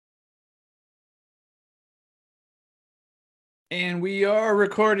And we are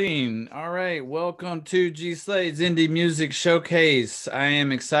recording. All right. Welcome to Slade's Indie Music Showcase. I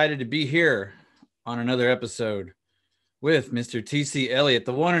am excited to be here on another episode with Mr. TC Elliott,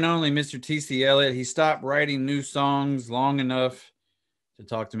 the one and only Mr. TC Elliott. He stopped writing new songs long enough to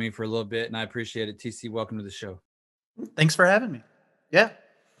talk to me for a little bit, and I appreciate it. TC, welcome to the show. Thanks for having me. Yeah.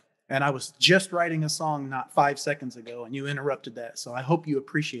 And I was just writing a song not 5 seconds ago, and you interrupted that. So I hope you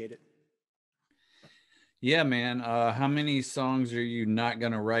appreciate it. Yeah, man. How many songs are you not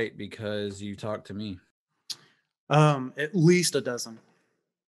going to write because you talked to me? At least a dozen.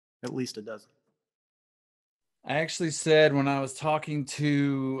 At least a dozen. I actually said when I was talking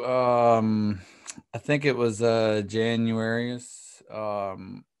to, I think it was Januarius,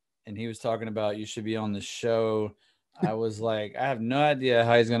 and he was talking about you should be on the show. I was like, I have no idea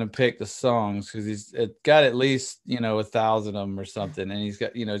how he's going to pick the songs because he's got at least 1,000 of them or something, and he's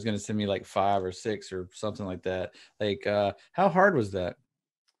got he's going to send me like 5 or 6 or something like that. Like, how hard was that?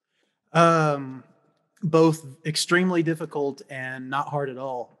 Um, Both extremely difficult and not hard at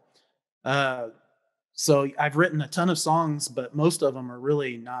all. Uh, so I've written a ton of songs, but most of them are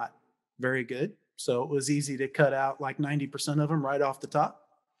really not very good. So it was easy to cut out like 90% of them right off the top.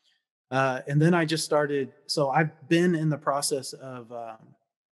 And then I just started. So I've been in the process of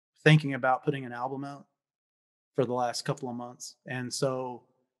thinking about putting an album out for the last couple of months. And so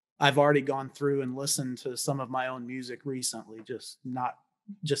I've already gone through and listened to some of my own music recently, just not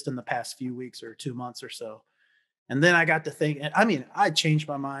just in the past few weeks or 2 months or so. And then I got to think, I mean, I changed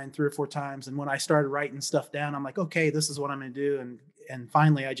my mind 3 or 4 times. And when I started writing stuff down, I'm like, okay, this is what I'm going to do. And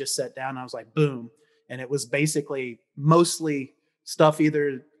finally I just sat down and I was like, boom. And it was basically mostly stuff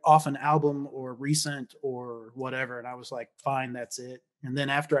either off an album or recent or whatever. And I was like, fine, that's it. And then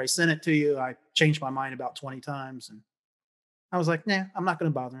after I sent it to you, I changed my mind about 20 times. And I was like, nah, I'm not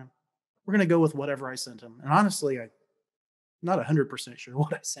going to bother him. We're going to go with whatever I sent him. And honestly, I'm not 100% sure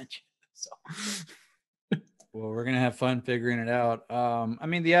what I sent you. So, Well, we're gonna have fun figuring it out. I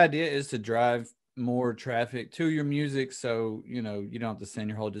mean, the idea is to drive more traffic to your music, so you don't have to send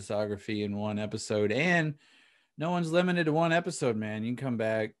your whole discography in one episode, and no one's limited to one episode, man. You can come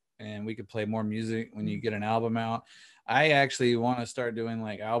back and we could play more music when you get an album out. I actually want to start doing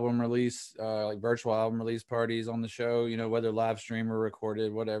like album release, like virtual album release parties on the show. Whether live stream or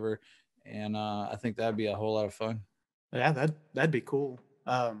recorded, whatever. And I think that'd be a whole lot of fun. yeah, that'd be cool.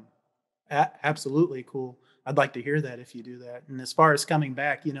 Absolutely cool. I'd like to hear that if you do that. And as far as coming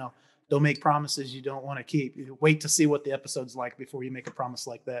back, don't make promises you don't want to keep. Wait to see what the episode's like before you make a promise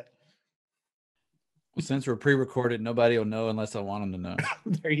like that. Well, since we're pre-recorded, nobody will know unless I want them to know.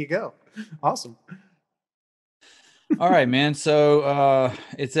 There you go. Awesome. All right, man. So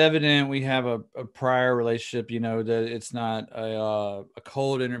it's evident we have a prior relationship. That it's not a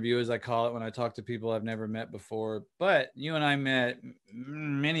cold interview, as I call it, when I talk to people I've never met before. But you and I met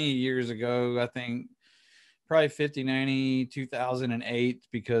many years ago. I think probably 50, 90, 2008,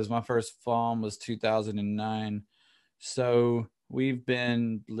 because my first FAWM was 2009. So we've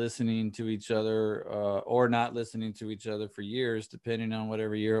been listening to each other or not listening to each other for years, depending on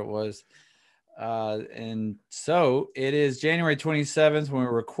whatever year it was. And so it is January 27th when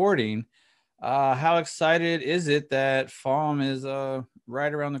we're recording. How excited is it that FAWM is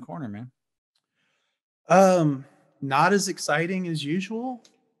right around the corner, man? Not as exciting as usual,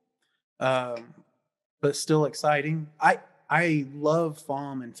 um, but still exciting. I love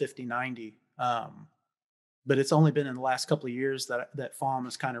FAWM and 5090. But it's only been in the last couple of years that FAWM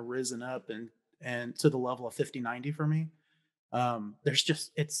has kind of risen up and to the level of 5090 for me. There's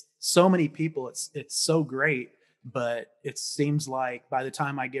just it's so many people. It's so great, but it seems like by the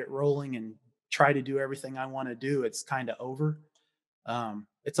time I get rolling and try to do everything I want to do, it's kind of over.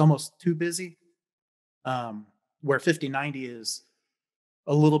 It's almost too busy. Where 5090 is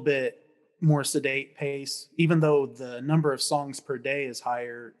a little bit more sedate pace. Even though the number of songs per day is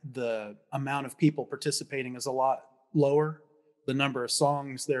higher, the amount of people participating is a lot lower. The number of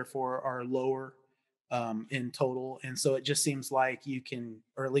songs, therefore, are lower in total. And so it just seems like you can,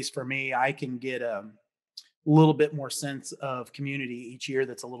 or at least for me, I can get a little bit more sense of community each year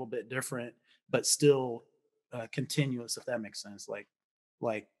that's a little bit different, but still continuous, if that makes sense. Like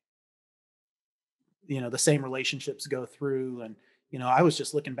the same relationships go through. And I was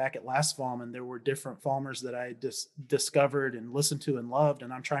just looking back at last fall, and there were different farmers that I just discovered and listened to and loved,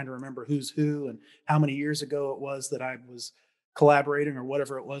 and I'm trying to remember who's who and how many years ago it was that I was collaborating or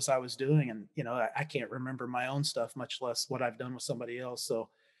whatever it was I was doing. And I can't remember my own stuff, much less what I've done with somebody else. So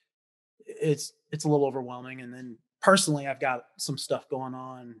it's a little overwhelming. And then personally, I've got some stuff going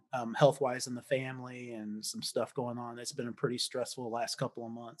on health wise in the family, and some stuff going on that's been a pretty stressful last couple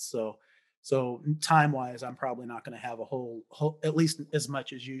of months. So So time wise, I'm probably not going to have a whole, at least as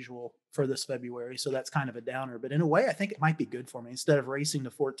much as usual for this February. So that's kind of a downer. But in a way, I think it might be good for me. Instead of racing to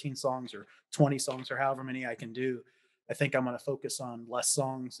 14 songs or 20 songs or however many I can do, I think I'm going to focus on less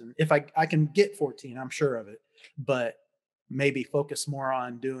songs. And if I can get 14, I'm sure of it. But maybe focus more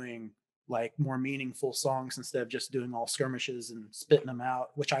on doing like more meaningful songs instead of just doing all skirmishes and spitting them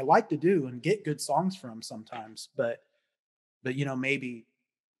out, which I like to do and get good songs from sometimes. But maybe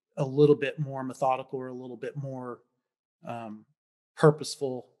a little bit more methodical or a little bit more um,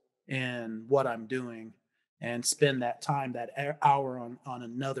 purposeful in what I'm doing, and spend that time, that hour on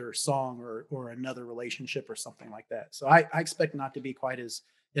another song or another relationship or something like that. So I expect not to be quite as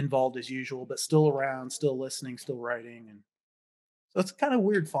involved as usual, but still around, still listening, still writing. And so it's kind of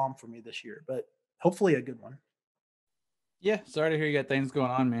weird FAWM for me this year, but hopefully a good one. Yeah, sorry to hear you got things going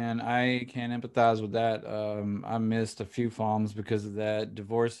on, man. I can empathize with that. I missed a few FAWMs because of that,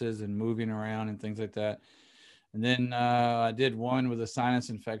 divorces and moving around and things like that. And then I did one with a sinus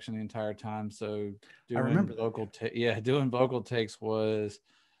infection the entire time. So I doing remember that. Yeah. doing vocal takes was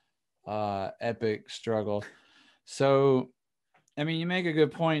epic struggle. So I mean, you make a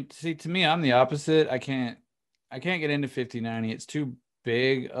good point. See, to me, I'm the opposite. I can't get into 50/90. It's too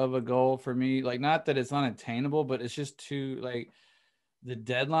big of a goal for me. Like, not that it's unattainable, but it's just too like the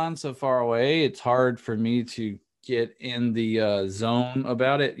deadline so far away. It's hard for me to get in the zone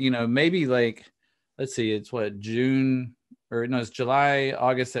about it. Maybe like, let's see, it's what, June, or no, it's July,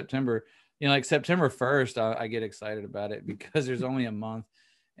 August, September. Like September 1st, I get excited about it because there's only a month,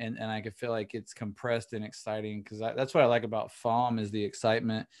 and I can feel like it's compressed and exciting, because that's what I like about FAWM is the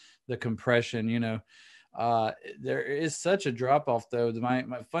excitement, the compression. There is such a drop off though. My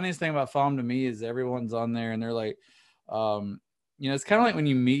funniest thing about FAWM to me is everyone's on there and they're like, um, it's kind of like when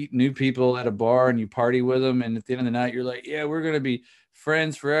you meet new people at a bar and you party with them, and at the end of the night, you're like, yeah, we're going to be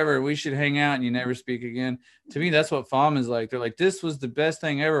friends forever. We should hang out, and you never speak again. To me, that's what FAWM is like. They're like, this was the best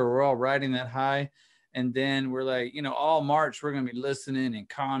thing ever. We're all riding that high. And then we're like, all March, we're going to be listening and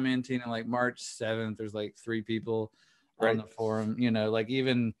commenting. And like March 7th, there's like 3 people on Right. the forum, like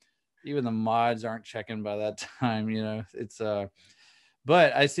even the mods aren't checking by that time. It's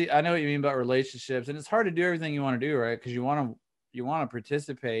but I know what you mean about relationships, and it's hard to do everything you want to do, right? Because you want to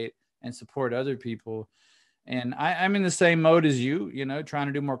participate and support other people. And I'm in the same mode as you, trying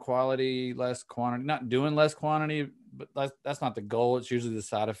to do more quality, less quantity. Not doing less quantity, but that's not the goal. It's usually the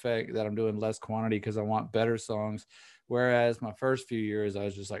side effect that I'm doing less quantity because I want better songs. Whereas my first few years, I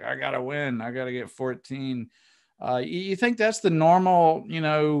was just like, I gotta win, I gotta get 14. You think that's the normal,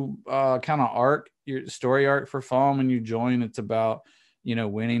 kind of arc, your story arc for FAWM when you join? It's about,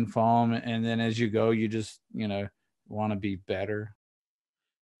 winning FAWM, and then as you go, you just, want to be better.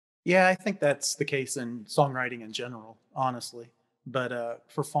 Yeah, I think that's the case in songwriting in general, honestly. But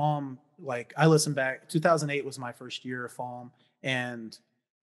for FAWM, like I listened back, 2008 was my first year of FAWM, and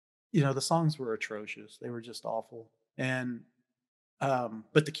the songs were atrocious. They were just awful. And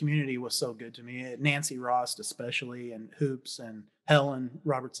but the community was so good to me. Nancy Rost, especially, and Hoops and Helen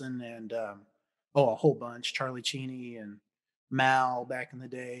Robertson, and a whole bunch. Charlie Cheney and Mal back in the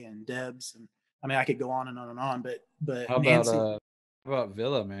day, and Debs, and I mean, I could go on and on and on. But How about Nancy,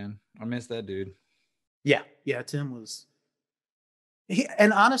 Villa, man? I miss that dude. yeah, yeah, Tim was.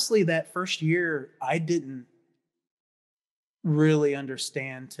 And honestly, that first year, I didn't really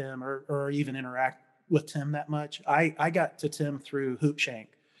understand Tim or even interact with Tim that much. I got to Tim through Hoopshank.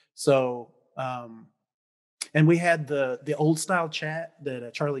 So and we had the old style chat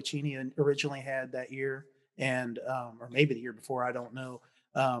that Charlie Cheney originally had that year, and or maybe the year before, I don't know,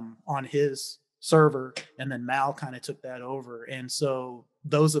 on his server, and then Mal kind of took that over, and so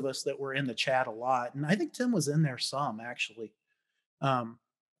those of us that were in the chat a lot, and I think Tim was in there some actually, um,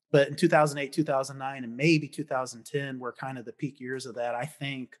 but in 2008, 2009, and maybe 2010 were kind of the peak years of that, I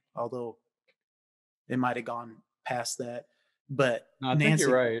think, although it might have gone past that. But No, I think you're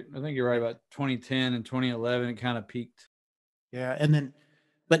Nancy, right. I think you're right yeah, about 2010 and 2011. It kind of peaked. yeah. And then,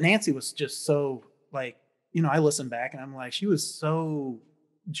 but Nancy was just so like, I listen back and I'm like, she was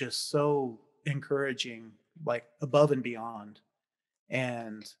just so encouraging, like above and beyond.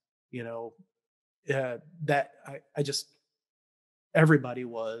 And, you know, that I just, everybody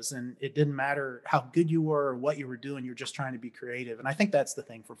was, and it didn't matter how good you were or what you were doing, you're just trying to be creative. And I think that's the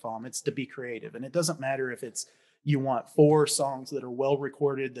thing for FAWM, it's to be creative. And it doesn't matter if it's you want 4 songs that are well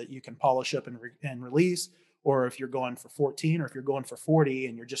recorded that you can polish up and release, or if you're going for 14, or if you're going for 40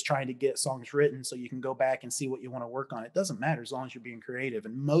 and you're just trying to get songs written so you can go back and see what you want to work on. It doesn't matter as long as you're being creative.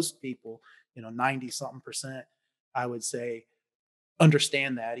 And most people, 90 something percent, I would say,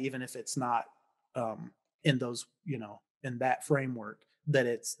 understand that, even if it's not in those, in that framework. that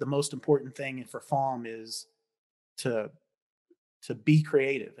it's the most important thing for FAWM is to be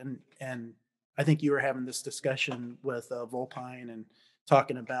creative. And I think you were having this discussion with Volpine and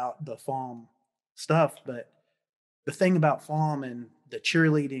talking about the FAWM stuff, but the thing about FAWM and the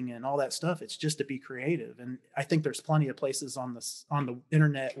cheerleading and all that stuff, it's just to be creative. And I think there's plenty of places on the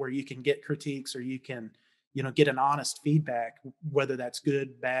internet where you can get critiques, or you can, get an honest feedback, whether that's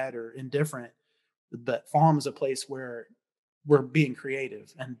good, bad, or indifferent. But FAWM is a place where we're being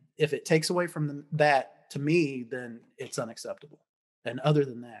creative. And if it takes away from that, to me, then it's unacceptable. And other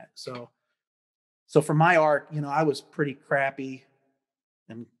than that, so for my art, I was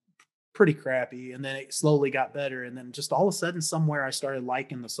and pretty crappy, and then it slowly got better, and then just all of a sudden somewhere I started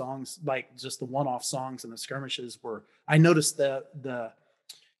liking the songs, like just the one-off songs, and the skirmishes were, I noticed the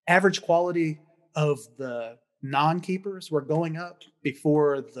average quality of the non-keepers were going up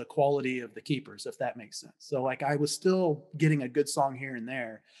before the quality of the keepers, if that makes sense. So like I was still getting a good song here and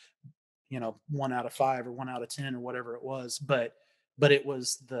there, 1 out of 5 or 1 out of 10 or whatever it was, but it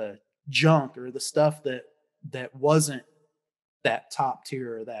was the junk or the stuff that wasn't that top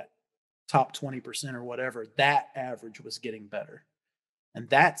tier, or that top 20% or whatever, that average was getting better. And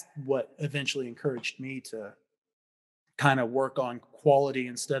that's what eventually encouraged me to kind of work on quality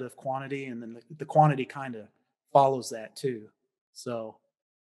instead of quantity. And then the quantity kind of follows that too. So,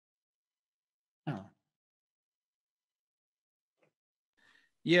 I don't know.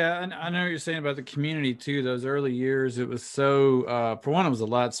 Yeah, and I know what you're saying about the community too. Those early years, it was so, for one, it was a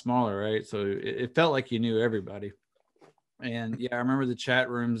lot smaller, right? So it felt like you knew everybody. And yeah, I remember the chat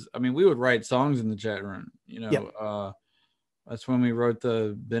rooms. I mean, we would write songs in the chat room, Yep. that's when we wrote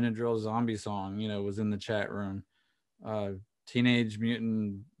the Benadryl zombie song, was in the chat room. Teenage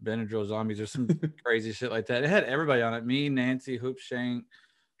Mutant Benadryl Zombies, or some crazy shit like that. It had everybody on it. Me, Nancy, Hoopshank,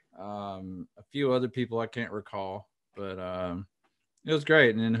 a few other people I can't recall, but it was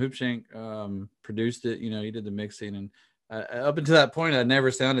great. And then Hoopshank produced it. He did the mixing, and up until that point, I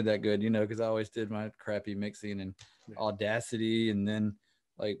never sounded that good. Because I always did my crappy mixing and Audacity, and then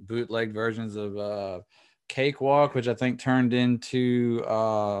like bootleg versions of Cakewalk, which I think turned into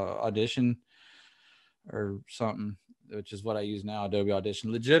Audition or something, which is what I use now, Adobe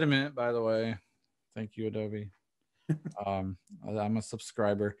Audition. Legitimate, by the way. Thank you, Adobe. I'm a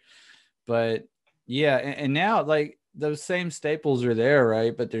subscriber. But yeah, and now like those same staples are there,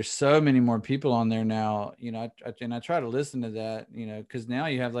 right? But there's so many more people on there now. And I try to listen to that, because now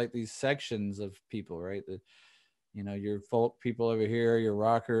you have like these sections of people, right? That your folk people over here, your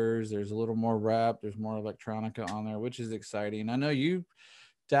rockers. There's a little more rap. There's more electronica on there, which is exciting. I know you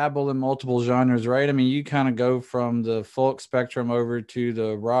dabble in multiple genres, right? I mean, you kind of go from the folk spectrum over to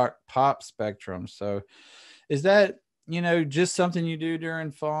the rock pop spectrum. So is that, just something you do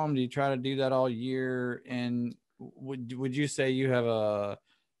during FAWM? Do you try to do that all year? And would you say you have a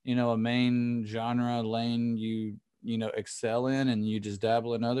main genre lane excel in, and you just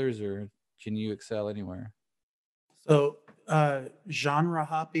dabble in others, or can you excel anywhere? So, genre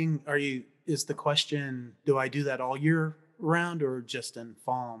hopping, is the question, do I do that all year round or just in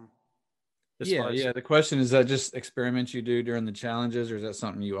FAWM as Yeah, far as, yeah. The question is, that just experiments you do during the challenges, or is that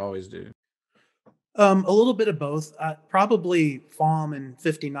something you always do? a little bit of both. Probably FAWM and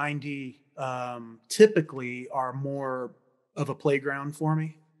 5090 typically are more of a playground for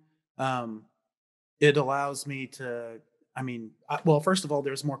me. Um, it allows me to, well, first of all,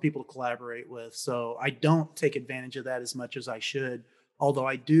 there's more people to collaborate with. So I don't take advantage of that as much as I should.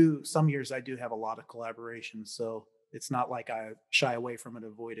 Although some years I do have a lot of collaboration. So it's not like I shy away from it,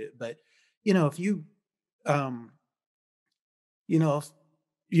 avoid it. But, if um, if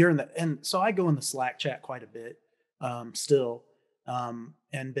you're and so I go in the Slack chat quite a bit, still,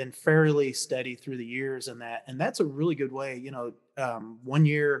 and been fairly steady through the years in that. And that's a really good way, 1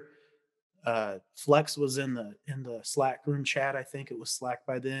 year, Flex was in the Slack room chat. I think it was Slack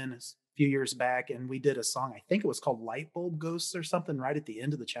by then, a few years back, and we did a song. I think it was called Light Bulb Ghosts or something right at the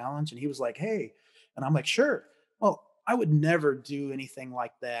end of the challenge. And he was like, "Hey," and I'm like, "Sure." Well, I would never do anything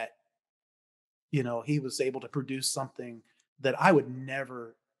like that. He was able to produce something that I would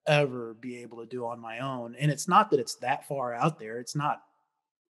never ever be able to do on my own. And it's not that it's that far out there. It's not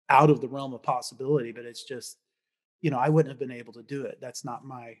out of the realm of possibility, but it's just, I wouldn't have been able to do it. That's not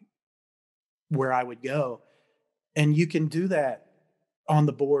where I would go. And you can do that on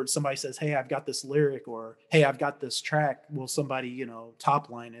the board. Somebody says, "Hey, I've got this lyric," or "Hey, I've got this track." Will somebody, top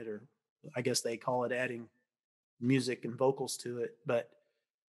line it, or I guess they call it adding music and vocals to it. But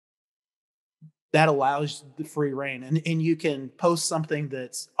that allows the free reign. And you can post something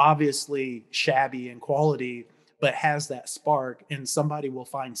that's obviously shabby in quality, but has that spark, and somebody will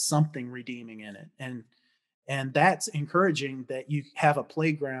find something redeeming in it. And that's encouraging, that you have a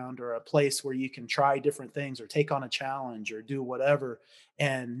playground or a place where you can try different things or take on a challenge or do whatever,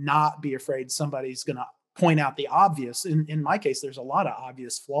 and not be afraid somebody's going to point out the obvious. In my case, there's a lot of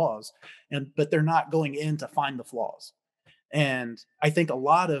obvious flaws, but they're not going in to find the flaws. And I think a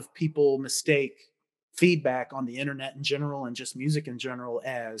lot of people mistake feedback on the internet in general and just music in general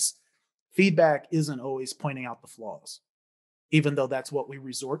as feedback isn't always pointing out the flaws, even though that's what we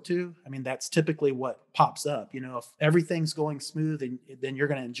resort to. I mean, that's typically what pops up. If everything's going smooth, and then you're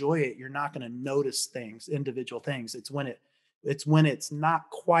going to enjoy it, you're not going to notice things, individual things. It's when it's not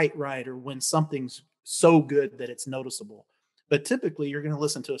quite right, or when something's so good that it's noticeable. But typically you're going to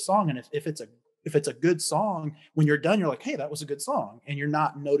listen to a song, and if it's a good song, when you're done, you're like, hey, that was a good song. And you're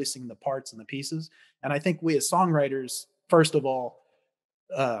not noticing the parts and the pieces. And I think we as songwriters, first of all,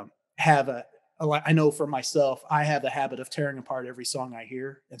 uh, have I know for myself, I have the habit of tearing apart every song I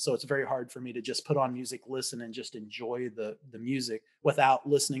hear. And so it's very hard for me to just put on music, listen, and just enjoy the music without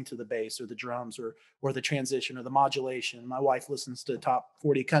listening to the bass or the drums, or the transition or the modulation. My wife listens to top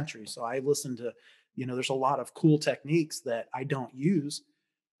 40 country. So I listen to, there's a lot of cool techniques that I don't use.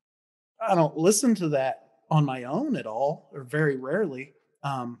 I don't listen to that on my own at all, or very rarely.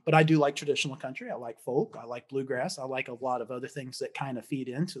 But I do like traditional country. I like folk. I like bluegrass. I like a lot of other things that kind of feed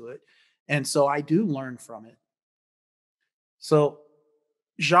into it. And so I do learn from it. So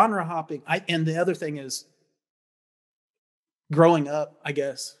genre hopping. And the other thing is, growing up, I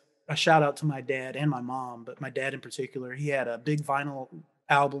guess, a shout out to my dad and my mom, but my dad in particular, he had a big vinyl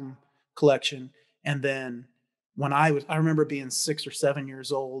album collection. And then I remember being 6 or 7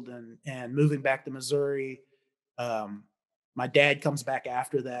 years old, and moving back to Missouri. Um, my dad comes back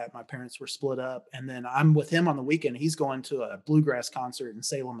after that. My parents were split up, and then I'm with him on the weekend. He's going to a bluegrass concert in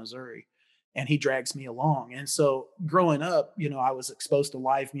Salem, Missouri, and he drags me along. And so growing up, I was exposed to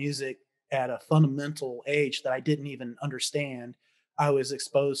live music at a fundamental age that I didn't even understand. I was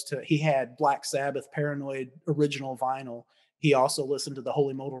exposed to, he had Black Sabbath, Paranoid original vinyl. He also listened to the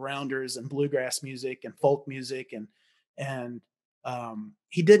Holy Modal Rounders and bluegrass music and folk music, and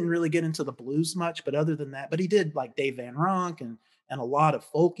he didn't really get into the blues much, but other than that, but he did like Dave Van Ronk and a lot of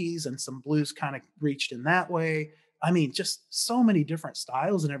folkies, and some blues kind of reached in that way. I mean, just so many different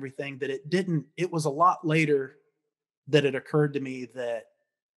styles and everything, that it was a lot later that it occurred to me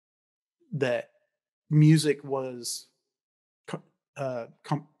that music was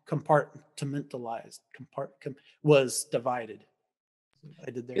compartmentalized, was divided. I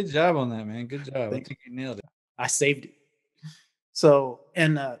did there. Good job on that, man. Good job. I Thanks. think you nailed it. I saved it. So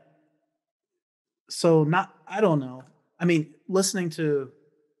not, I don't know. I mean, listening to,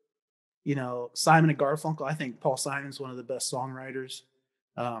 Simon and Garfunkel, I think Paul Simon's one of the best songwriters.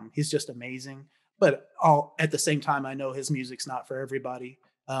 He's just amazing. But at the same time, I know his music's not for everybody.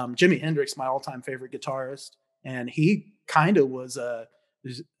 Jimi Hendrix, my all-time favorite guitarist, and he kind of was a,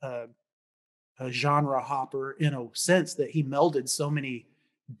 a genre hopper, in a sense that he melded so many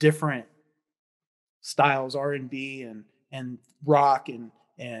different styles, R&B and rock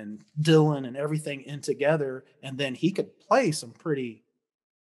and Dylan and everything in together, and then he could play some pretty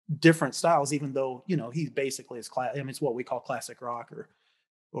different styles, even though he basically is I mean, it's what we call classic rock,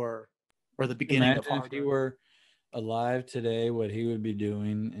 or the beginning of Imagine if hard he rock. were alive today, what he would be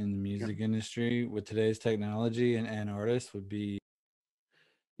doing in the Yeah, music industry with today's technology, and artists would be.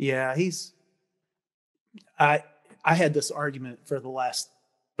 yeah, I I had this argument for the last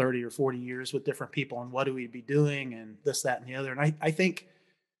 30 or 40 years with different people on what do we be doing and this, that, and the other. And I think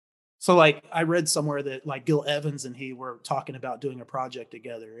so. Like, I read somewhere that like Gil Evans and he were talking about doing a project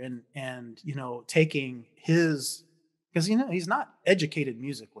together, and taking his, because he's not educated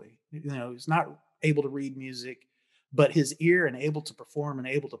musically. He's not able to read music, but his ear and able to perform and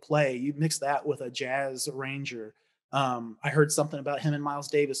able to play. You mix that with a jazz arranger. I heard something about him and Miles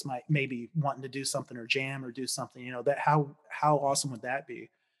Davis might maybe wanting to do something, or jam, or do something. That how awesome would that be?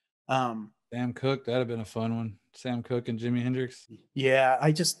 Um, Sam Cooke, that'd have been a fun one. Sam Cooke and Jimi Hendrix. yeah,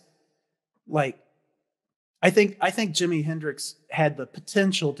 I just like I think Jimi Hendrix had the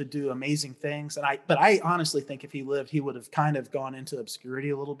potential to do amazing things, but I honestly think if he lived, he would have kind of gone into obscurity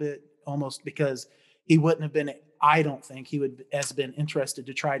a little bit, almost, because he wouldn't have been. I don't think he would has been interested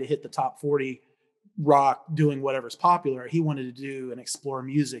to try to hit the top 40 rock, doing whatever's popular. He wanted to do and explore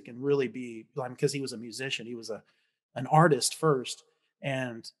music and really be, because he was a musician. He was an artist first,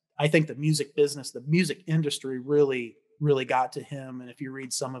 and I think the music business, the music industry, really got to him. And if you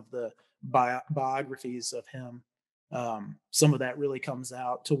read some of the biographies of him, some of that really comes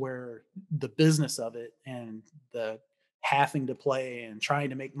out, to where the business of it and the having to play and trying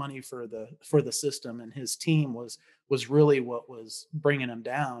to make money for the system and his team was really what was bringing him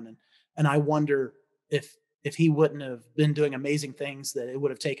down. And I wonder if if he wouldn't have been doing amazing things that it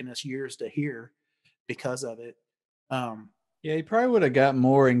would have taken us years to hear because of it. Um, Yeah, he probably would have got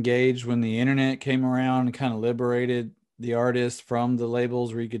more engaged when the internet came around and kind of liberated the artist from the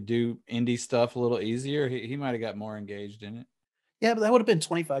labels where you could do indie stuff a little easier. He might have got more engaged in it. yeah, but that would have been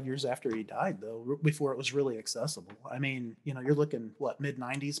 25 years after he died, though, before it was really accessible. I mean, you're looking what, mid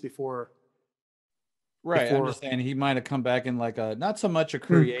 90s Right. I'm before. just saying he might have come back in like a not so much a Mm,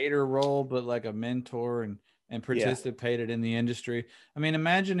 creator role, but like a mentor and yeah, participated in the industry. I mean,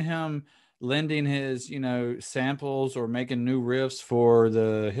 imagine him lending his, samples or making new riffs for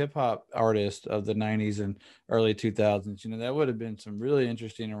the hip hop artists of the 90s and early 2000s. That would have been some really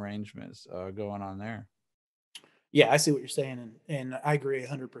interesting arrangements going on there. yeah, I see what you're saying, and I agree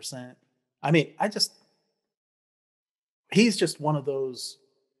 100%. I mean, he's just one of those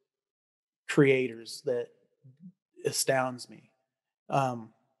creators that astounds me. Um,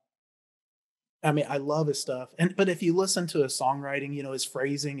 I mean, I love his stuff, but if you listen to his songwriting, his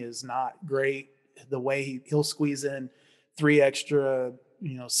phrasing is not great. The way he'll squeeze in three extra,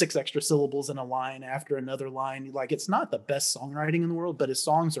 six extra syllables in a line after another line, like it's not the best songwriting in the world, but his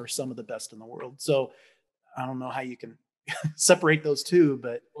songs are some of the best in the world. So I don't know how you can separate those two,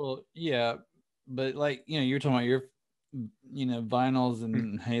 but Well, yeah, but like, you're talking about your, vinyls mm,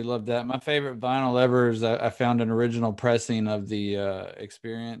 and hey, love that. My favorite vinyl ever is I found an original pressing of the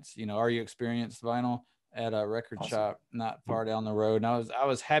Experience, Are You Experienced vinyl at a record awesome. shop not far down the road. And I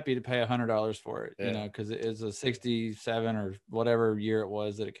was happy to pay $100 for it, Yeah. because it is a 67 or whatever year it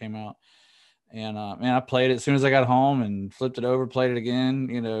was that it came out. And man, I played it as soon as I got home and flipped it over, played it again.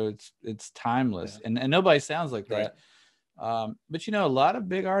 It's Yeah. timeless, and nobody sounds like Right. that. But a lot of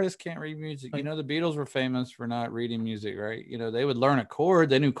big artists can't read music. Like, The Beatles were famous for not reading music, right? They would learn a chord,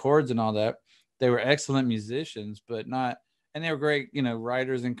 they knew chords and all that. They were excellent musicians, but not, and they were great,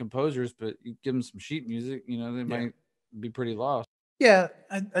 writers and composers. But you give them some sheet music, they yeah. might be pretty lost. Yeah.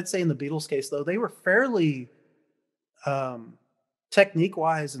 I'd say in the Beatles case, though, they were fairly um, technique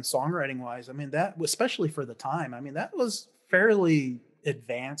wise and songwriting wise. I mean, that especially for the time. I mean, that was fairly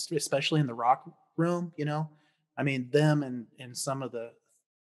advanced, especially in the rock room. I mean, them and some of the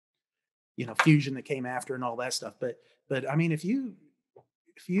fusion that came after and all that stuff. But I mean, if you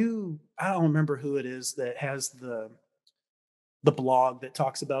I don't remember who it is that has the blog that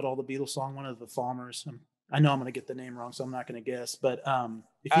talks about all the Beatles song. One of the FAWMers. I know I'm going to get the name wrong, so I'm not going to guess. But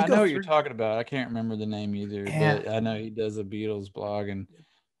if you I go know what you're through, talking about. I can't remember the name either, yeah, but I know he does a Beatles blog, and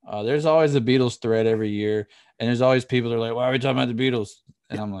there's always a Beatles thread every year, and there's always people that are like, "Why are we talking about the Beatles?"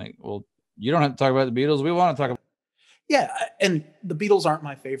 And yeah, I'm like, "Well, you don't have to talk about the Beatles. We want to talk about." yeah, and the Beatles aren't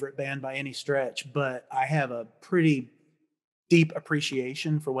my favorite band by any stretch, but I have a pretty deep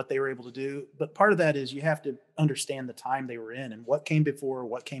appreciation for what they were able to do. But part of that is you have to understand the time they were in and what came before,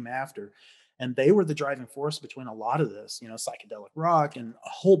 what came after. And they were the driving force between a lot of this, psychedelic rock and a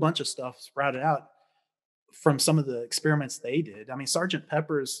whole bunch of stuff sprouted out from some of the experiments they did. I mean, Sergeant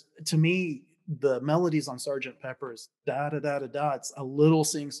Pepper's, to me, the melodies on Sergeant Pepper's da da da da da. It's a little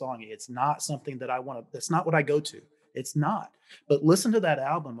sing-songy. It's not something that I want to. That's not what I go to. It's not. But listen to that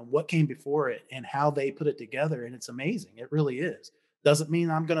album and what came before it and how they put it together, and it's amazing. It really is. Doesn't mean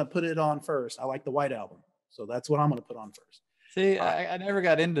I'm going to put it on first. I like the White Album, so that's what I'm going to put on first. See, Uh, I never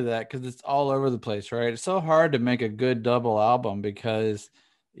got into that because it's all over the place, right? It's so hard to make a good double album because,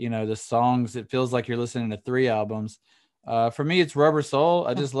 the songs, it feels like you're listening to three albums. For me, it's Rubber Soul.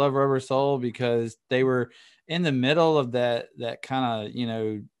 I just love Rubber Soul because they were in the middle of that kind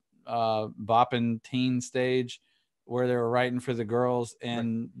of, bopping teen stage where they were writing for the girls. right.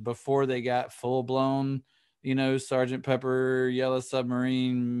 And before they got full blown, Sergeant Pepper, Yellow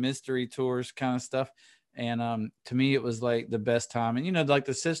Submarine, mystery tours kind of stuff. And to me it was like the best time. And like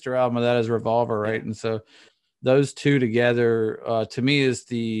the sister album of that is Revolver, Yeah. right? And so those two together to me is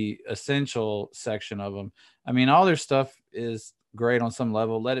the essential section of them. I mean, all their stuff is great on some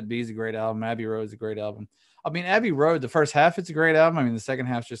level. Let It Be is a great album. Abbey Road is a great album. I mean, Abbey Road, the first half, it's a great album. I mean, the second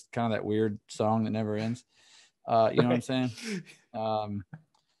half's just kind of that weird song that never ends. You know what I'm Right. saying? um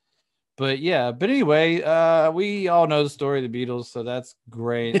but yeah, but anyway, we all know the story of the Beatles, so that's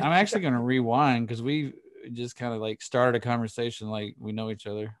great. I'm actually going to rewind because we just kind of like started a conversation like we know each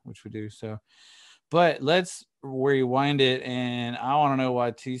other, which we do. So, but let's rewind it, and I want to know why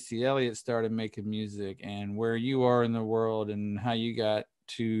TC Elliott started making music and where you are in the world and how you got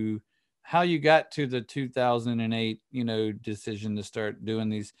to the 2008 decision to start doing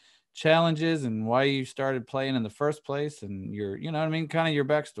these challenges and why you started playing in the first place and your what I mean, kind of your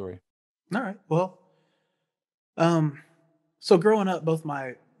backstory. All right. Well, um, so growing up, both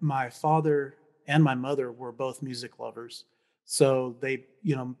my father and my mother were both music lovers. So they,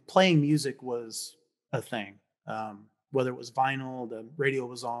 playing music was a thing. Whether it was vinyl, the radio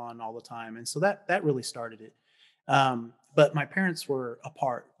was on all the time, and so that really started it. But my parents were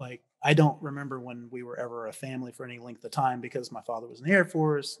apart. Like, I don't remember when we were ever a family for any length of time because my father was in the Air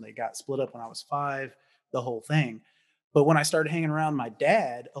Force. And they got split up when I was 5, the whole thing. But when I started hanging around my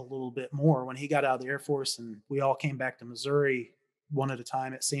dad a little bit more, when he got out of the Air Force and we all came back to Missouri one at a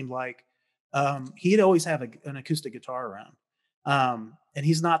time, it seemed like he'd always have an acoustic guitar around. And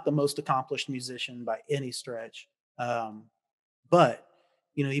he's not the most accomplished musician by any stretch. But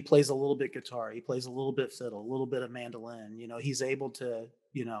he plays a little bit guitar, he plays a little bit fiddle, a little bit of mandolin. He's able to,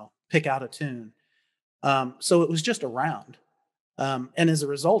 pick out a tune. So it was just around. And as a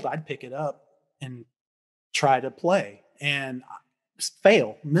result, I'd pick it up and try to play and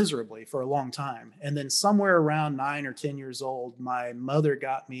fail miserably for a long time. And then somewhere around 9 or 10 years old, my mother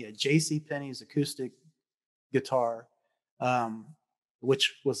got me a J.C. Penney's acoustic guitar, um,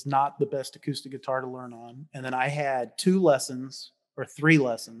 which was not the best acoustic guitar to learn on. And then I had 2 lessons or 3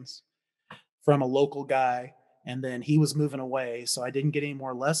 lessons from a local guy. And then he was moving away, so I didn't get any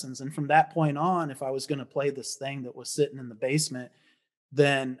more lessons. And from that point on, if I was going to play this thing that was sitting in the basement,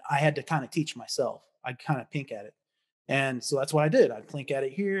 then I had to kind of teach myself. I'd kind of pink at it. And so that's what I did. I'd plink at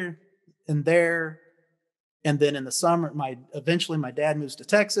it here and there. And then in the summer, eventually my dad moves to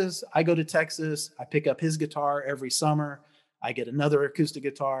Texas. I go to Texas. I pick up his guitar every summer. I get another acoustic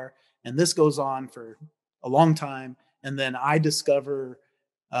guitar, and this goes on for a long time. And then I discover,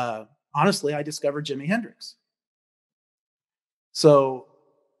 honestly, I discovered Jimi Hendrix. So,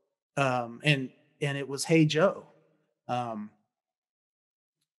 and it was Hey Joe, that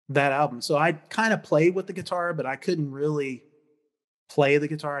album. So I kind of played with the guitar, but I couldn't really play the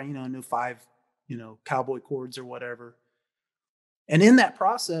guitar. I knew 5, cowboy chords or whatever. And in that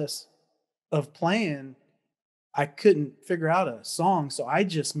process of playing, I couldn't figure out a song. So I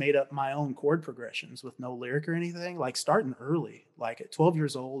just made up my own chord progressions with no lyric or anything, like starting early, like at 12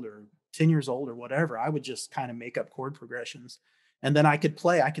 years old or 10 years old or whatever. I would just kind of make up chord progressions. And then I could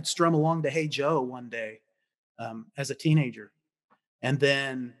strum along to Hey Joe one day, as a teenager. And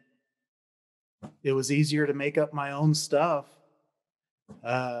then it was easier to make up my own stuff.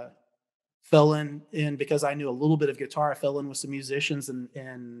 Fell in because I knew a little bit of guitar. I fell in with some musicians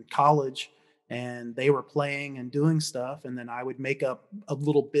in college, and they were playing and doing stuff. And then I would make up a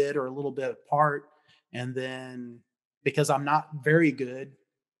little bit or a little bit apart. And then because I'm not very good,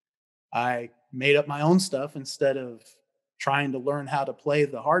 I made up my own stuff instead of trying to learn how to play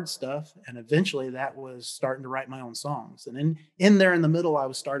the hard stuff. And eventually that was starting to write my own songs. And in there in the middle, I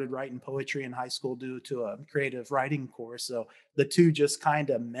was started writing poetry in high school due to a creative writing course. So the two just kind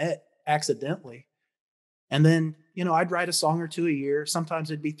of met accidentally. And then, I'd write a song or 2 a year.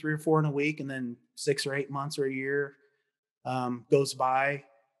 Sometimes it'd be 3 or 4 in a week. And then 6 or 8 months or a year goes by.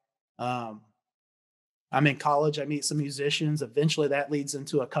 I'm in college. I meet some musicians. Eventually that leads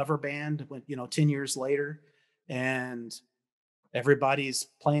into a cover band when, 10 years later. And everybody's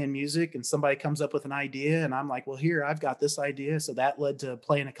playing music, and somebody comes up with an idea, and I'm like, well, here, I've got this idea. So that led to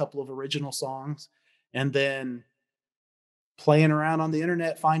playing a couple of original songs, and then playing around on the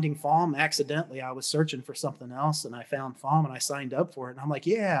internet, finding FAWM. Accidentally, I was searching for something else, and I found FAWM, and I signed up for it. And I'm like,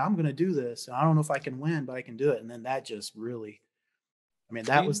 yeah, I'm going to do this. And I don't know if I can win, but I can do it. And then that just really,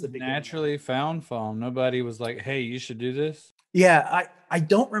 that was the beginning. Naturally found FAWM. Nobody was like, hey, you should do this. Yeah, I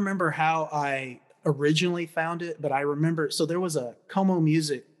don't remember how I originally found it, but I remember, so there was a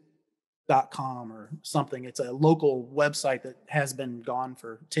comomusic.com or something. It's a local website that has been gone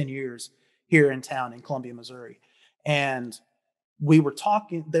for 10 years here in town in Columbia, Missouri. And we were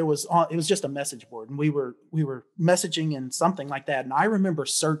talking, it was just a message board, and we were messaging and something like that. And I remember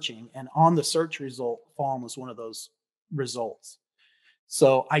searching, and on the search result, FAWM was one of those results.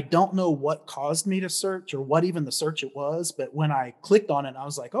 So I don't know what caused me to search or what even the search it was, but when I clicked on it, I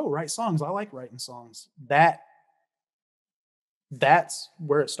was like, oh, write songs. I like writing songs. That's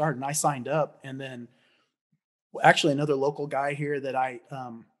where it started. And I signed up. And then actually another local guy here that I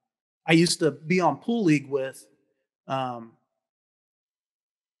used to be on Pool League with,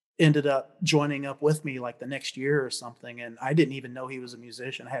 ended up joining up with me like the next year or something. And I didn't even know he was a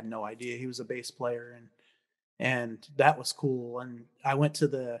musician. I had no idea he was a bass player. And that was cool. And I went to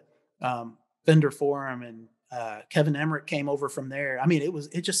the Fender Forum, and Kevin Emmerich came over from there. I mean,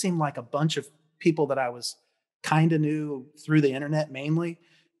 it just seemed like a bunch of people that I was kind of knew through the internet mainly,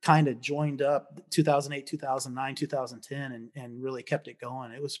 kind of joined up 2008, 2009, 2010, and really kept it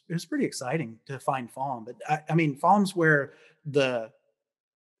going. It was pretty exciting to find FAWM. But I mean, FAWM's where I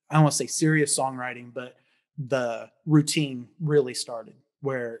don't want to say serious songwriting, but the routine really started,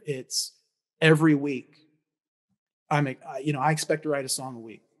 where it's every week. I expect to write a song a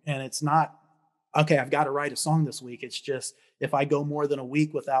week, and it's not okay, I've got to write a song this week. It's just if I go more than a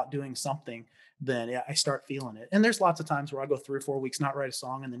week without doing something, then yeah, I start feeling it. And there's lots of times where I go 3 or 4 weeks not write a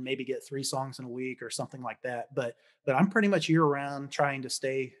song, and then maybe get 3 songs in a week or something like that. But I'm pretty much year round trying to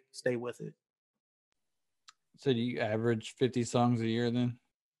stay with it. So do you average 50 songs a year then?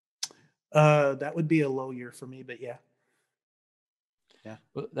 That would be a low year for me, but yeah, yeah.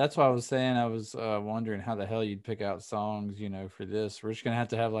 Well, that's why I was saying I was wondering how the hell you'd pick out songs, for this. We're just gonna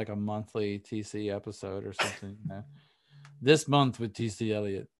have like a monthly TC episode or something, This month with TC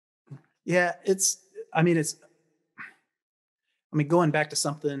Elliott. Yeah, I mean, going back to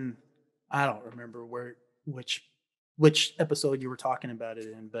something, I don't remember which, which episode you were talking about it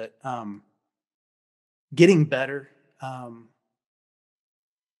in, but getting better, um,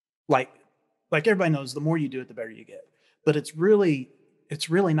 like, everybody knows, the more you do it, the better you get. But it's really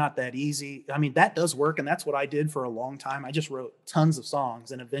not that easy. I mean, that does work, and that's what I did for a long time. I just wrote tons of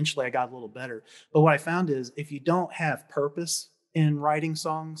songs, and eventually I got a little better. But what I found is if you don't have purpose in writing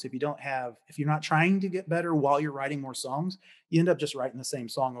songs, if you're not trying to get better while you're writing more songs, you end up just writing the same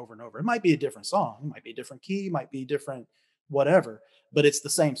song over and over. It might be a different song, it might be a different key, it might be different whatever, but it's the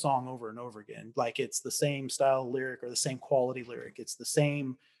same song over and over again. Like, it's the same style lyric or the same quality lyric. It's the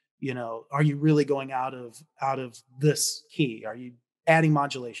same, are you really going out of this key? Are you adding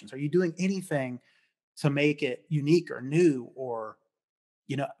modulations? Are you doing anything to make it unique or new? Or,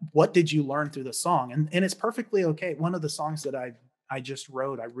 what did you learn through the song? And it's perfectly okay. One of the songs that I just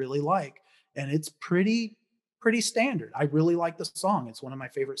wrote, I really like, and it's pretty standard. I really like the song. It's one of my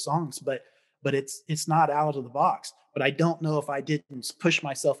favorite songs, but it's not out of the box. But I don't know if I didn't push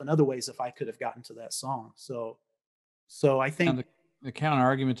myself in other ways, if I could have gotten to that song. So I Now, think the counter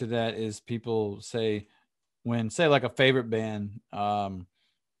argument to that is people say, when, say, like a favorite band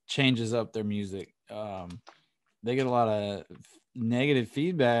changes up their music, they get a lot of negative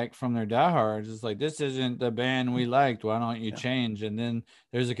feedback from their diehards. It's like, this isn't the band we liked. Why don't you yeah. change? And then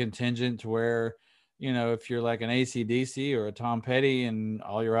there's a contingent to where, if you're like an AC/DC or a Tom Petty and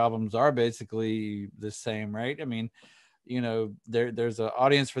all your albums are basically the same, right? I mean, there's an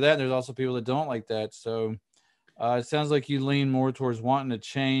audience for that. And there's also people that don't like that. So it sounds like you lean more towards wanting to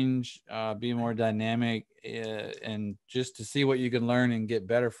change, be more dynamic, and just to see what you can learn and get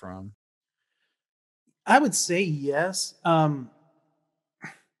better from. I would say yes.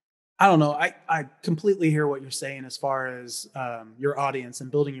 I don't know. I completely hear what you're saying as far as your audience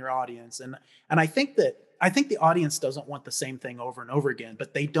and building your audience, and I think the audience doesn't want the same thing over and over again,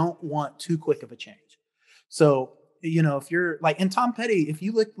 but they don't want too quick of a change. So, if you're like, and Tom Petty, if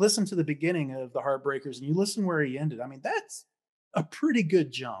you listen to the beginning of the Heartbreakers and you listen where he ended, I mean, that's a pretty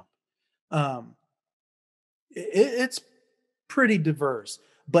good jump. Um, it's pretty diverse,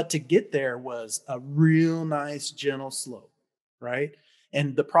 but to get there was a real nice gentle slope, right?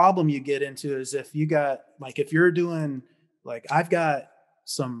 And the problem you get into is if you're doing, like, I've got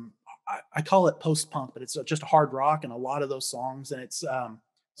some, I call it post punk, but it's just hard rock and a lot of those songs, and it's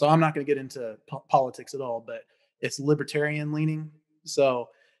so I'm not going to get into politics at all, but it's libertarian leaning. So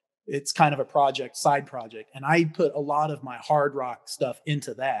it's kind of a side project, and I put a lot of my hard rock stuff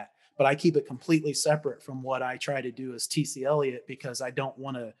into that, but I keep it completely separate from what I try to do as TC Elliott, because I don't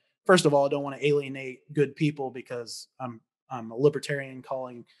want to, first of all, I don't want to alienate good people, because I'm a libertarian,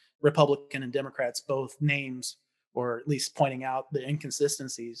 calling Republican and Democrats both names, or at least pointing out the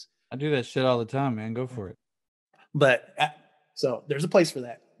inconsistencies. I do that shit all the time, man. Go for it. But so there's a place for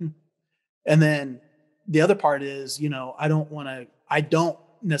that. And then the other part is, I don't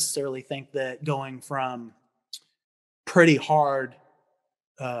necessarily think that going from pretty hard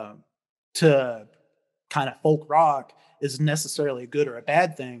uh, to kind of folk rock is necessarily a good or a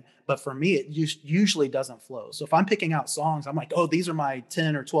bad thing. But for me, it usually doesn't flow. So if I'm picking out songs, I'm like, oh, these are my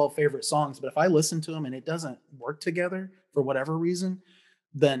 10 or 12 favorite songs. But if I listen to them and it doesn't work together for whatever reason,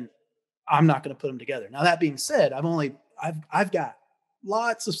 then I'm not going to put them together. Now, that being said, I've got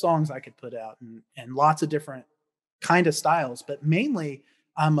lots of songs I could put out, and lots of different kind of styles, but mainly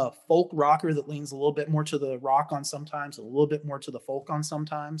I'm a folk rocker that leans a little bit more to the rock on sometimes, a little bit more to the folk on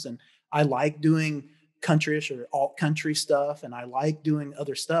sometimes. And I like doing countryish or alt country stuff, and I like doing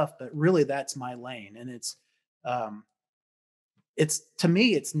other stuff, but really that's my lane. And um, it's to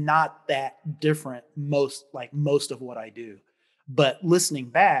me, it's not that different, most of what I do. But listening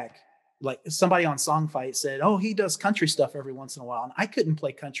back, like, somebody on Songfight said, oh, he does country stuff every once in a while, and I couldn't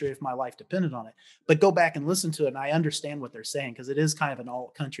play country if my life depended on it. But go back and listen to it, and I understand what they're saying, because it is kind of an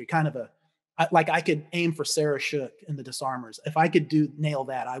alt country, kind of like, I could aim for Sarah Shook in the Disarmers. If I could nail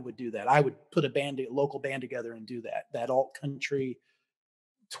that, I would do that. I would put a local band together and do that alt country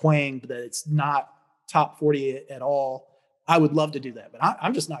twang, that it's not top 40 at all. I would love to do that, but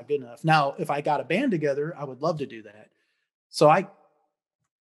I'm just not good enough. Now, if I got a band together, I would love to do that. So I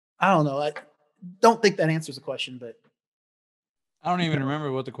don't know. I don't think that answers the question, but I don't even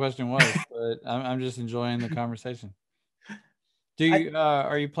remember what the question was, but I'm just enjoying the conversation. Do I you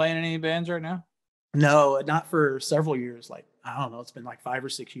are you playing any bands right now? no, not for several years. Like I don't know, it's been like 5 or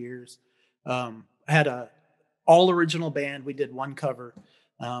 6 years. I had a all original band. We did one cover,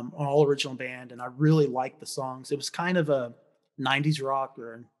 all original band, and I really liked the songs. It was kind of a '90s rock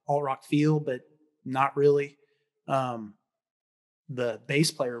or an all rock feel, but not really. Um, the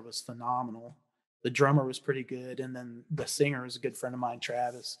bass player was phenomenal. The drummer was pretty good, and then the singer is a good friend of mine,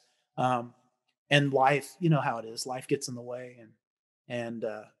 Travis. Um, and life, you know how it is. Life gets in the way, and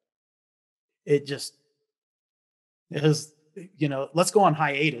it just it was, let's go on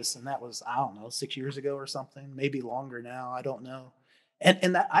hiatus, and that was, I don't know, 6 years ago or something, maybe longer now. I don't know.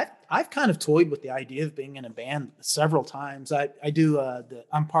 And that I've kind of toyed with the idea of being in a band several times. I do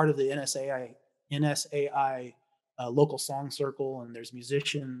I'm part of the NSAI local song circle, and there's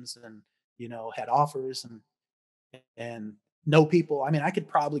musicians, and had offers, and know people. I mean, I could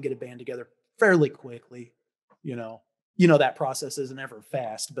probably get a band together fairly quickly. You know, that process isn't ever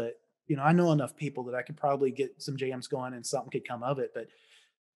fast, but I know enough people that I could probably get some jams going and something could come of it. But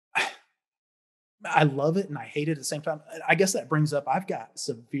I love it and I hate it at the same time. I guess that brings up I've got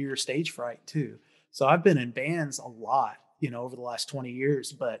severe stage fright too. So I've been in bands a lot, over the last 20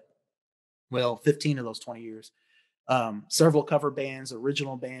 years, but 15 of those 20 years. Several cover bands,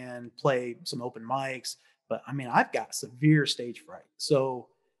 original band, play some open mics, but I mean, I've got severe stage fright. So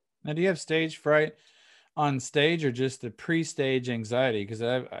Now, do you have stage fright on stage or just the pre-stage anxiety? Because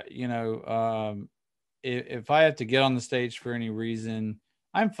if I have to get on the stage for any reason,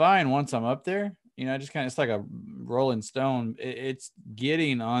 I'm fine once I'm up there. I just kind of, it's like a rolling stone. It's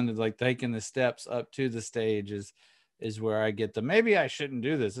getting on to, like, taking the steps up to the stage is where I get maybe I shouldn't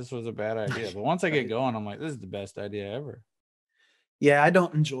do this. This was a bad idea. But once I get going, I'm like, this is the best idea ever. yeah, I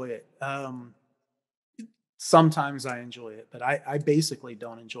don't enjoy it. Sometimes I enjoy it, but I basically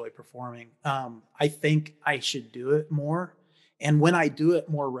don't enjoy performing. I think I should do it more. And when I do it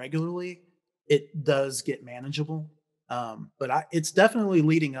more regularly, it does get manageable. But it's definitely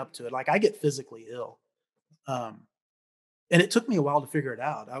leading up to it. Like I get physically ill. Um, and it took me a while to figure it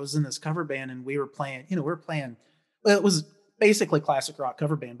out. I was in this cover band and we were playing, well, it was basically classic rock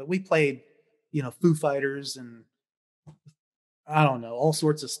cover band, but we played, Foo Fighters and I don't know, all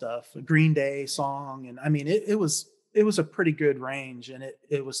sorts of stuff, a Green Day song. And I mean, it was a pretty good range, and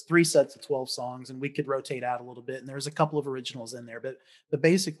it was 3 sets of 12 songs, and we could rotate out a little bit. And there was a couple of originals in there, but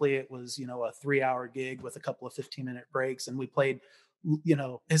basically it was, a 3 hour gig with a couple of 15-minute breaks. And we played,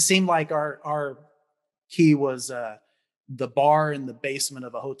 it seemed like our key was the bar in the basement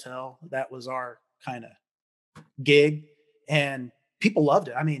of a hotel. That was our kind of gig, and people loved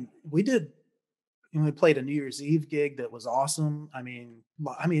it. I mean, we played a New Year's Eve gig that was awesome. I mean,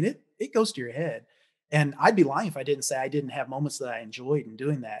 it goes to your head, and I'd be lying if I didn't say I didn't have moments that I enjoyed in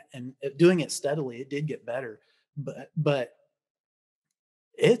doing that, and doing it steadily. It did get better, but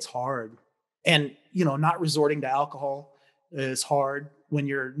it's hard, and not resorting to alcohol is hard when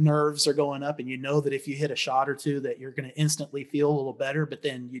your nerves are going up, and that if you hit a shot or two, that you're going to instantly feel a little better, but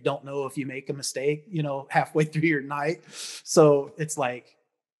then you don't know if you make a mistake, halfway through your night. So it's like,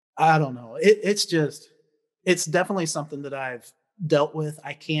 I don't know. It's definitely something that I've dealt with.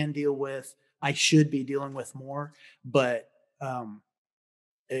 I can deal with. I should be dealing with more, but um,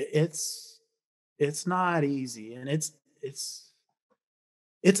 it's not easy, and it's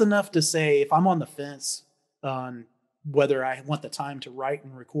enough to say if I'm on the fence on whether I want the time to write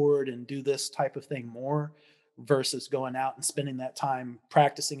and record and do this type of thing more versus going out and spending that time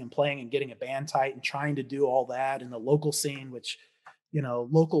practicing and playing and getting a band tight and trying to do all that in the local scene, which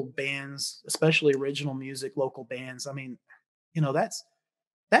local bands, especially original music, local bands. I mean, that's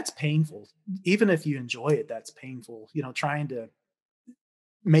painful. Even if you enjoy it, that's painful. Trying to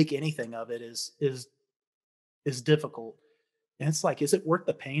make anything of it is difficult. And it's like, is it worth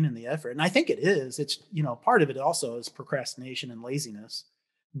the pain and the effort? And I think it is. It's, part of it also is procrastination and laziness.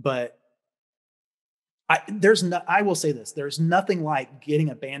 But I will say this, there's nothing like getting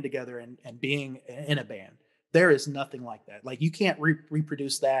a band together and being in a band. There is nothing like that. Like you can't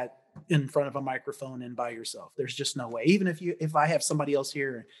reproduce that in front of a microphone and by yourself. There's just no way. Even if I have somebody else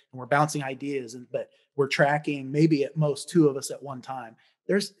here and we're bouncing ideas, but we're tracking maybe at most two of us at one time,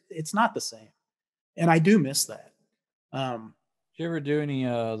 it's not the same. And I do miss that. Did you ever do any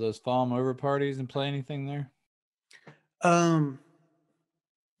those FAWM over parties and play anything there?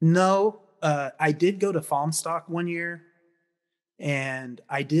 No, I did go to FAWM Stock one year, And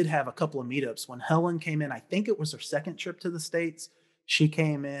I did have a couple of meetups when Helen came in. I think it was her second trip to the States. She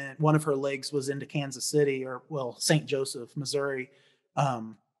came in, one of her legs was into Kansas City, or well, St. Joseph, Missouri.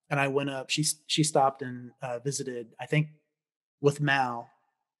 And I went up, she stopped and visited, I think, with Mal.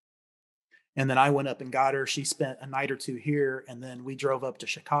 And then I went up and got her. She spent a night or two here, and then we drove up to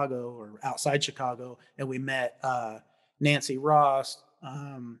Chicago or outside Chicago, and we met Nancy Ross,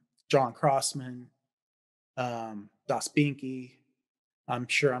 John Crossman, Das Binky. I'm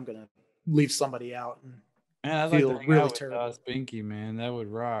sure I'm gonna leave somebody out and Man, I'd like to feel hang really out with terrible. Binky, man. That would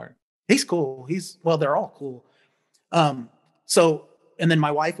rock. He's cool. Well, they're all cool. Um, so and then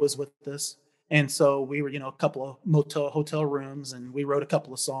my wife was with us, and so we were, a couple of hotel rooms, and we wrote a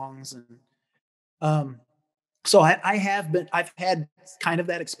couple of songs, and um, so I've had kind of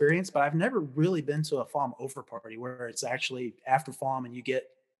that experience, but I've never really been to a FAWM over party where it's actually after FAWM and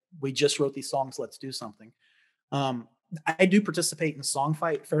we just wrote these songs, let's do something. Um, I do participate in Song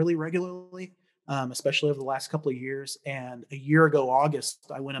Fight fairly regularly, especially over the last couple of years. And a year ago, August,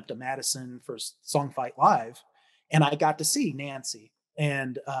 I went up to Madison for Song Fight Live, and I got to see Nancy.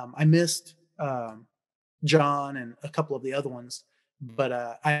 And I missed John and a couple of the other ones,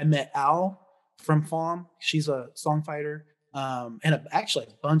 but I met Al from FAWM. She's a songfighter, and actually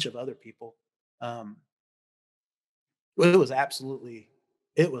a bunch of other people. Um, it was absolutely,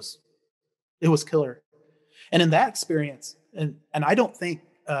 it was it was killer. And in that experience, and I don't think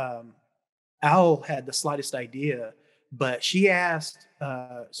Al had the slightest idea, but she asked.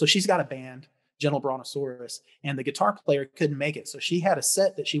 So she's got a band, Gentle Brontosaurus, and the guitar player couldn't make it. So she had a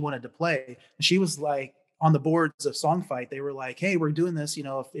set that she wanted to play. And she was like, on the boards of Song Fight, they were like, "Hey, we're doing this.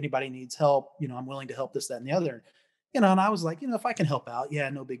 If anybody needs help, I'm willing to help this, that, and the other." And I was like, if I can help out, yeah,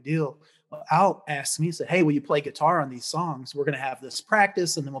 no big deal. Well, Al asked me, said, "Hey, will you play guitar on these songs? We're going to have this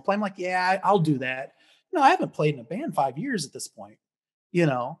practice, and then we'll play." I'm like, "Yeah, I'll do that." I haven't played in a band 5 years at this point,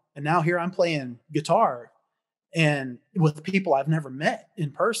 and now here I'm playing guitar and with people I've never met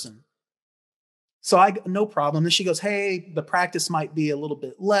in person. So no problem. Then she goes, "Hey, the practice might be a little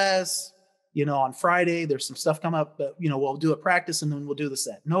bit less. On Friday, there's some stuff come up, but we'll do a practice and then we'll do the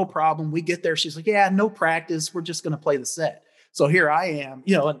set." No problem. We get there. She's like, "Yeah, no practice. We're just going to play the set." So here I am,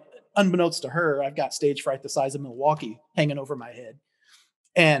 and unbeknownst to her, I've got stage fright the size of Milwaukee hanging over my head.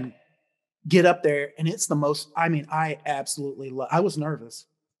 And get up there, and it's the most, I absolutely I was nervous,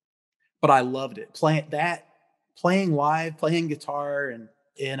 but I loved it. Playing live, playing guitar and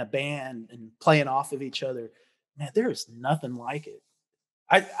in a band and playing off of each other. Man, there is nothing like it.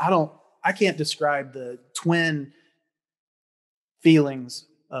 I can't describe the twin feelings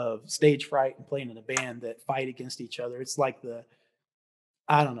of stage fright and playing in a band that fight against each other. It's like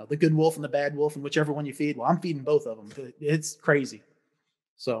I don't know, the good wolf and the bad wolf, and whichever one you feed. Well, I'm feeding both of them. It's crazy.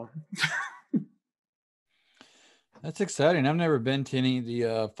 So That's exciting. I've never been to any of the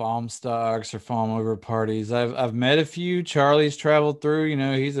FAWM stocks or FAWM over parties. I've met a few. Charlie's traveled through.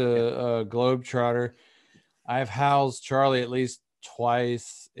 He's a globe trotter. I've housed Charlie at least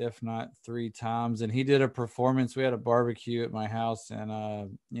twice, if not three times, and he did a performance. We had a barbecue at my house,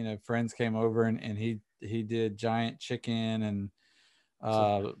 and friends came over, and he did giant chicken and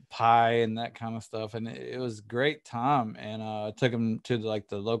pie and that kind of stuff, and it was a great time. And I took him to like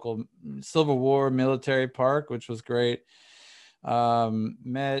the local Civil War military park, which was great.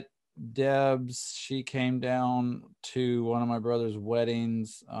 Met Debs. She came down to one of my brother's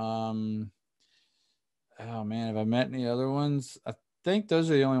weddings. Oh man, have I met any other ones? I think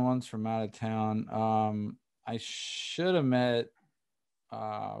those are the only ones from out of town. I should have met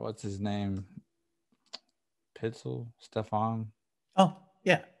what's his name, Pitzel Stefan. oh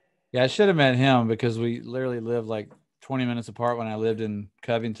yeah. Yeah, I should have met him because we literally lived like 20 minutes apart when I lived in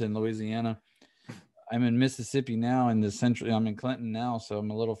Covington, Louisiana. I'm in Mississippi now in the central. I'm in Clinton now, so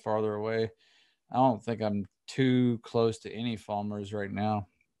I'm a little farther away. I don't think I'm too close to any farmers right now,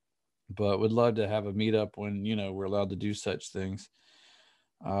 but would love to have a meetup when we're allowed to do such things.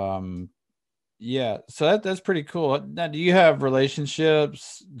 Um, yeah, so that's pretty cool. Now, do you have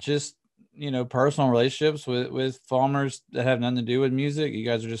relationships, just personal relationships with farmers that have nothing to do with music? You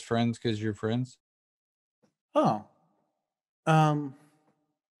guys are just friends because you're friends. Oh, um,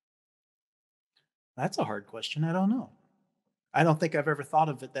 that's a hard question. I don't know. I don't think I've ever thought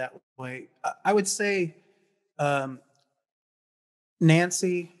of it that way. I would say um,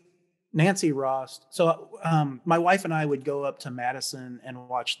 Nancy, Nancy Ross. So my wife and I would go up to Madison and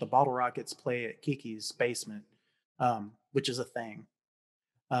watch the Bottle Rockets play at Kiki's basement, which is a thing.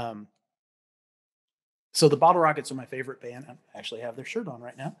 Um, so the Bottle Rockets are my favorite band. I actually have their shirt on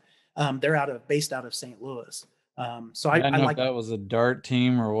right now. They're based out of St. Louis. So Yeah, I I didn't know if like, that was a dart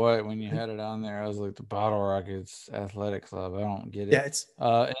team or what when you had it on there. I was like the Bottle Rockets Athletic Club. I don't get yeah, it. it's,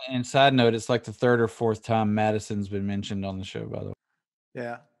 And side note, it's like the third or fourth time Madison's been mentioned on the show, by the way.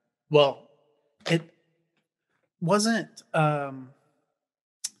 yeah. Well, it wasn't,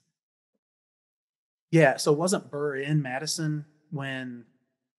 yeah. So wasn't Burr in Madison when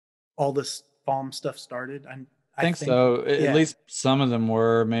all this FAWM stuff started? I I think think, so. At yeah. least some of them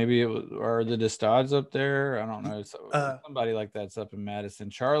were. Maybe it was, or the Destods up there. I don't know. So Uh, somebody like that's up in Madison.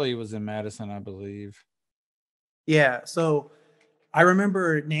 Charlie was in Madison, I believe. yeah. So I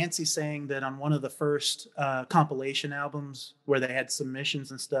remember Nancy saying that on one of the first compilation albums where they had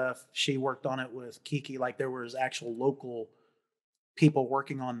submissions and stuff, she worked on it with Kiki. Like there was actual local people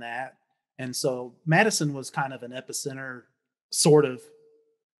working on that. And so Madison was kind of an epicenter, sort of.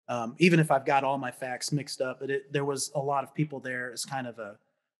 Even if I've got all my facts mixed up, there was a lot of people there as kind of a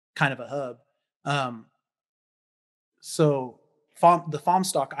hub. Um, so the farm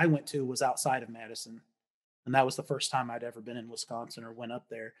stock I went to was outside of Madison, and that was the first time I'd ever been in Wisconsin or went up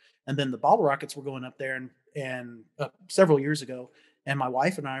there. And then the Bottle Rockets were going up there, and several years ago, and my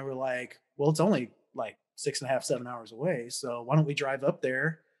wife and I were like, "Well, it's only like 6.5, 7 hours away, so why don't we drive up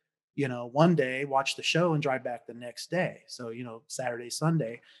there? One day, watch the show, and drive back the next day. So Saturday,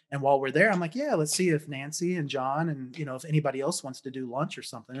 Sunday. And while we're there, I'm like, yeah, let's see if Nancy and John and if anybody else wants to do lunch or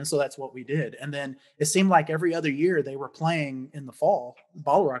something. And so that's what we did. And then it seemed like every other year they were playing in the fall. The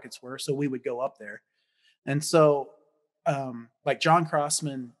Bottle Rockets were, so we would go up there. And so, like John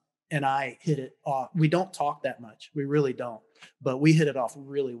Crossman and I hit it off. We don't talk that much. We really don't, but we hit it off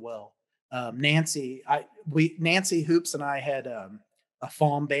really well. Nancy Hoops and I had a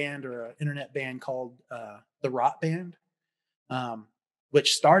FAWM band or an internet band called the Rot Band,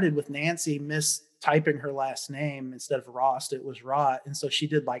 which started with Nancy mistyping her last name. Instead of Rost, it was Rot. And so she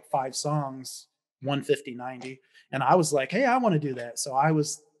did like 5 songs, 150, 90. And I was like, hey, I want to do that. So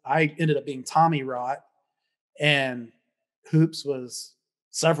I ended up being Tommy Rot, and Hoops was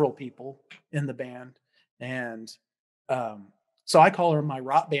several people in the band. And so I call her my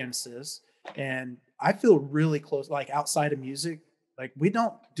Rot Band sis. And I feel really close, like outside of music. Like we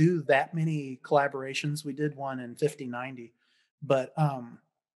don't do that many collaborations. We did one in 5090, but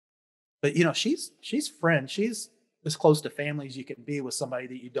she's friend. She's as close to family as you can be with somebody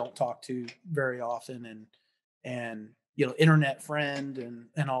that you don't talk to very often, and internet friend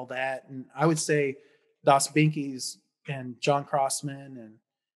and all that. And I would say Das Binkies and John Crossman, and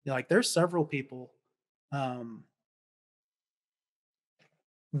like there's several people um,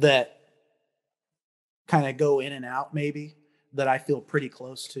 that kind of go in and out maybe that I feel pretty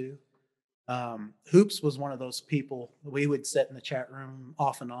close to. Hoops was one of those people. We would sit in the chat room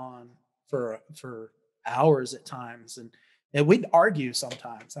off and on for hours at times, and we'd argue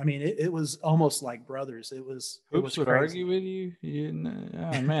sometimes. I mean, it was almost like brothers. It was Hoops would crazy. argue with you.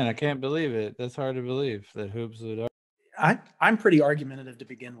 Oh man, I can't believe it. That's hard to believe that Hoops would. I'm pretty argumentative to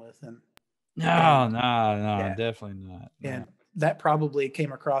begin with, and No, no, no, yeah, definitely not. No. and that probably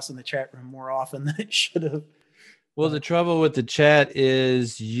came across in the chat room more often than it should have. Well, the But trouble with the chat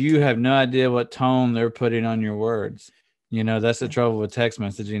is you have no idea what tone they're putting on your words. That's the trouble with text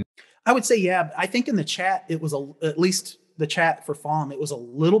messaging. I would say, yeah, I think in the chat it was at least the chat for FAWM, it was a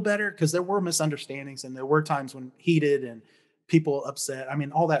little better because there were misunderstandings and there were times when heated and people upset. I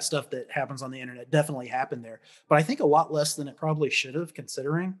mean, all that stuff that happens on the internet definitely happened there, but I think a lot less than it probably should have,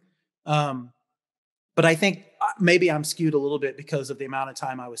 considering. Um, but I think maybe I'm skewed a little bit because of the amount of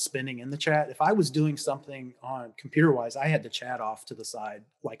time I was spending in the chat. If I was doing something on computer wise, I had the chat off to the side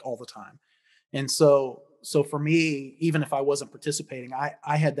like all the time. And so for me, even if I wasn't participating,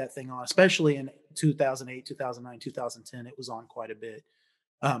 I had that thing on, especially in 2008, 2009, 2010, it was on quite a bit.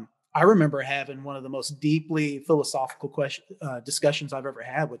 I remember having one of the most deeply philosophical discussions I've ever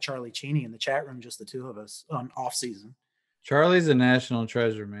had with Charlie Cheney in the chat room, just the two of us on off season. Charlie's a national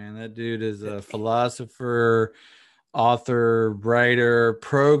treasure, man. That dude is a philosopher, author, writer, Yeah.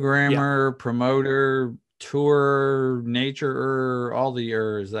 programmer, promoter, tour, nature, all the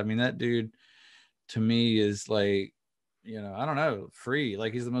ers. I mean, that dude to me is like, I don't know, free.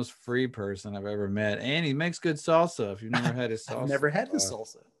 Like he's the most free person I've ever met. And he makes good salsa. If you've never had his I've salsa, never had his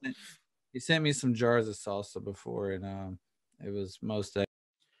salsa. he sent me some jars of salsa before, and it was most.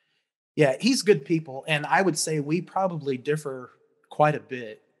 Yeah, he's good people. And I would say we probably differ quite a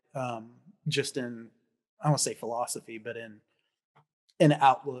bit, just in, I don't want to say philosophy, but in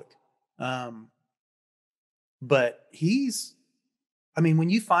outlook. Um, but I mean, when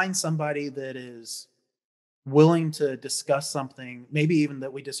you find somebody that is willing to discuss something, maybe even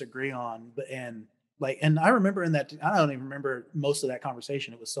that we disagree on, and I remember I don't even remember most of that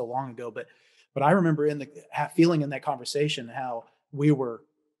conversation. It was so long ago, but But I remember feeling in that conversation how we were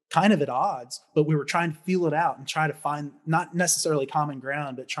kind of at odds, but we were trying to feel it out and try to find not necessarily common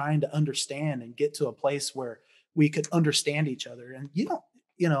ground, but trying to understand and get to a place where we could understand each other. And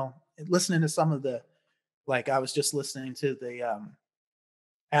listening to some of the, like I was just listening to the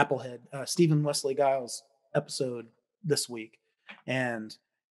Applehead, Stephen Wesley Giles episode this week. And,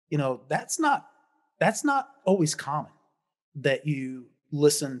 that's not always common that you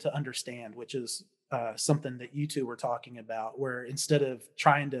listen to understand, which is something that you two were talking about, where instead of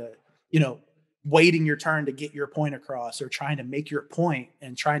trying to, waiting your turn to get your point across or trying to make your point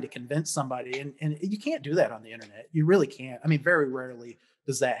and trying to convince somebody. And you can't do that on the internet. You really can't. I mean, very rarely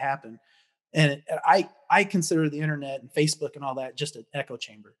does that happen. And I consider the internet and Facebook and all that just an echo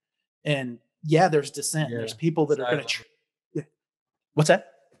chamber. And yeah, there's dissent. Yeah. There's people that are going to. What's that?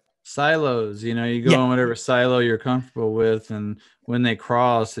 Silos, you go Yeah. in whatever silo you're comfortable with, and when they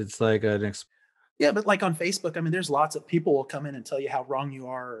cross, it's like Yeah, but like on Facebook, I mean, there's lots of people will come in and tell you how wrong you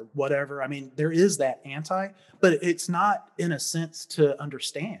are or whatever. I mean, there is that but it's not in a sense to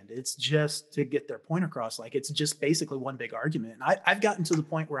understand. It's just to get their point across. Like it's just basically one big argument. And I've gotten to the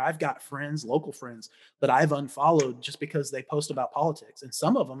point where I've got friends, local friends, that I've unfollowed just because they post about politics. And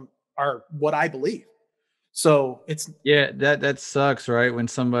some of them are what I believe. So it's that sucks, right? When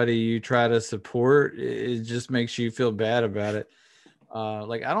somebody you try to support, it just makes you feel bad about it.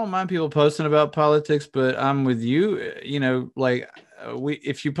 Like I don't mind people posting about politics, but I'm with you.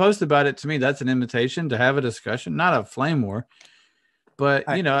 If you post about it, to me, that's an invitation to have a discussion, not a flame war. But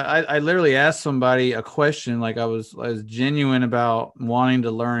I literally asked somebody a question, like I was genuine about wanting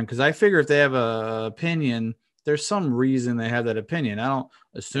to learn, because I figure if they have a opinion, there's some reason they have that opinion. I don't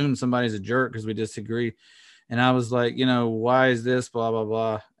assume somebody's a jerk because we disagree. And I was like, why is this, blah blah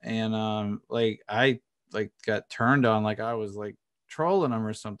blah, and I got turned on, like I was like trolling them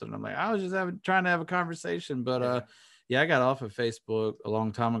or something. I'm like, I was just trying to have a conversation. But I got off of Facebook a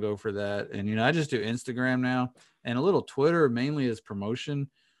long time ago for that. And I just do Instagram now and a little Twitter, mainly as promotion.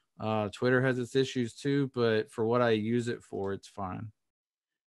 Twitter has its issues too, but for what I use it for, it's fine.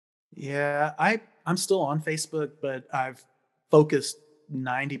 Yeah, I'm still on Facebook, but I've focused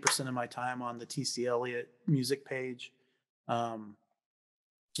 90% of my time on the TC Elliott music page.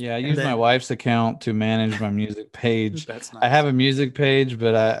 Yeah, I use my wife's account to manage my music page. That's nice. I have a music page,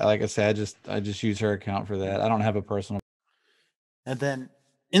 but like I said, I just use her account for that. I don't have a personal. And then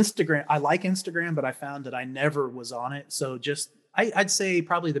Instagram, I like Instagram, but I found that I never was on it. So I'd say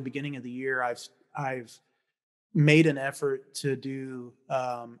probably the beginning of the year, I've made an effort to do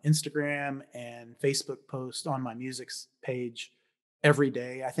Instagram and Facebook posts on my music page every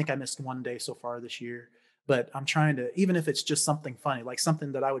day. I think I missed one day so far this year. But I'm trying to, even if it's just something funny, like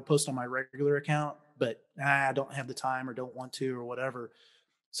something that I would post on my regular account, but I don't have the time or don't want to or whatever.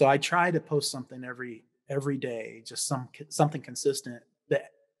 So I try to post something every day, just something consistent,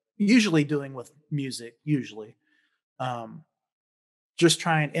 that usually doing with music, just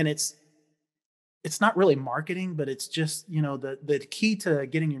trying. And it's not really marketing, but it's just, the key to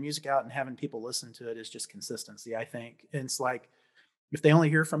getting your music out and having people listen to it is just consistency, I think. And it's like, if they only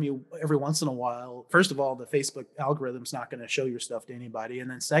hear from you every once in a while, first of all, the Facebook algorithm's not going to show your stuff to anybody. And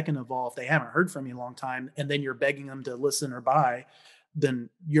then second of all, if they haven't heard from you in a long time and then you're begging them to listen or buy, then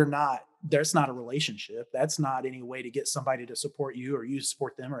there's not a relationship. That's not any way to get somebody to support you or you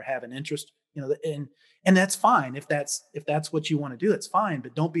support them or have an interest, and that's fine. If that's what you want to do, it's fine.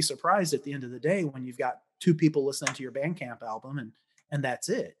 But don't be surprised at the end of the day when you've got 2 people listening to your Bandcamp album and that's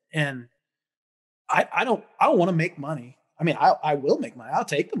it. And I don't want to make money. I mean, I will make money. I'll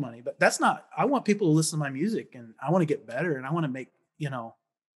take the money, but that's not, I want people to listen to my music and I want to get better. And I want to make,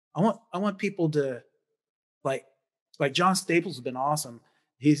 I want people to like John Staples has been awesome.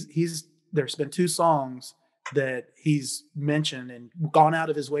 There's been 2 songs that he's mentioned and gone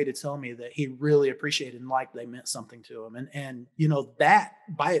out of his way to tell me that he really appreciated and liked, they meant something to him. And that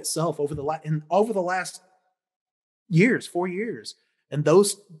by itself over the last years, 4 years, and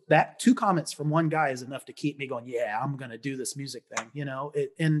that 2 comments from one guy is enough to keep me going, yeah, I'm going to do this music thing,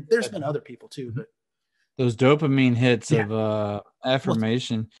 and there's been other people too, but those dopamine hits of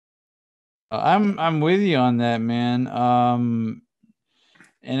affirmation. I'm with you on that, man.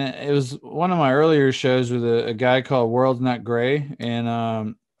 And it was one of my earlier shows with a guy called World's Not Gray.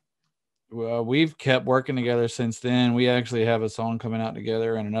 And we've kept working together since then. We actually have a song coming out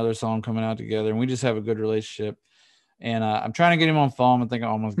together and another song coming out together. And we just have a good relationship. And I'm trying to get him on FAWM. I think I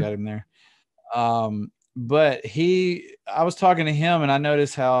almost got him there. But I was talking to him and I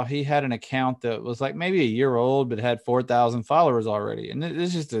noticed how he had an account that was like maybe a year old, but had 4,000 followers already. And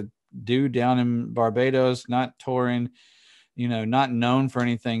it's just a dude down in Barbados, not touring, not known for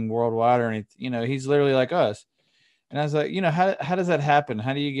anything worldwide or anything. He's literally like us. And I was like, how does that happen?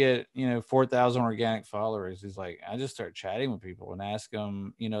 How do you get, 4,000 organic followers? He's like, I just start chatting with people and ask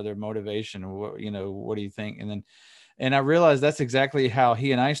them, their motivation. What do you think? And I realized that's exactly how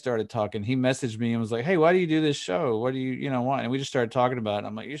he and I started talking. He messaged me and was like, hey, why do you do this show? What do you, want? And we just started talking about it.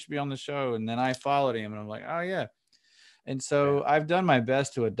 I'm like, you should be on the show. And then I followed him and I'm like, oh yeah. And so I've done my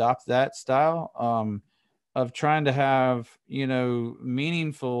best to adopt that style of trying to have,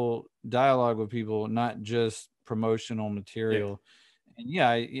 meaningful dialogue with people, not just promotional material. And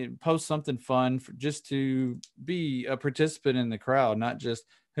yeah, post something fun just to be a participant in the crowd, not just,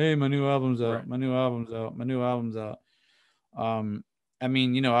 hey, my new album's out, my new album's out, my new album's out. I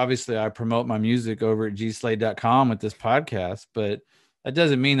mean, obviously I promote my music over at gslade.com with this podcast, but that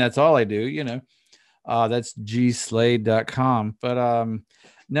doesn't mean that's all I do. That's gslade.com. But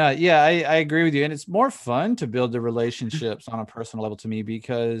no, yeah, I agree with you. And it's more fun to build the relationships on a personal level to me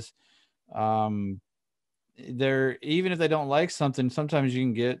because they're, even if they don't like something, sometimes you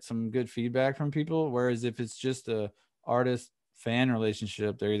can get some good feedback from people. Whereas if it's just a artist fan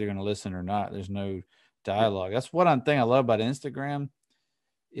relationship, they're either going to listen or not. There's no dialogue. That's one thing I love about Instagram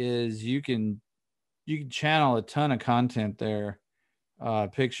is you can channel a ton of content there,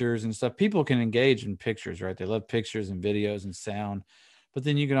 pictures and stuff. People can engage in pictures, right? They love pictures and videos and sound, but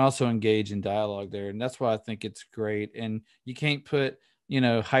then you can also engage in dialogue there. And that's why I think it's great. And you can't put,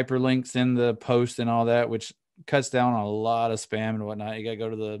 hyperlinks in the post and all that, which cuts down on a lot of spam and whatnot. You got to go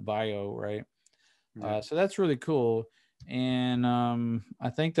to the bio, right? So that's really cool. And I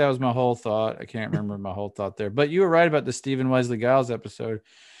think that was my whole thought. I can't remember my whole thought there, but you were right about the Stephen Wesley Giles episode.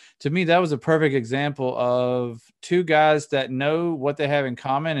 To me, that was a perfect example of two guys that know what they have in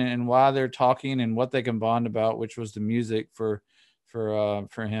common and why they're talking and what they can bond about, which was the music for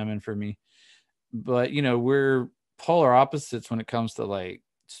him and for me. But we're polar opposites when it comes to like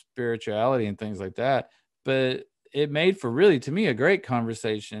spirituality and things like that. But it made for really, to me, a great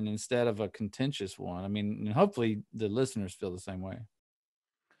conversation instead of a contentious one. I mean, and hopefully the listeners feel the same way.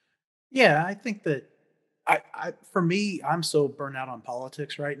 Yeah, I think that for me, I'm so burnt out on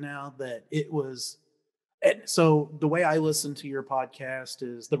politics right now that it was. And so the way I listen to your podcast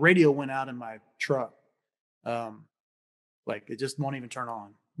is the radio went out in my truck. Um, like it just won't even turn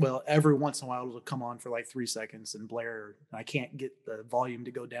on. Well, every once in a while it'll come on for like 3 seconds and blare. And I can't get the volume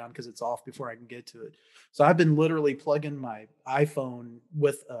to go down because it's off before I can get to it. So I've been literally plugging my iPhone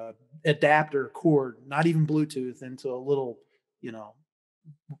with a adapter cord, not even Bluetooth, into a little, you know,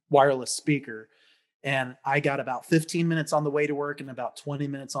 wireless speaker. And I got about 15 minutes on the way to work and about 20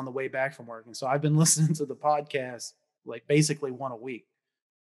 minutes on the way back from work. And so I've been listening to the podcast like basically one a week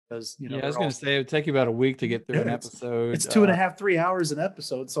because, Yeah, I was going to say it would take you about a week to get through an episode. It's 2.5, 3 hours an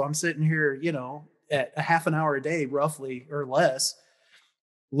episode. So I'm sitting here, at a half an hour a day, roughly or less,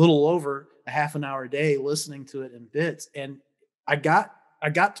 little over a half an hour a day, listening to it in bits. And I got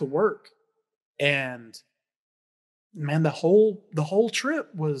to work, and man, the whole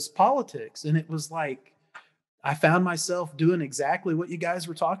trip was politics. And it was like, I found myself doing exactly what you guys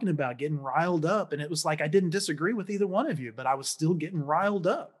were talking about, getting riled up. And it was like, I didn't disagree with either one of you, but I was still getting riled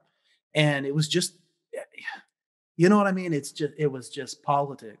up. And it was just, you know what I mean? It was just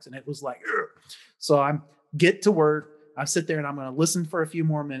politics. And it was like, ugh. So I'm get to work. I sit there and I'm going to listen for a few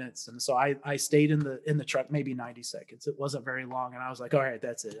more minutes. And so I stayed in the truck, maybe 90 seconds. It wasn't very long. And I was like, all right,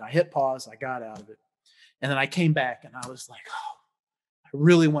 that's it. I hit pause. I got out of it. And then I came back and I was like, oh, I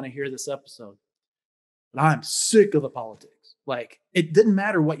really want to hear this episode. But I'm sick of the politics. Like, it didn't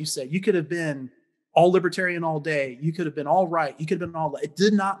matter what you said. You could have been all libertarian all day. You could have been all right. You could have been all, it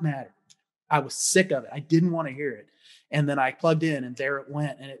did not matter. I was sick of it. I didn't want to hear it. And then I plugged in and there it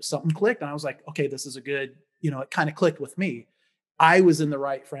went, and something clicked. And I was like, okay, this is a good, it kind of clicked with me. I was in the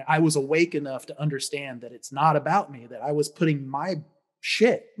right frame. I was awake enough to understand that it's not about me, that I was putting my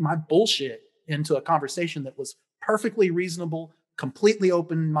bullshit into a conversation that was perfectly reasonable, completely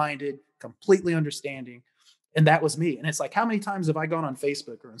open-minded, completely understanding. And that was me. And it's like, how many times have I gone on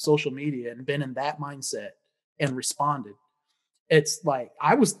Facebook or on social media and been in that mindset and responded? It's like,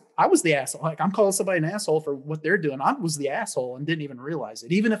 I was the asshole. Like, I'm calling somebody an asshole for what they're doing. I was the asshole and didn't even realize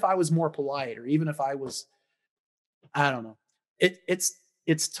it. Even if I was more polite, or even if I was, I don't know.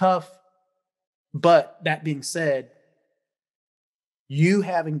 It's tough. But that being said, you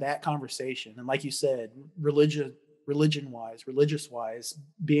having that conversation, and like you said, religious wise,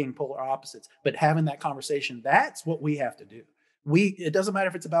 being polar opposites, but having that conversation, that's what we have to do. It doesn't matter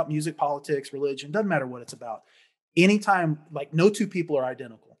if it's about music, politics, religion, doesn't matter what it's about. Anytime, like, no two people are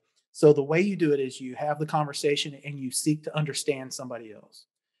identical. So the way you do it is you have the conversation and you seek to understand somebody else.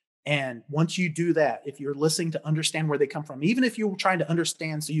 And once you do that, if you're listening to understand where they come from, even if you're trying to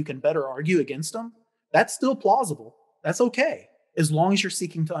understand so you can better argue against them, that's still plausible. That's okay, as long as you're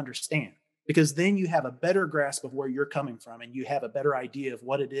seeking to understand, because then you have a better grasp of where you're coming from and you have a better idea of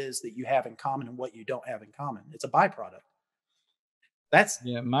what it is that you have in common and what you don't have in common. It's a byproduct. That's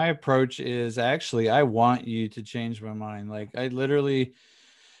Yeah, my approach is actually I want you to change my mind. Like I literally,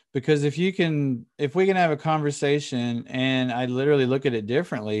 because if we can have a conversation and I literally look at it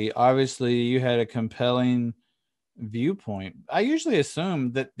differently, obviously you had a compelling viewpoint. I usually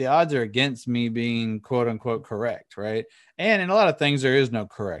assume that the odds are against me being quote unquote correct, right? And in a lot of things there is no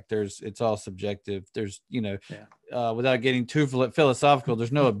correct. It's all subjective. There's, yeah. without getting too philosophical,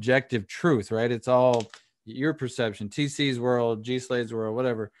 there's no objective truth, right? It's all your perception, TC's world, G Slade's world,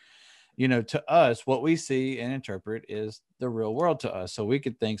 whatever. To us, what we see and interpret is the real world to us. So we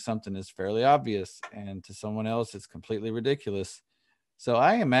could think something is fairly obvious, and to someone else, it's completely ridiculous. So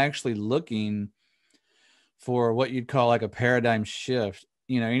I am actually looking for what you'd call like a paradigm shift.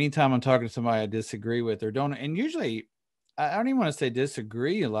 Anytime I'm talking to somebody I disagree with or don't, and usually I don't even want to say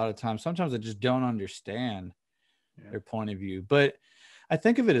disagree a lot of times. Sometimes I just don't understand Yeah. their point of view. But I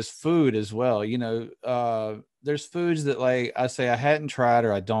think of it as food as well. There's foods that like I say I hadn't tried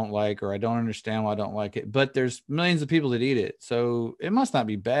or I don't like or I don't understand why I don't like it, but there's millions of people that eat it. So it must not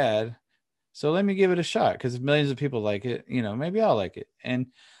be bad. So let me give it a shot because if millions of people like it, maybe I'll like it. And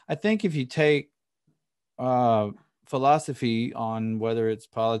I think if you take uh, philosophy on whether it's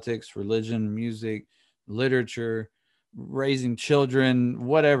politics, religion, music, literature, raising children,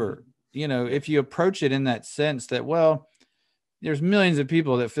 whatever, Yeah. if you approach it in that sense that, well, there's millions of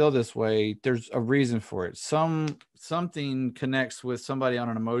people that feel this way, there's a reason for it. Something connects with somebody on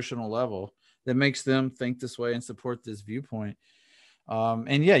an emotional level that makes them think this way and support this viewpoint.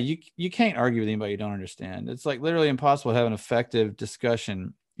 And yeah, you can't argue with anybody you don't understand. It's like literally impossible to have an effective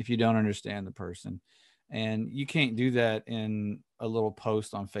discussion if you don't understand the person. And you can't do that in a little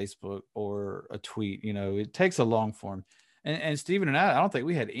post on Facebook or a tweet. It takes a long form. And Steven and I don't think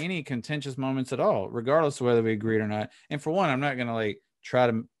we had any contentious moments at all, regardless of whether we agreed or not. And for one, I'm not going to like try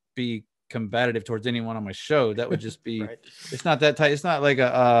to be combative towards anyone on my show. That would just be, Right. it's not that tight. It's not like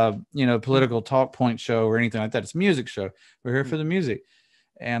a, political talk point show or anything like that. It's a music show. We're here for the music.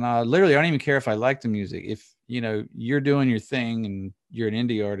 And literally, I don't even care if I like the music. If, you're doing your thing and you're an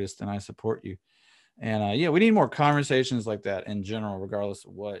indie artist and I support you. And yeah, we need more conversations like that in general, regardless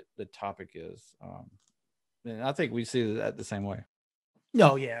of what the topic is. And I think we see that the same way.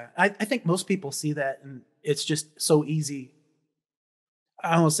 No, yeah. I think most people see that, and it's just so easy.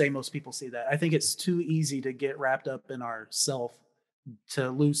 I don't say most people see that. I think it's too easy to get wrapped up in ourself to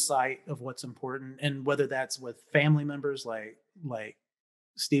lose sight of what's important, and whether that's with family members, like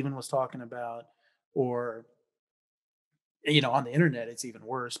Stephen was talking about, or on the internet, it's even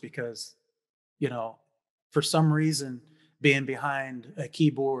worse because you know, for some reason, being behind a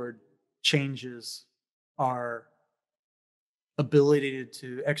keyboard changes our ability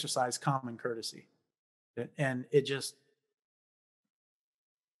to exercise common courtesy. And it just,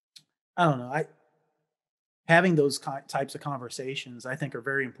 I don't know. Having those types of conversations, I think, are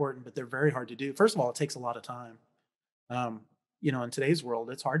very important, but they're very hard to do. First of all, it takes a lot of time. Um, in today's world,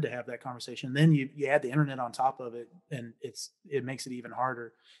 it's hard to have that conversation. Then you add the internet on top of it, and it makes it even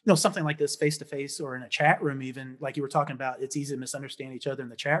harder. Something like this face to face or in a chat room, even like you were talking about, it's easy to misunderstand each other in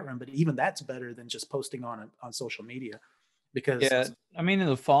the chat room. But even that's better than just posting on social media, because Yeah, I mean, in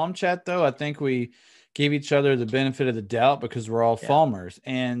the FAWM chat though, I think we gave each other the benefit of the doubt because we're all yeah, FAWMers,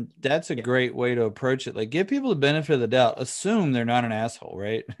 and that's a yeah, great way to approach it. Like, give people the benefit of the doubt. Assume they're not an asshole,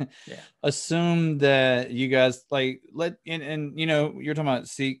 right? yeah, Assume that you guys like and you're talking about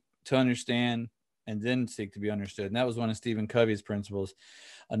seek to understand and then seek to be understood, and that was one of Stephen Covey's principles.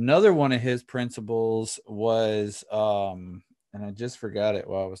 Another one of his principles was, and I just forgot it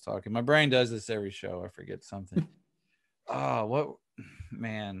while I was talking. My brain does this every show. I forget something. Oh, what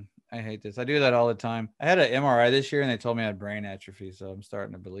man, I hate this. I do that all the time. I had an MRI this year and they told me I had brain atrophy, so I'm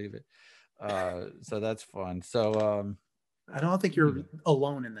starting to believe it. So that's fun. So I don't think you're hmm.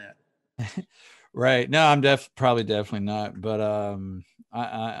 alone in that. Right. No, I'm probably definitely not, but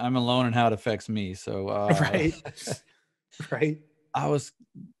I'm alone in how it affects me. So Right, right. I was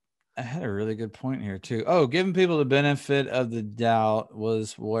I had a really good point here too. Oh, giving people the benefit of the doubt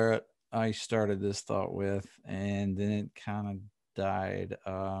was where I started this thought with, and then it kind of died.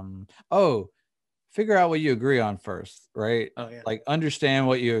 Oh, figure out what you agree on first, right? Oh yeah. Like understand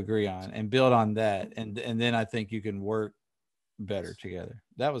what you agree on and build on that, and then I think you can work better together.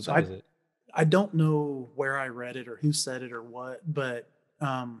 That was So that was it. I don't know where I read it or who said it or what, but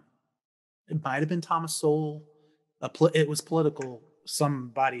it might have been Thomas Sowell. It was political.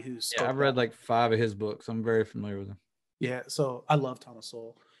 somebody who Yeah, I've spoke read that. like 5 of his books. I'm very familiar with him. Yeah, so I love Ton of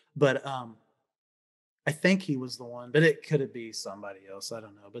Soul, but I think he was the one, but it could be somebody else. I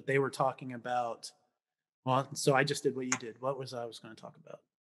don't know. But they were talking about. Well, so I just did what you did. What was I was going to talk about?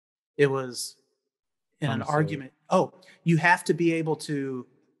 It was in Ton an of Soul. argument. Oh, you have to be able to,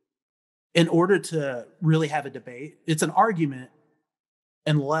 in order to really have a debate, it's an argument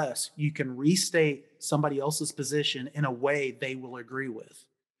unless you can restate somebody else's position in a way they will agree with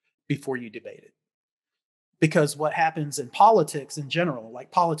before you debate it. Because what happens in politics in general, like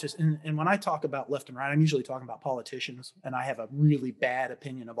politics, and when I talk about left and right, I'm usually talking about politicians, and I have a really bad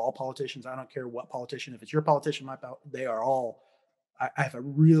opinion of all politicians. I don't care what politician, if it's your politician, they are all, I have a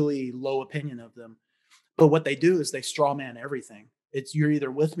really low opinion of them. But what they do is they straw man everything. It's you're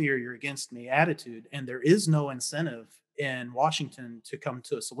either with me or you're against me attitude. And there is no incentive in Washington to come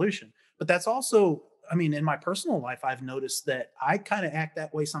to a solution. But that's also, I mean, in my personal life, I've noticed that I kind of act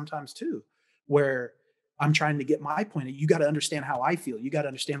that way sometimes too, where I'm trying to get my point of, you got to understand how I feel. You got to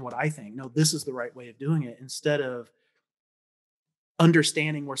understand what I think. No, this is the right way of doing it, instead of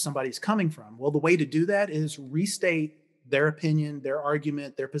understanding where somebody's coming from. Well, the way to do that is restate their opinion, their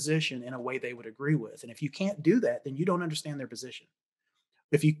argument, their position in a way they would agree with. And if you can't do that, then you don't understand their position.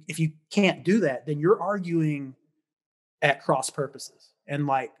 If you can't do that, then you're arguing at cross purposes. And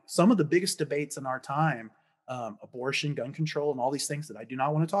like some of the biggest debates in our time, abortion, gun control, and all these things that I do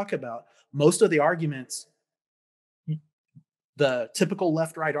not want to talk about, most of the arguments, the typical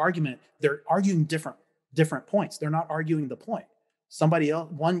left right argument, they're arguing different points. They're not arguing the point. Somebody else,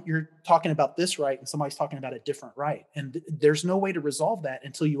 one, you're talking about this right and somebody's talking about a different right, and there's no way to resolve that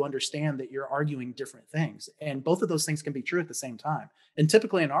until you understand that you're arguing different things, and both of those things can be true at the same time. And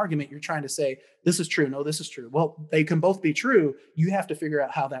typically in an argument, you're trying to say this is true, no, this is true. Well, they can both be true. You have to figure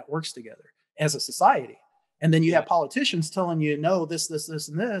out how that works together as a society. And then you Yeah. have politicians telling you no, this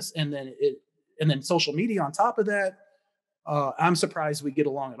and this, and then social media on top of that. I'm surprised we get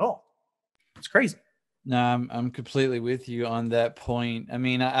along at all. It's crazy. No, I'm completely with you on that point. I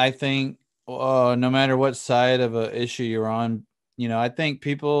mean, I think no matter what side of a issue you're on, I think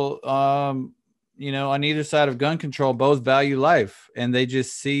people, on either side of gun control, both value life, and they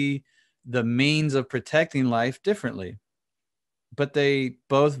just see the means of protecting life differently. But they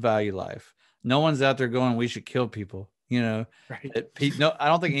both value life. No one's out there going, "We should kill people." Right. No, I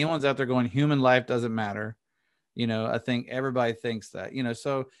don't think anyone's out there going, "Human life doesn't matter." I think everybody thinks that,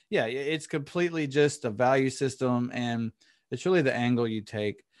 so yeah, it's completely just a value system, and it's really the angle you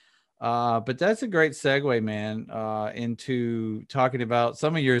take. But that's a great segue, man, into talking about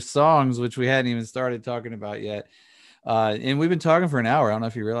some of your songs, which we hadn't even started talking about yet. And we've been talking for an hour. I don't know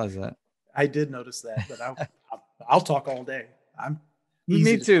if you realize that. I did notice that, but I'll talk all day. I'm Me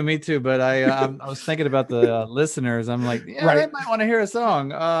easy to too, talk me to. too. But I was thinking about the listeners. I'm like, yeah, they Right. might want to hear a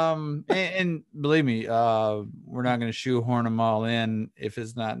song. And believe me, we're not going to shoehorn them all in if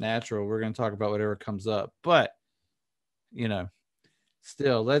it's not natural. We're going to talk about whatever comes up. But you know,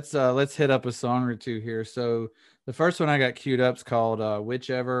 still, let's hit up a song or two here. So the first one I got queued up is called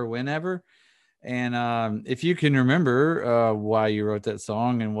 "Whichever, Whenever." And if you can remember why you wrote that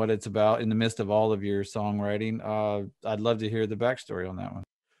song and what it's about in the midst of all of your songwriting, I'd love to hear the backstory on that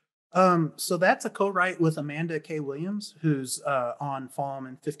one. So that's a co-write with Amanda K. Williams, who's on FAWM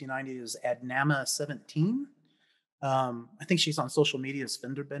and 5090 is Adnama 17. I think she's on social media as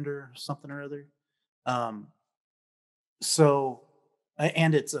Fender Bender or something or other. Um, so,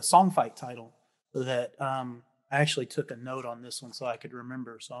 and it's a song fight title that I actually took a note on this one so I could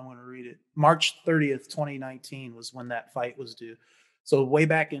remember. So I'm going to read it. March 30th, 2019 was when that fight was due. So way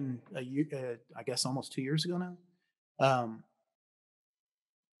back in a year, I guess almost 2 years ago now.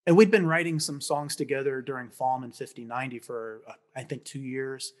 And we'd been writing some songs together during FAWM and 5090 for I think 2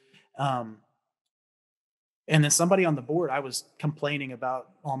 years. And then somebody on the board, I was complaining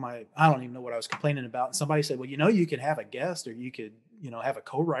about I don't even know what I was complaining about. And somebody said, well, you could have a guest, or you could, have a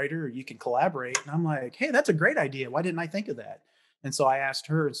co-writer, or you can collaborate. And I'm like, hey, that's a great idea. Why didn't I think of that? And so I asked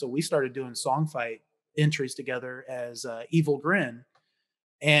her. And so we started doing song fight entries together as Evil Grin.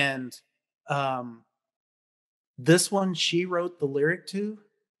 And this one, she wrote the lyric to.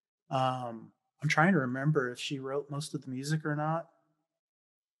 I'm trying to remember if she wrote most of the music or not.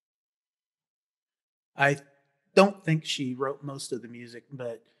 I don't think she wrote most of the music,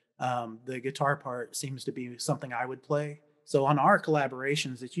 but the guitar part seems to be something I would play. So on our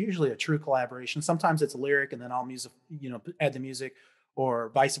collaborations, it's usually a true collaboration. Sometimes it's a lyric and then I'll add the music, or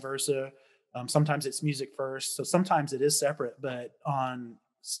vice versa. Sometimes it's music first. So sometimes it is separate, but on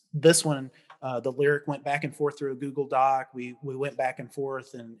this one, the lyric went back and forth through a Google Doc. We went back and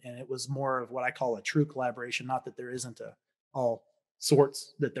forth, and it was more of what I call a true collaboration. Not that there isn't a all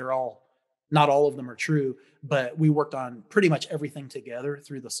sorts, that they're all, not all of them are true, but we worked on pretty much everything together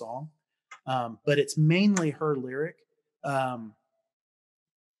through the song. But it's mainly her lyric, um,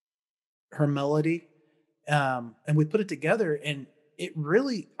 her melody, and we put it together, and I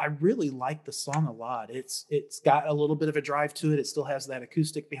really like the song a lot. It's got a little bit of a drive to it. It still has that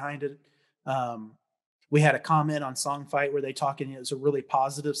acoustic behind it. Um, we had a comment on Song Fight where they talking, it was a really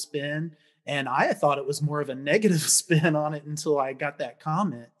positive spin, and I thought it was more of a negative spin on it until I got that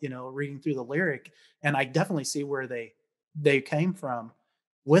comment, reading through the lyric, and I definitely see where they came from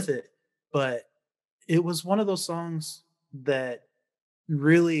with it. But it was one of those songs that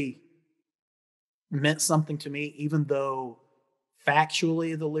really meant something to me, even though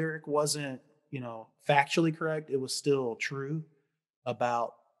factually the lyric wasn't, factually correct. It was still true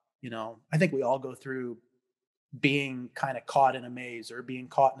about, I think we all go through being kind of caught in a maze, or being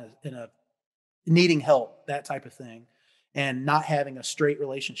caught in a needing help, that type of thing, and not having a straight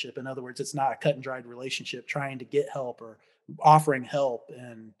relationship. In other words, it's not a cut and dried relationship, trying to get help or offering help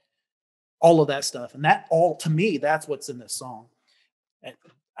and all of that stuff. And that all, to me, that's what's in this song.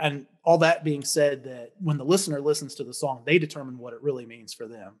 And all that being said, that when the listener listens to the song, they determine what it really means for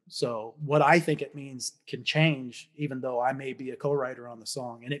them. So what I think it means can change, even though I may be a co-writer on the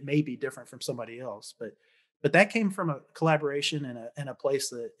song, and it may be different from somebody else. But that came from a collaboration in a place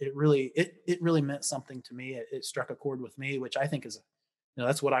that it really meant something to me. It struck a chord with me, which I think is,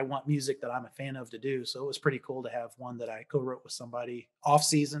 that's what I want music that I'm a fan of to do. So it was pretty cool to have one that I co-wrote with somebody off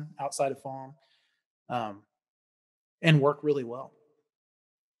season, outside of FAWM, and work really well.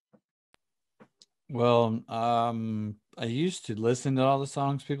 Well, I used to listen to all the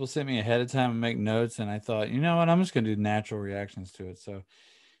songs people sent me ahead of time and make notes, and I thought, you know what, I'm just going to do natural reactions to it. So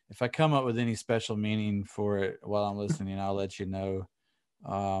if I come up with any special meaning for it while I'm listening, I'll let you know.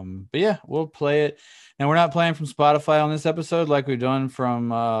 But yeah, we'll play it. Now, we're not playing from Spotify on this episode like we've done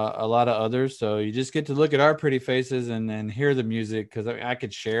from a lot of others. So you just get to look at our pretty faces and then hear the music, because I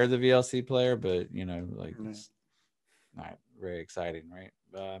could share the VLC player, but it's not very exciting,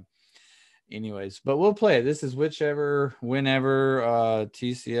 right? Anyways, but we'll play it. This is Whichever, Whenever,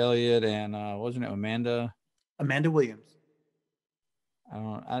 TC Elliott, and wasn't it Amanda Williams.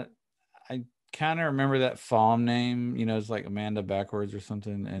 I kind of remember that FAWM name, it's like Amanda backwards or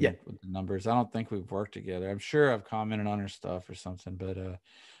something, and with the numbers. I don't think we've worked together. I'm sure I've commented on her stuff or something, but all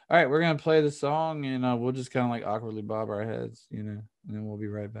right, we're gonna play the song, and we'll just kind of like awkwardly bob our heads, and then we'll be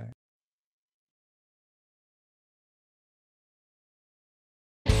right back.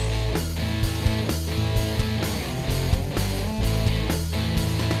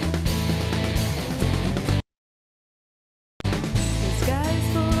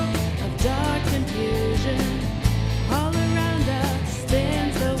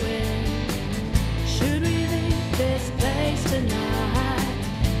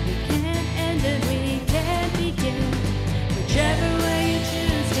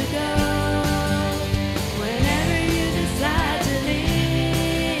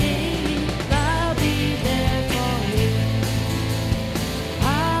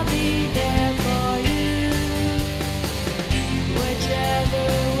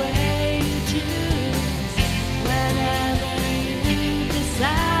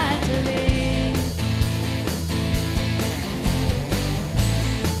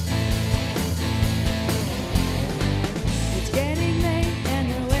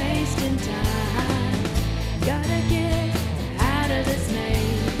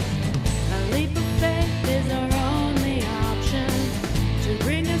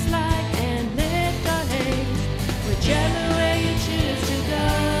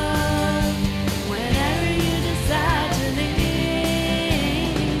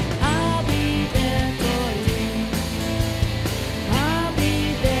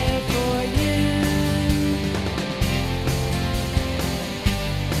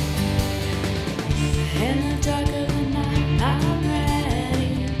 In the dark of the night, I'm ready.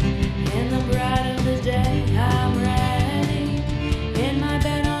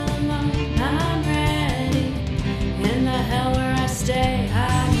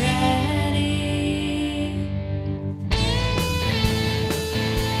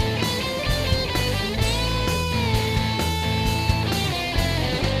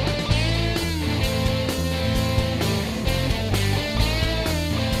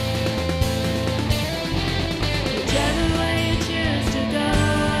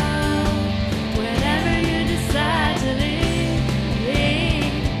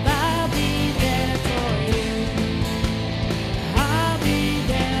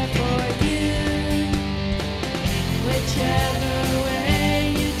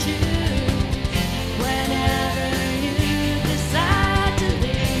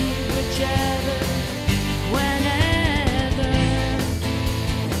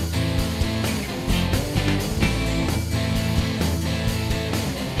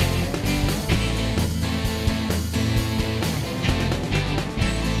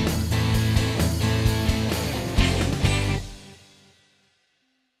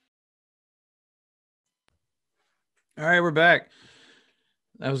 All right, we're back.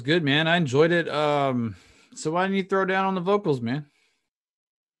 That was good, man. I enjoyed it. So why didn't you throw down on the vocals, man?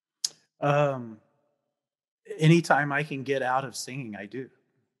 Um, Anytime I can get out of singing, I do.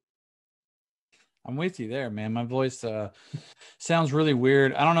 I'm with you there, man. My voice sounds really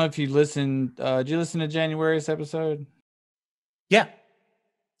weird. I don't know if you listened. Did you listen to January's episode? Yeah.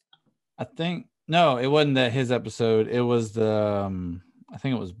 I think no, it wasn't that his episode. It was the I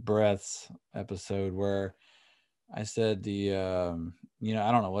think it was Breath's episode where I said I don't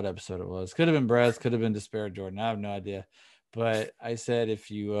know what episode it was. Could have been Breath's, could have been Despair Jordan. I have no idea. But I said if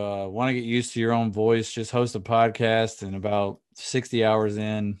you want to get used to your own voice, just host a podcast, and about 60 hours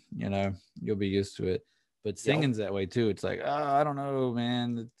in, you'll be used to it. But Yep. singing's that way too. It's like, I don't know,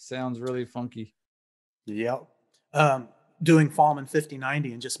 man. It sounds really funky. Yep. Doing FAWM in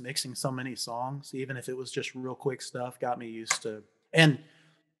 5090 and just mixing so many songs, even if it was just real quick stuff, got me used to. And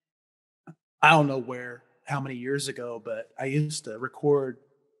I don't know how many years ago, but I used to record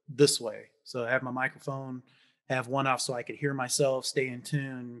this way. So I have my microphone, have one off so I could hear myself, stay in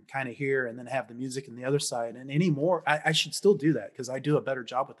tune, kind of hear, and then have the music on the other side. And anymore, I should still do that because I do a better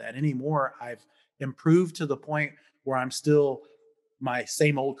job with that. Anymore, I've improved to the point where I'm still my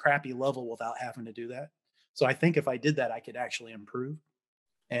same old crappy level without having to do that. So I think if I did that, I could actually improve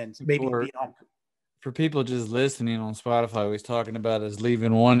and maybe For be on. for people just listening on Spotify, what he's talking about is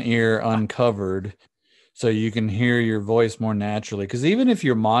leaving one ear uncovered so you can hear your voice more naturally. Because even if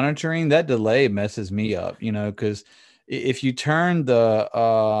you're monitoring, that delay messes me up, because if you turn the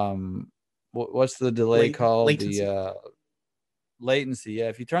what's the delay called? Latency. The latency. Yeah,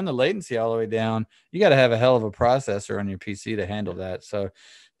 if you turn the latency all the way down, you got to have a hell of a processor on your PC to handle that. So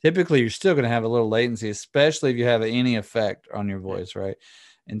typically, you're still going to have a little latency, especially if you have any effect on your voice, right?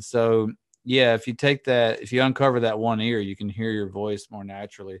 And so, yeah, if you uncover that one ear, you can hear your voice more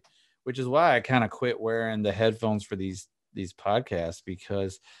naturally, which is why I kind of quit wearing the headphones for these podcasts,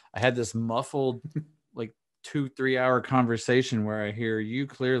 because I had this muffled like 2-3 hour conversation where I hear you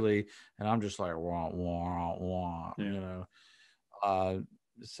clearly and I'm just like wah wah wah, uh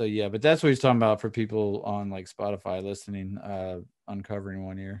so yeah, but that's what he's talking about for people on like Spotify listening, uncovering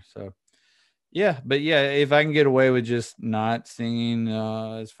one ear. So yeah, but yeah, if I can get away with just not singing,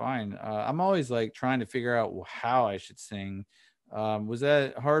 it's fine. I'm always like trying to figure out how I should sing. Was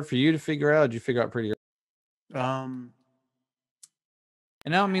that hard for you to figure out? Did you figure out pretty early? Um,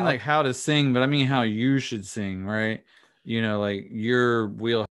 And I don't mean like how to sing, but I mean how you should sing, right? Like your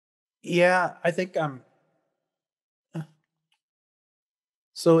wheel. yeah, I think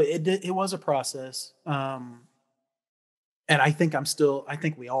so it was a process. And I think I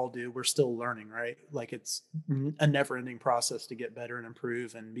think we all do. We're still learning, right? Like it's a never ending process to get better and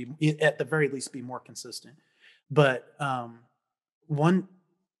improve and be, at the very least, be more consistent. But one,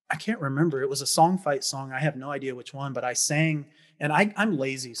 I can't remember. It was a song fight song. I have no idea which one, but I sang, and I'm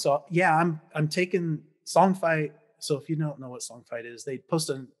lazy. So yeah, I'm taking song fight. So if you don't know what song fight is, they post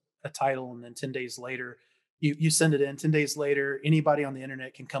a title, and then 10 days later, you send it in. 10 days later, anybody on the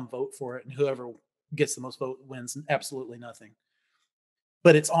internet can come vote for it, and whoever gets the most vote wins absolutely nothing.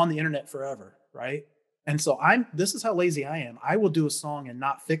 But it's on the internet forever, right? And so this is how lazy I am. I will do a song and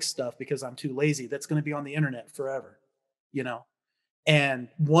not fix stuff because I'm too lazy. That's going to be on the internet forever, you know. And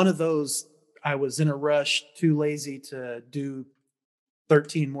one of those, I was in a rush, too lazy to do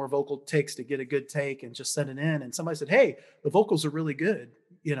 13 more vocal takes to get a good take and just send it in. And somebody said, "Hey, the vocals are really good,"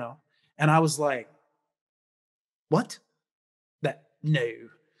 you know. And I was like, "What? That no,"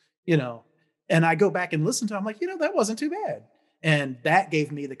 you know. And I go back and listen to it, I'm like, that wasn't too bad. And that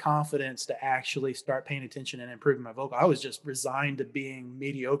gave me the confidence to actually start paying attention and improving my vocal. I was just resigned to being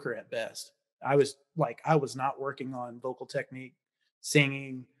mediocre at best. I was not working on vocal technique,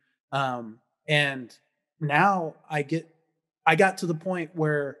 singing. And now I got to the point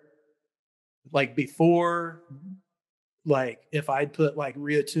where, like, before, like, if I'd put like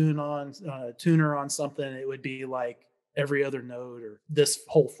tuner on something, it would be like every other note or this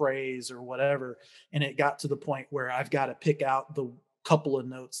whole phrase or whatever. And it got to the point where I've got to pick out the couple of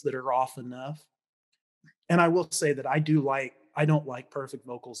notes that are off enough. And I will say that I don't like perfect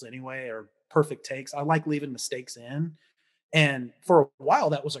vocals anyway, or perfect takes. I like leaving mistakes in. And for a while,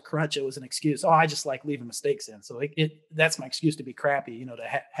 that was a crutch. It was an excuse. Oh, I just like leaving mistakes in. So that's my excuse to be crappy,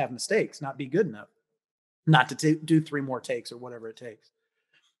 to have mistakes, not be good enough, not to do 3 more takes or whatever it takes.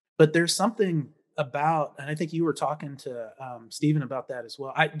 But there's something about, and I think you were talking to Steven about that as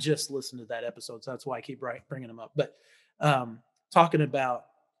well. I just listened to that episode, so that's why I keep bringing them up. But talking about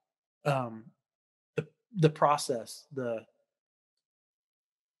um, the process, the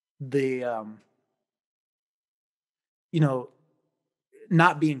you know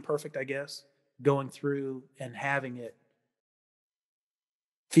not being perfect, I guess, going through and having it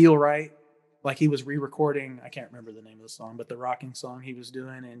feel right. Like he was re-recording, I can't remember the name of the song, but the rocking song he was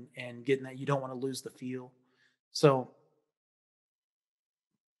doing, and getting that you don't want to lose the feel. So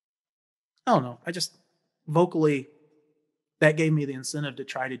I don't know. I just vocally that gave me the incentive to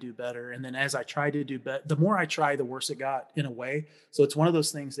try to do better. And then as I tried to do better, the more I try, the worse it got in a way. So it's one of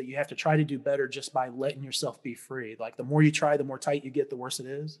those things that you have to try to do better just by letting yourself be free. Like the more you try, the more tight you get, the worse it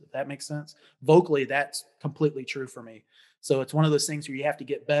is. If that makes sense. Vocally, that's completely true for me. So it's one of those things where you have to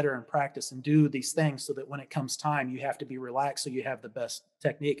get better and practice and do these things so that when it comes time, you have to be relaxed so you have the best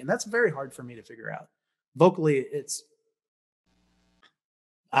technique. And that's very hard for me to figure out. Vocally, it's,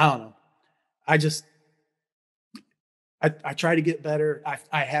 I don't know. I just, I try to get better.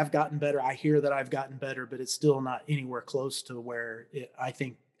 I have gotten better. I hear that I've gotten better, but it's still not anywhere close to where I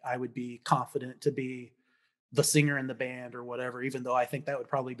think I would be confident to be the singer in the band or whatever, even though I think that would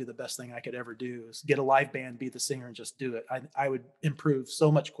probably be the best thing I could ever do is get a live band, be the singer and just do it. I would improve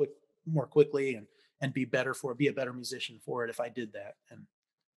so much more quickly and be better for it, be a better musician for it if I did that. And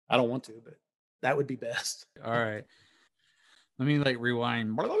I don't want to, but that would be best. All right. Let me like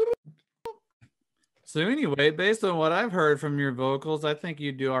rewind. So anyway, based on what I've heard from your vocals, I think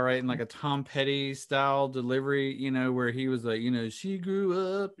you do all right in like a Tom Petty style delivery, where he was like, she grew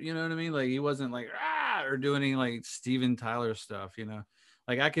up, you know what I mean? Like he wasn't like or doing any like Steven Tyler stuff.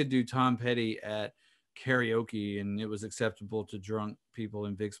 Like I could do Tom Petty at karaoke and it was acceptable to drunk people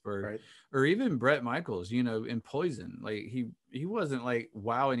in Vicksburg. Right. Or even Bret Michaels, in Poison. Like he wasn't like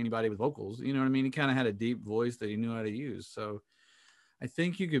wowing anybody with vocals, you know what I mean? He kind of had a deep voice that he knew how to use. So I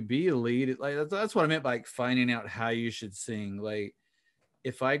think you could be a lead. Like that's what I meant by like finding out how you should sing. Like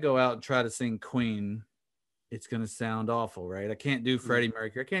if I go out and try to sing Queen, it's gonna sound awful, right? I can't do Freddie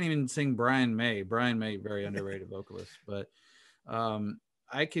Mercury. I can't even sing Brian May. Brian May, very underrated vocalist, but um,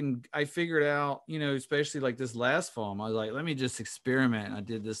 I figured out, especially like this last FAWM, I was like, let me just experiment. I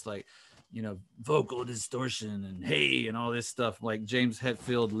did this like, vocal distortion and hey and all this stuff, like James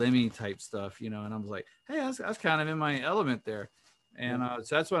Hetfield, Lemmy type stuff, and I was like, hey, that's kind of in my element there. And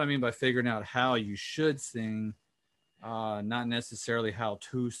so that's what I mean by figuring out how you should sing, not necessarily how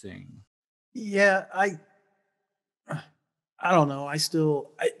to sing. Yeah, I don't know. It's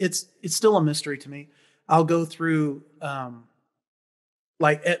still a mystery to me. I'll go through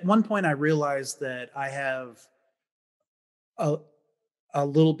like at one point I realized that I have a a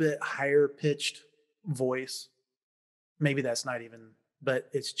little bit higher pitched voice. Maybe that's not even, but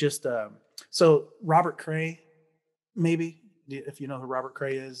it's just so Robert Cray, maybe if you know who Robert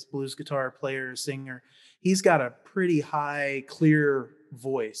Cray is, blues guitar player, singer, he's got a pretty high, clear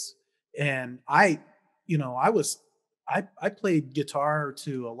voice. And I played guitar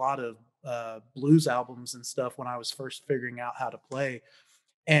to a lot of blues albums and stuff when I was first figuring out how to play.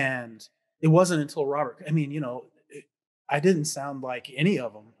 And it wasn't until I didn't sound like any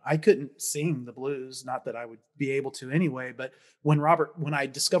of them. I couldn't sing the blues, not that I would be able to anyway. But when I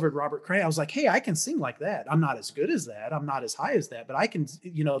discovered Robert Cray, I was like, hey, I can sing like that. I'm not as good as that. I'm not as high as that, but I can,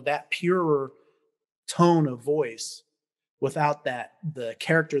 that pure tone of voice without the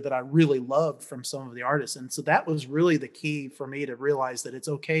character that I really loved from some of the artists. And so that was really the key for me to realize that it's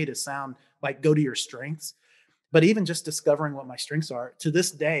okay to sound like go to your strengths. But even just discovering what my strengths are, to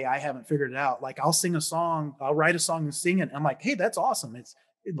this day, I haven't figured it out. Like I'll sing a song, I'll write a song and sing it. And I'm like, hey, that's awesome. It's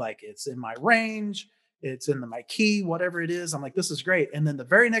in my range, it's in my key, whatever it is. I'm like, this is great. And then the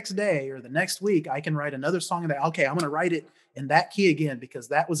very next day or the next week, I can write another song that, okay, I'm going to write it in that key again because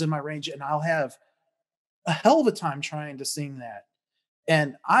that was in my range. And I'll have a hell of a time trying to sing that.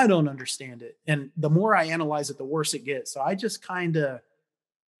 And I don't understand it. And the more I analyze it, the worse it gets. So I just kind of,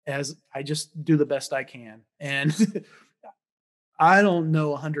 as I just do the best I can. And I don't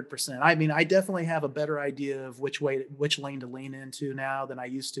know 100%. I mean, I definitely have a better idea of which lane to lean into now than I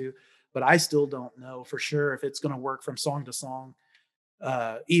used to, but I still don't know for sure if it's going to work from song to song,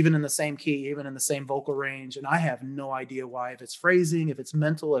 even in the same key, even in the same vocal range. And I have no idea why, if it's phrasing, if it's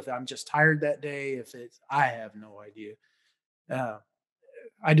mental, if I'm just tired that day, I have no idea. Uh,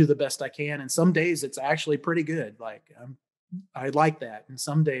 I do the best I can. And some days it's actually pretty good. Like, I like that. And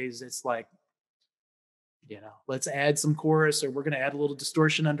some days it's like, let's add some chorus or we're going to add a little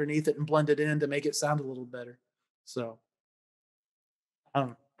distortion underneath it and blend it in to make it sound a little better. So,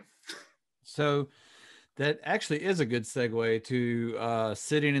 So that actually is a good segue to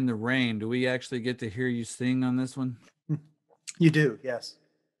Sitting in the Rain. Do we actually get to hear you sing on this one? You do, yes.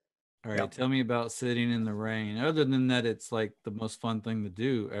 All right, Tell me about Sitting in the Rain. Other than that, it's like the most fun thing to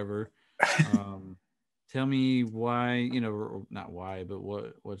do ever. Tell me why, or not why, but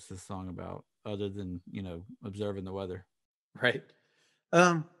what's this song about other than, observing the weather? Right.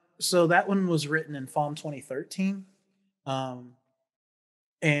 So that one was written in FAWM 2013. Um,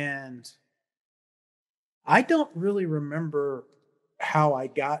 and I don't really remember how I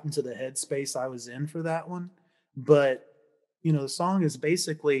got into the headspace I was in for that one, but the song is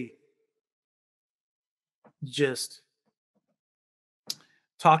basically just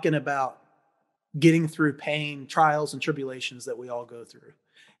talking about getting through pain, trials, and tribulations that we all go through.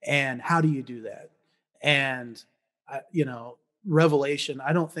 And how do you do that? And, revelation,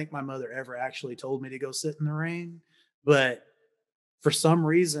 I don't think my mother ever actually told me to go sit in the rain, but for some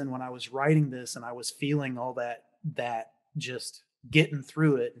reason, when I was writing this and I was feeling all that just getting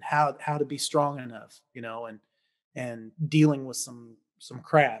through it and how to be strong enough, and dealing with some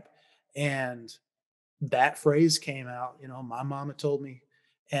crap. And that phrase came out, my mama told me,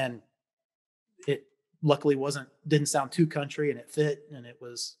 and it luckily didn't sound too country, and it fit, and it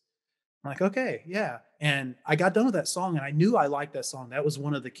was, I'm like, okay, yeah. And I got done with that song and I knew I liked that song. That was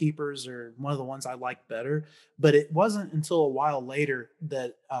one of the keepers, or one of the ones I liked better. But it wasn't until a while later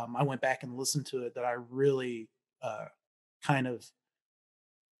that I went back and listened to it that I really kind of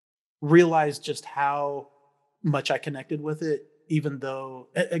realized just how much I connected with it. Even though,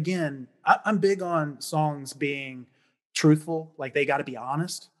 again, I'm big on songs being truthful, like they got to be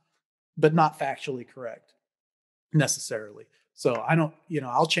honest, but not factually correct necessarily. So I don't,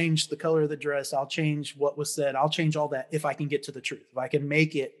 I'll change the color of the dress. I'll change what was said. I'll change all that if I can get to the truth. If I can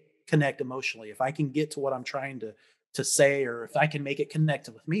make it connect emotionally, if I can get to what I'm trying to say, or if I can make it connect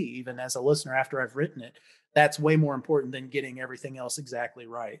with me, even as a listener after I've written it, that's way more important than getting everything else exactly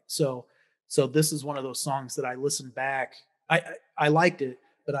right. So this is one of those songs that I listened back. I liked it,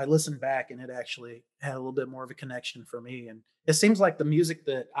 but I listened back and it actually had a little bit more of a connection for me. And it seems like the music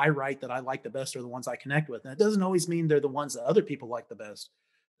that I write that I like the best are the ones I connect with. And it doesn't always mean they're the ones that other people like the best,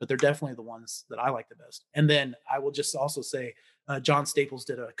 but they're definitely the ones that I like the best. And then I will just also say, John Staples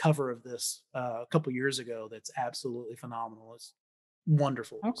did a cover of this a couple years ago that's absolutely phenomenal. It's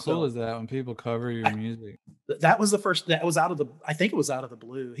wonderful. How cool So is that when people cover your music? that was the first, that was out of the, I think it was out of the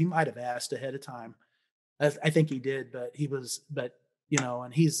blue. He might have asked ahead of time. I think he did, but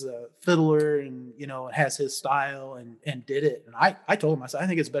and he's a fiddler, and has his style, and did it. And I told him, I said, I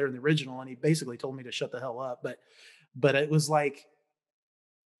think it's better than the original, and he basically told me to shut the hell up. But it was like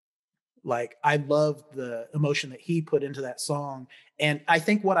I loved the emotion that he put into that song. And I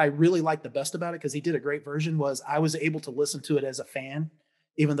think what I really liked the best about it, because he did a great version, was I was able to listen to it as a fan,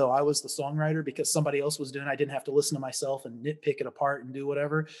 even though I was the songwriter, because somebody else was doing it. I didn't have to listen to myself and nitpick it apart and do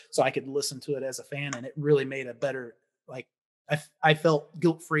whatever. So I could listen to it as a fan, and it really made a better, like, I felt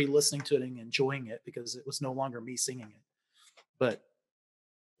guilt-free listening to it and enjoying it because it was no longer me singing it. But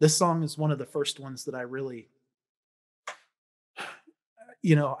this song is one of the first ones that I really,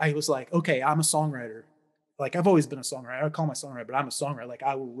 I was like, okay, I'm a songwriter. Like, I've always been a songwriter. I call my songwriter, but I'm a songwriter. Like,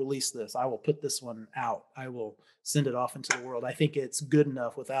 I will release this. I will put this one out. I will send it off into the world. I think it's good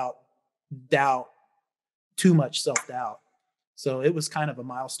enough without doubt, too much self-doubt. So it was kind of a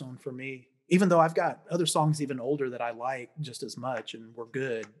milestone for me, even though I've got other songs even older that I like just as much and were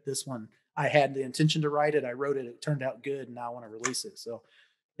good. This one, I had the intention to write it. I wrote it. It turned out good, and now I want to release it. So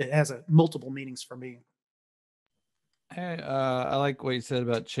it has multiple meanings for me. Hey, I like what you said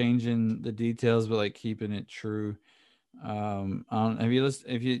about changing the details, but like keeping it true.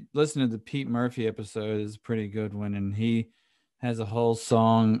 If you listen to the Pete Murphy episode, it's a pretty good one, and he has a whole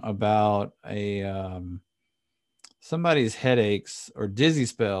song about somebody's headaches or dizzy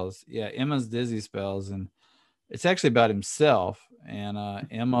spells. Yeah, Emma's dizzy spells, and it's actually about himself. And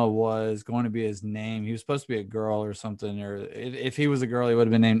Emma was going to be his name. He was supposed to be a girl or something, or if he was a girl, he would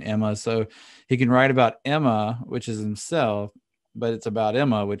have been named Emma. So he can write about Emma, which is himself, but it's about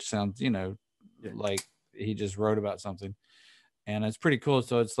Emma, which sounds, like he just wrote about something. And it's pretty cool.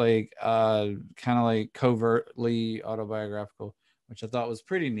 So it's like kind of like covertly autobiographical, which I thought was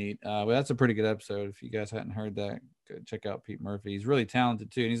pretty neat. But that's a pretty good episode. If you guys hadn't heard that, go check out Pete Murphy. He's really talented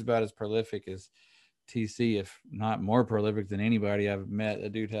too, and he's about as prolific as TC, if not more prolific than anybody I've met. The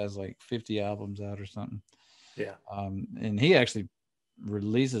dude has like 50 albums out or something. Yeah. And he actually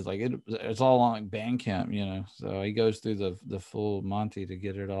releases it's all on like Bandcamp, so he goes through the full Monty to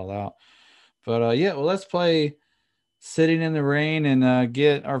get it all out. But yeah, well, let's play Sitting in the Rain and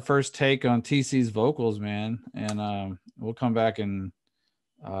get our first take on TC's vocals, man. And we'll come back and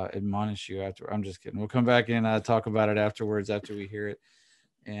admonish you after. I'm just kidding. We'll come back and talk about it afterwards after we hear it.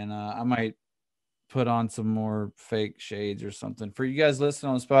 And I might put on some more fake shades or something. For you guys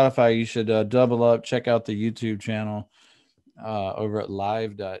listening on Spotify, you should double up, check out the YouTube channel over at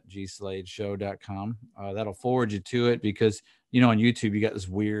live.gsladeshow.com. That'll forward you to it because, on YouTube, you got this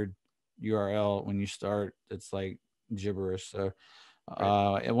weird URL when you start. It's like gibberish. So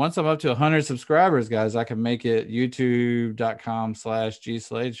And once I'm up to 100 subscribers, guys, I can make it youtube.com/G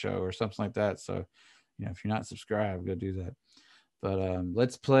Slade show or something like that. So, if you're not subscribed, go do that. But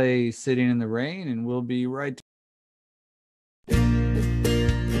let's play Sitting in the Rain, and we'll be right back.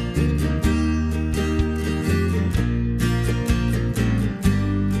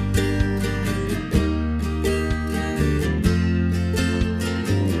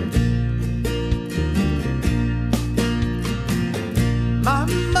 My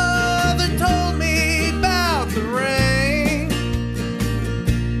mother told me about the rain,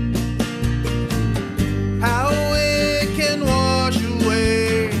 how it can wash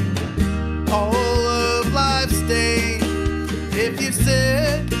away all of life's stains if you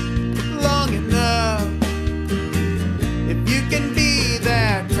sit long enough, if you can be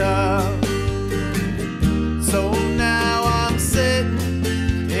that tough. So now I'm sitting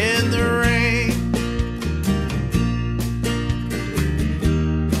in the rain,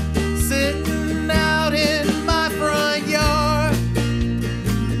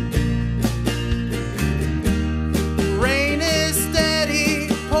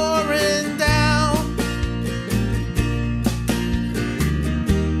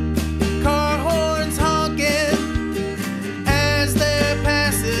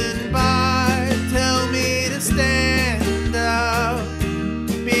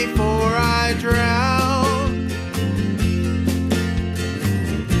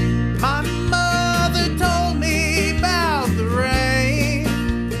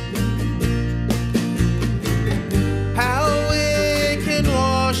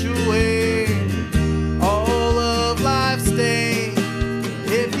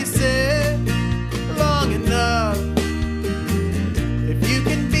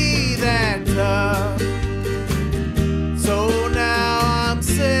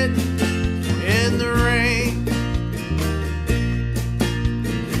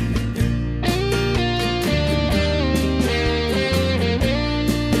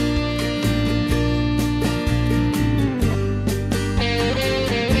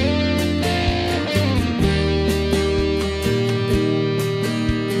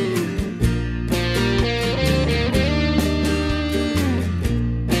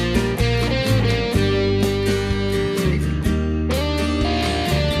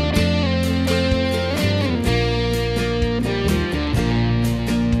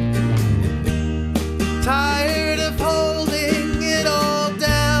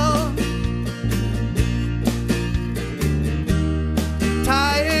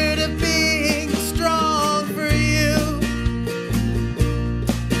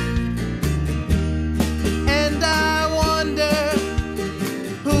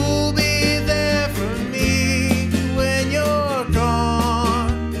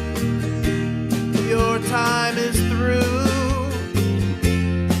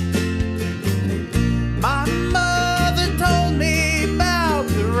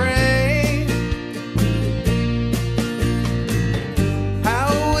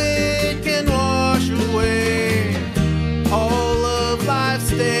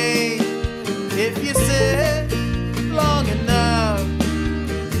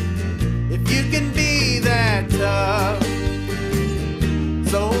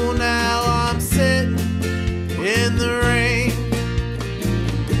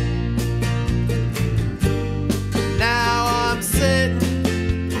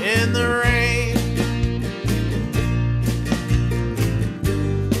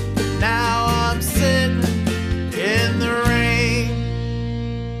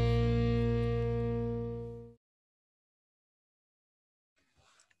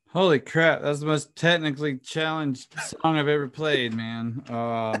 Holy crap, that's the most technically challenged song I've ever played, man.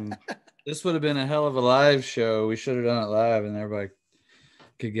 This would have been a hell of a live show. We should have done it live and everybody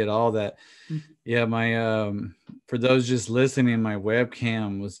could get all that. Yeah, my for those just listening, my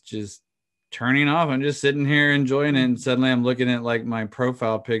webcam was just turning off. I'm just sitting here enjoying it, and suddenly I'm looking at like my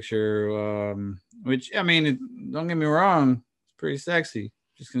profile picture, which, I mean, don't get me wrong, it's pretty sexy.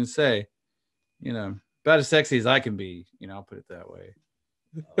 Just gonna say, about as sexy as I can be, I'll put it that way.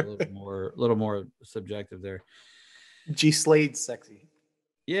 A little more subjective there. G Slade sexy.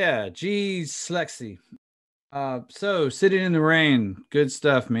 Yeah, G Slexy. So Sitting in the Rain, good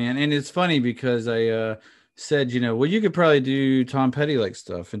stuff, man. And it's funny because I said, well, you could probably do Tom Petty like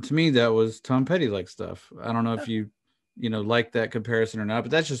stuff, and to me that was Tom Petty like stuff. I don't know if you like that comparison or not,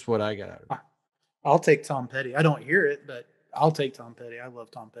 but that's just what I got out of it. I'll take Tom Petty. I don't hear it, but I'll take Tom Petty. I love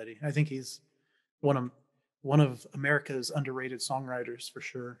Tom Petty. I think he's one of America's underrated songwriters for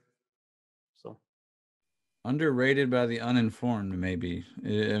sure. So Underrated by the uninformed, maybe.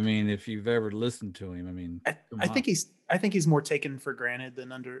 I mean, if you've ever listened to him, I mean, come I on. think he's more taken for granted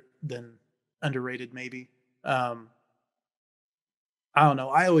than underrated maybe. Um, I don't know.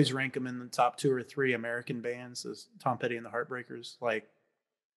 I always rank him in the top 2 or 3 American bands as Tom Petty and the Heartbreakers. Like,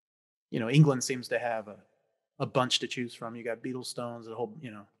 England seems to have a bunch to choose from. You got Beatles, Stones, a whole,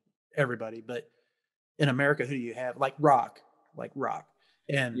 everybody. But in America, who do you have? Like rock.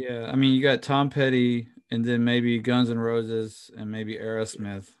 And Yeah, I mean, you got Tom Petty, and then maybe Guns N' Roses, and maybe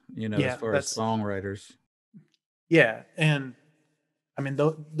Aerosmith. As yeah, far as that's songwriters. yeah. And I mean,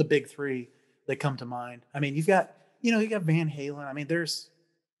 the big 3 that come to mind. I mean, you got Van Halen. I mean,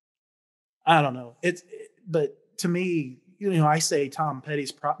 I don't know. But to me, I say Tom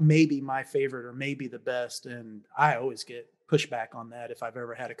Petty's maybe my favorite or maybe the best, and I always get pushback on that if I've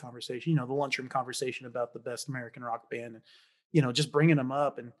ever had a conversation. The lunchroom conversation about the best American rock band, and just bringing him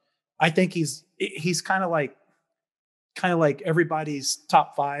up. And I think he's kind of like everybody's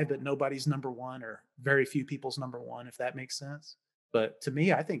top 5, but nobody's number 1, or very few people's number 1, if that makes sense. But to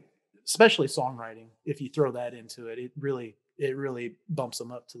me, I think, especially songwriting, if you throw that into it, it really bumps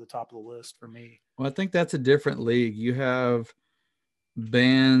them up to the top of the list for me. Well, I think that's a different league. You have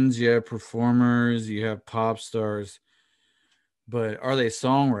bands, you have performers, you have pop stars, but are they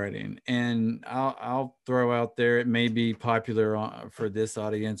songwriting? And I'll throw out there, it may be popular for this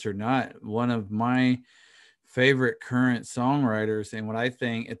audience or not. One of my favorite current songwriters, and what I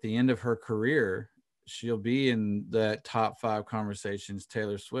think at the end of her career, she'll be in that top 5 conversations,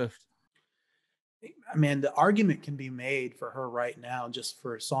 Taylor Swift. I mean, the argument can be made for her right now, just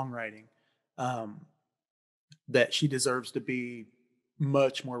for songwriting, um, that she deserves to be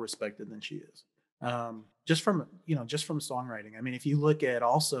much more respected than she is. Just from songwriting. I mean, if you look at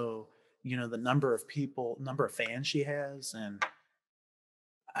also, the number of fans she has, and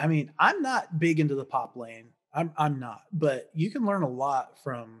I mean, I'm not big into the pop lane. I'm not, but you can learn a lot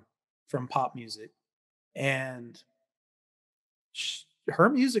from pop music, and her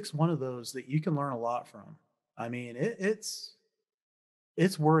music's one of those that you can learn a lot from. I mean, it's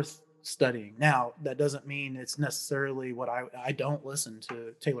worth studying. Now, that doesn't mean it's necessarily what I don't listen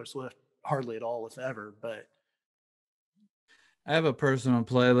to Taylor Swift hardly at all, if ever, but I have a personal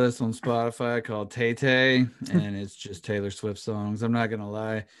playlist on Spotify called Tay Tay, and it's just Taylor Swift songs. I'm not going to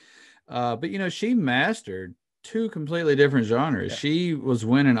lie. But she mastered 2 completely different genres. yeah. She was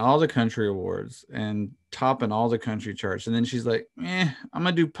winning all the country awards and topping all the country charts. And then she's like, I'm going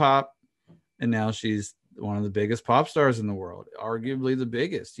to do pop. And now she's one of the biggest pop stars in the world, arguably the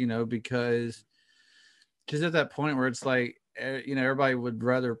biggest, because she's at that point where it's like, everybody would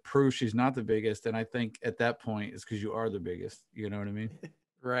rather prove she's not the biggest. And I think at that point it's because you are the biggest. You know what I mean?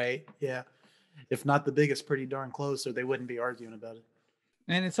 Right. Yeah. If not the biggest, pretty darn close, or they wouldn't be arguing about it.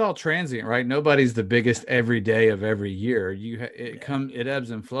 And it's all transient, right? Nobody's the biggest every day of every year. It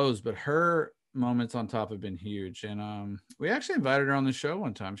ebbs and flows, but her moments on top have been huge. And we actually invited her on the show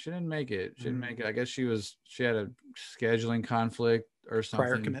one time. She didn't make it. I guess she had a scheduling conflict or something.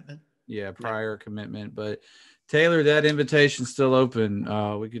 Prior commitment. Yeah, prior commitment. But Taylor, that invitation's still open.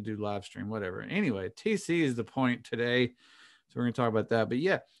 We could do live stream, whatever. Anyway, TC is the point today. So we're gonna talk about that. But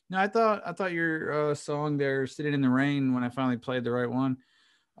yeah, no, I thought your song there, "Sitting in the Rain," when I finally played the right one,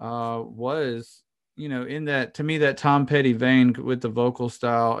 was in that, to me, that Tom Petty vein with the vocal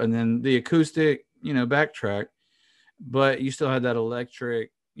style and then the acoustic backtrack, but you still had that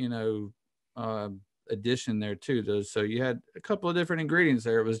electric addition there too. So you had a couple of different ingredients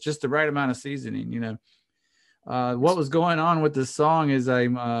there. It was just the right amount of seasoning. What was going on with this song is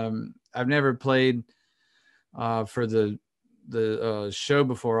I've never played for the show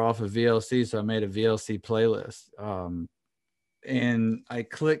before off of VLC, so I made a VLC playlist. And I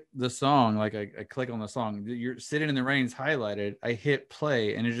click the song, like I click on the song. You're Sitting in the Rain's highlighted. I hit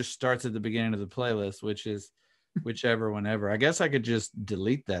play, and it just starts at the beginning of the playlist, which is whichever, whenever. I guess I could just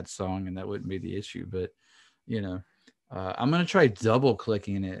delete that song, and that wouldn't be the issue. But I'm gonna try double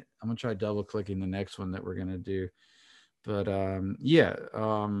clicking it. I'm gonna try double clicking the next one that we're gonna do. But I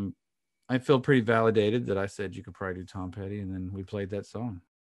feel pretty validated that I said you could probably do Tom Petty, and then we played that song.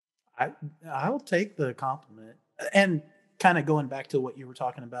 I'll take the compliment. And kind of going back to what you were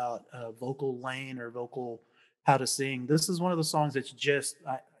talking about, vocal lane or vocal, how to sing. This is one of the songs that's just,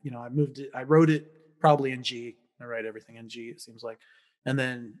 I wrote it probably in G. I write everything in G, it seems like, and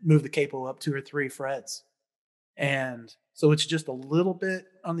then move the capo up 2 or 3 frets. And so it's just a little bit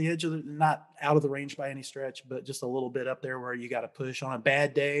on the edge of not out of the range by any stretch, but just a little bit up there where you got to push on a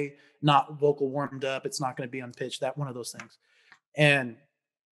bad day, not vocal warmed up. It's not going to be unpitched, that one of those things. And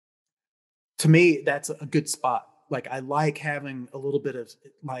to me, that's a good spot. Like, I like having a little bit of,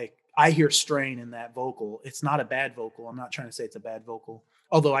 like, I hear strain in that vocal. It's not a bad vocal. I'm not trying to say it's a bad vocal.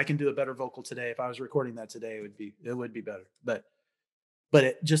 Although I can do a better vocal today. If I was recording that today, it would be better. But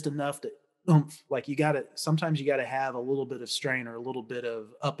it just enough to like sometimes you gotta have a little bit of strain or a little bit of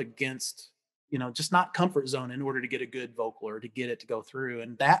up against, just not comfort zone in order to get a good vocal or to get it to go through.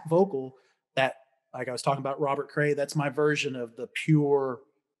 And that vocal, that, like I was talking about Robert Cray, that's my version of the pure,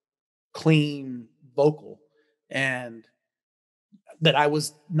 clean vocal. And that I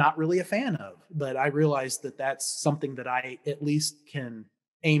was not really a fan of, but I realized that that's something that I at least can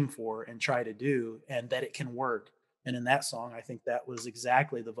aim for and try to do, and that it can work. And in that song, I think that was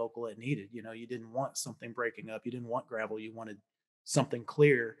exactly the vocal it needed. You didn't want something breaking up. You didn't want gravel. You wanted something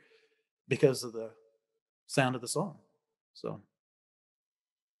clear because of the sound of the song. So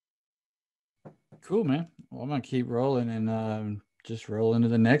cool, man. Well, I'm gonna keep rolling and just roll into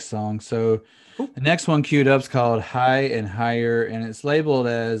the next song. So the next one queued up is called High and Higher, and it's labeled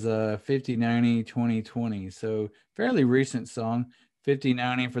as 5090 2020. So fairly recent song.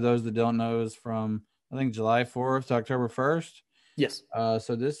 5090, for those that don't know, is from I think July 4th to October 1st. Yes.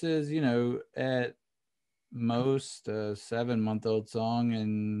 So this is, at most a 7-month-old song,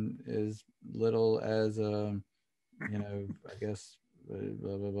 and as little as I guess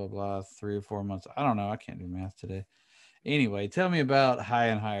blah blah blah blah 3 or 4 months. I don't know. I can't do math today. Anyway, tell me about High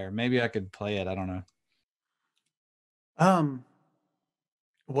and Higher. Maybe I could play it. I don't know.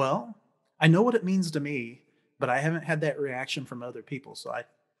 Well, I know what it means to me, but I haven't had that reaction from other people, so I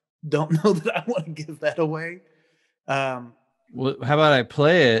don't know that I want to give that away. Well, how about I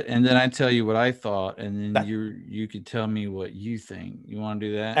play it and then I tell you what I thought, and then you could tell me what you think. You want to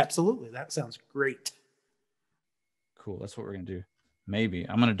do that? Absolutely. That sounds great. Cool. That's what we're going to do. Maybe.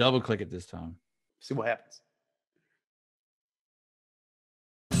 I'm going to double click it this time. See what happens.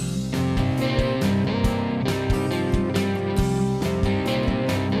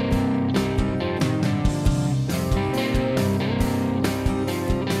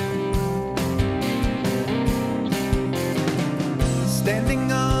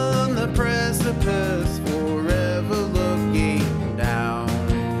 Standing on the precipice, forever looking down.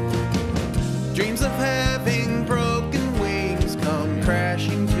 Dreams of having broken wings come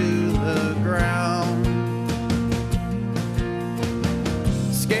crashing to the ground.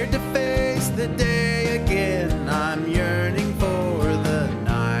 Scared to face the day again, I'm yearning for the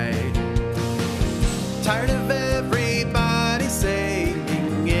night. Tired of everybody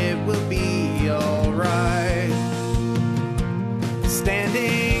saying it will be alright.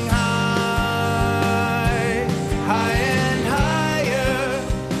 Standing high, high and higher,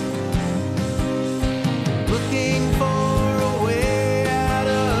 looking for a way out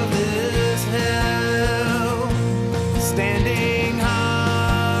of this hell. Standing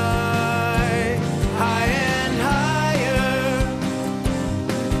high, high and higher,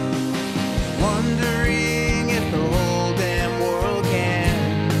 wondering if the whole damn world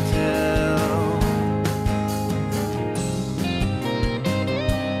can tell.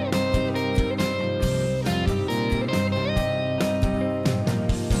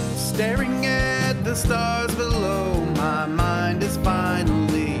 Staring at the stars below, my mind is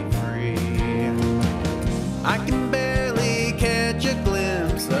finally free. I can barely catch a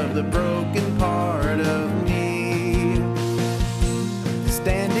glimpse of the broken part of me.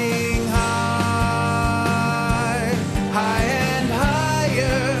 Standing high, high and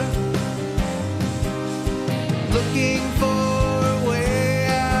higher, looking for a way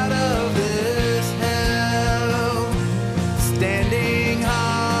out of this hell. Standing high,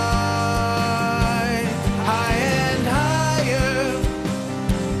 high and higher,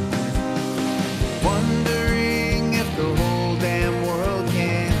 wondering if the whole damn world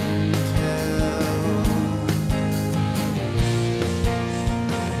can tell.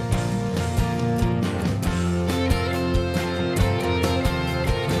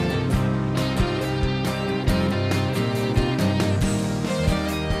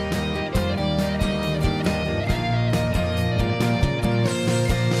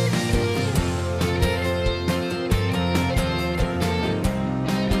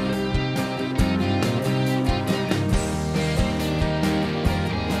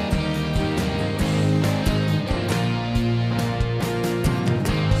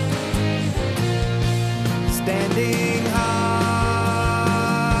 Standing high,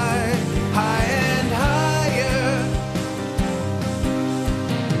 high and higher,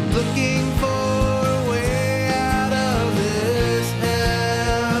 looking for a way out of this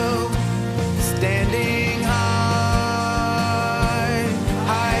hell. Standing high,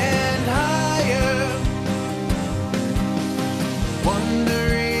 high and higher,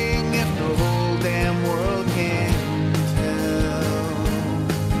 wondering if the whole damn world can tell.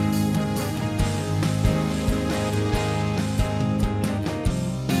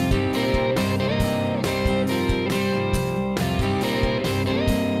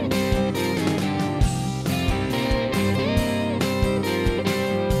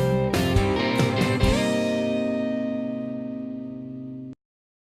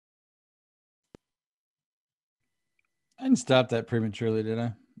 didn't stop that prematurely, did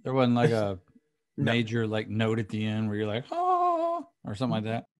I? There wasn't like a No. major like note at the end where you're like, oh, or something like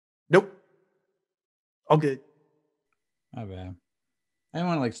that. Nope. All good. My bad. I didn't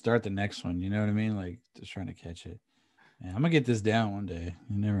want to like start the next one. You know what I mean? Like just trying to catch it. Yeah, I'm gonna get this down one day.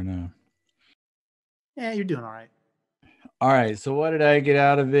 You never know. Yeah, you're doing all right. All right. So what did I get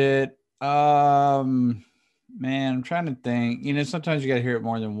out of it? Man, I'm trying to think. You know, sometimes you gotta hear it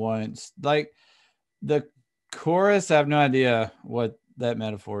more than once. Like the chorus, I have no idea what that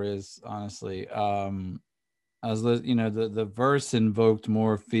metaphor is, honestly. I was, the verse invoked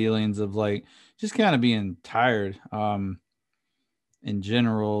more feelings of like just kind of being tired, in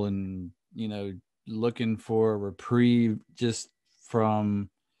general, and looking for a reprieve just from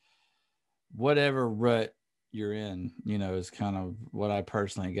whatever rut you're in. Is kind of what I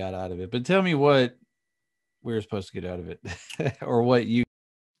personally got out of it. But tell me what we were supposed to get out of it, or what you.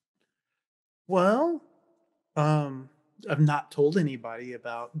 Well, I've not told anybody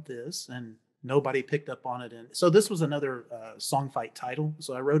about this, and nobody picked up on it. And so this was another song fight title.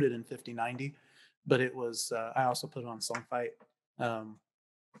 So I wrote it in 5090, but it was I also put it on song fight,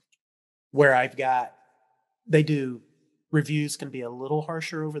 where they do reviews can be a little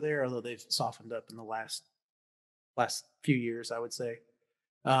harsher over there, although they've softened up in the last few years, I would say.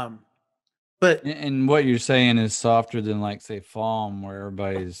 But And what you're saying is softer than like say FAWM, where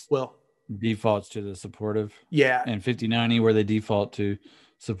everybody's well, defaults to the supportive, yeah, and 5090 where they default to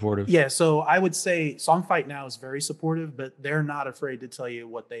supportive. yeah. So I would say song fight now is very supportive, but they're not afraid to tell you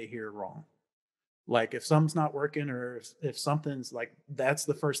what they hear wrong. Like if something's not working, or if something's like, that's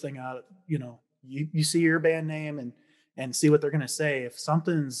the first thing out. You see your band name and see what they're going to say. If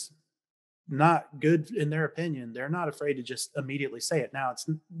something's not good in their opinion, they're not afraid to just immediately say it. Now, it's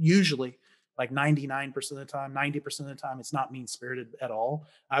usually like 99% of the time, 90% of the time, it's not mean spirited at all.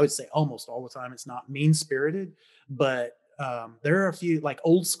 I would say almost all the time it's not mean spirited, but there are a few like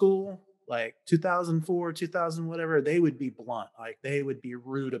old school, like 2004, 2000, whatever, they would be blunt. Like they would be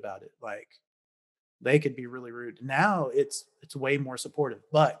rude about it. Like they could be really rude. Now it's way more supportive,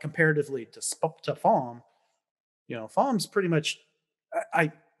 but comparatively to FAWM, FAWM's pretty much,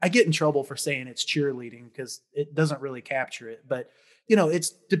 I get in trouble for saying it's cheerleading because it doesn't really capture it, but it's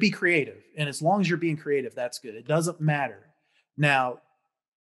to be creative. And as long as you're being creative, that's good. It doesn't matter. Now,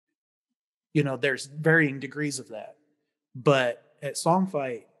 there's varying degrees of that, but at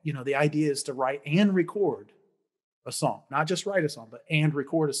Songfight, the idea is to write and record a song, not just write a song, but and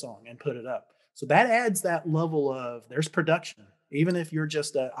record a song and put it up. So that adds that level of there's production. Even if you're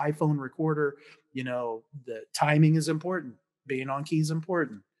just an iPhone recorder, the timing is important. Being on key is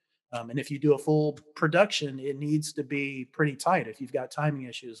important. And if you do a full production, it needs to be pretty tight if you've got timing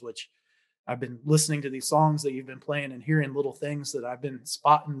issues, which I've been listening to these songs that you've been playing and hearing little things that I've been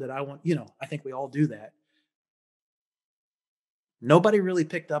spotting that I want, I think we all do that. Nobody really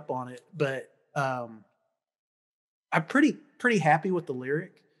picked up on it, but I'm pretty happy with the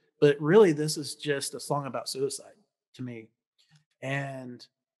lyric. But really, this is just a song about suicide to me. And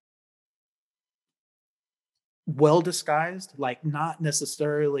well disguised, like not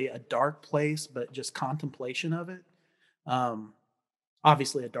necessarily a dark place, but just contemplation of it.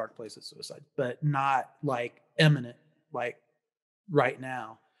 Obviously a dark place is suicide, but not like imminent, like right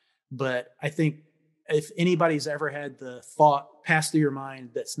now. But I think if anybody's ever had the thought pass through your mind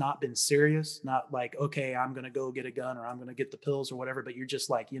that's not been serious, not like, okay, I'm going to go get a gun or I'm going to get the pills or whatever, but you're just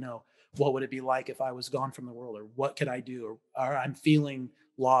like, what would it be like if I was gone from the world, or what could I do? Or I'm feeling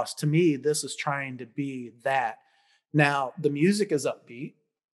lost. To me, this is trying to be that. Now, the music is upbeat.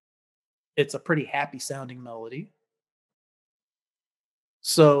 It's a pretty happy sounding melody.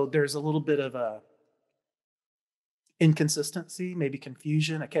 So there's a little bit of a inconsistency, maybe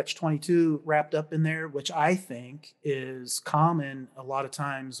confusion, a catch-22 wrapped up in there, which I think is common a lot of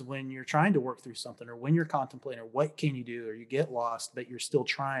times when you're trying to work through something, or when you're contemplating, or what can you do, or you get lost, but you're still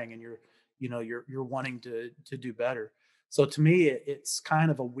trying, and you're wanting to do better. So to me, it's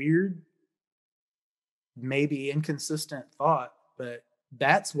kind of a weird, maybe inconsistent thought, but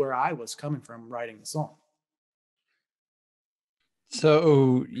that's where I was coming from writing the song.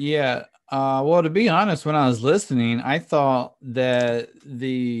 So yeah, well, to be honest, when I was listening, I thought that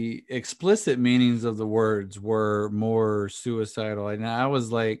the explicit meanings of the words were more suicidal, and I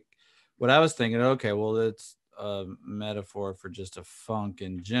was like, what I was thinking, okay, well, it's a metaphor for just a funk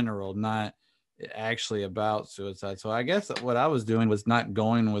in general, not actually about suicide. So I guess what I was doing was not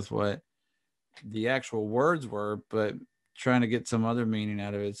going with what the actual words were, but trying to get some other meaning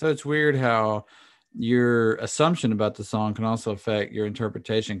out of it. So it's weird how your assumption about the song can also affect your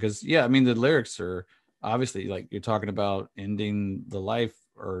interpretation, because yeah, I mean, the lyrics are obviously like you're talking about ending the life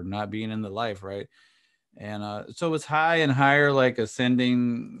or not being in the life, right? And so it's high and higher, like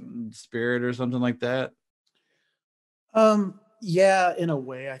ascending spirit or something like that. Yeah, in a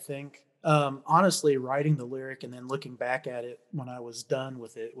way, I think. Honestly, writing the lyric and then looking back at it when I was done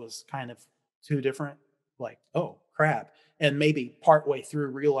with it was kind of two different, like, oh crap. And maybe partway through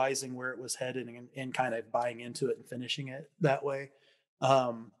realizing where it was headed and kind of buying into it and finishing it that way.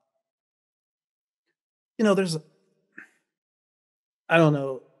 Um, there's, I don't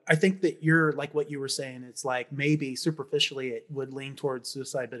know. I think that you're like what you were saying. It's like maybe superficially it would lean towards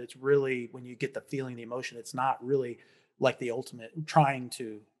suicide, but it's really when you get the feeling, the emotion, it's not really like the ultimate trying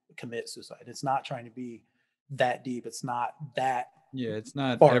to commit suicide. It's not trying to be that deep. It's not that Yeah, it's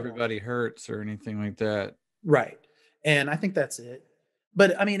not far gone. everybody hurts or anything like that. Right. And I think that's it.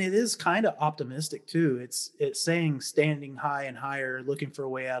 But I mean, it is kind of optimistic too. It's saying standing high and higher, looking for a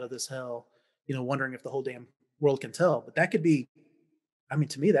way out of this hell, wondering if the whole damn world can tell. But that could be, I mean,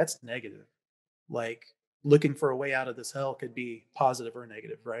 to me, that's negative. Like looking for a way out of this hell could be positive or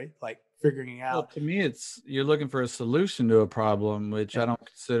negative, right? Like figuring Well, out. to me, it's you're looking for a solution to a problem, which Yeah. I don't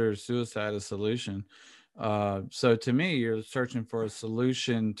consider suicide a solution. So to me, you're searching for a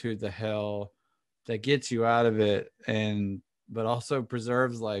solution to the hell that gets you out of it, and but also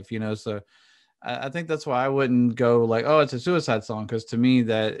preserves life. So I think that's why I wouldn't go like, oh, it's a suicide song, because to me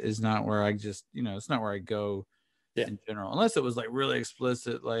that is not where I just it's not where I go Yeah. in general, unless it was like really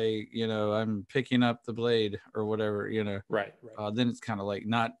explicit, like I'm picking up the blade or whatever. Right. Right. Then it's kind of like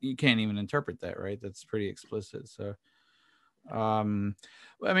not, you can't even interpret that, right? That's pretty explicit. So um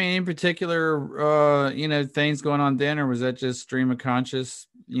I mean, in particular, things going on then, or was that just stream of conscious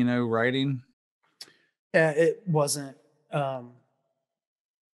writing? Yeah. Um,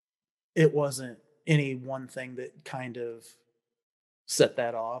 it wasn't any one thing that kind of set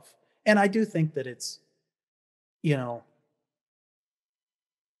that off. And I do think that it's, you know,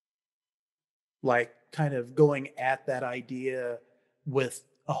 like kind of going at that idea with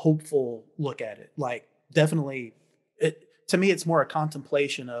a hopeful look at it. Like definitely it to me it's more a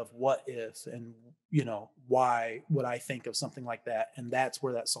contemplation of what if and why would I think of something like that, and that's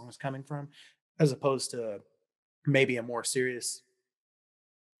where that song is coming from, as opposed to maybe a more serious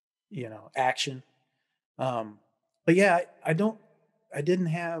action. But yeah, I didn't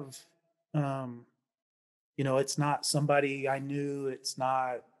have um it's not somebody I knew. It's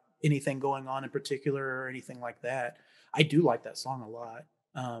not anything going on in particular or anything like that. I do like that song a lot.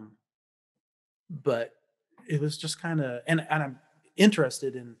 But it was just kind of, and I'm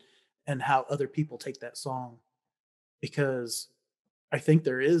interested in how other people take that song, because I think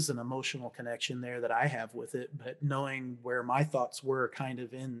there is an emotional connection there that I have with it, but knowing where my thoughts were kind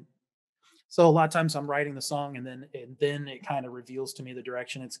of in. So a lot of times I'm writing the song and then it kind of reveals to me the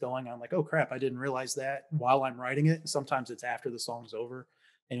direction it's going. I'm like, oh crap, I didn't realize that while I'm writing it. Sometimes it's after the song's over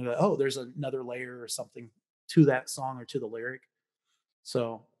and you're like, oh, there's another layer or something to that song or to the lyric.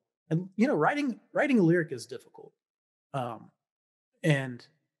 So, and writing a lyric is difficult. Um, and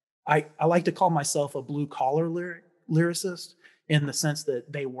I like to call myself a blue collar lyricist in the sense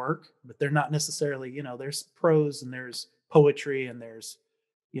that they work, but they're not necessarily, there's prose and there's poetry and there's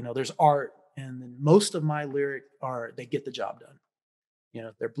art. And then most of my lyric are, they get the job done.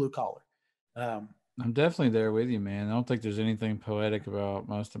 They're blue collar. Um, I'm definitely there with you, man. I don't think there's anything poetic about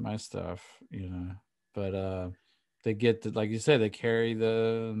most of my stuff, but they get the, like you said, they carry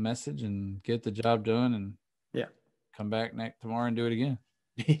the message and get the job done and yeah. come back next tomorrow and do it again.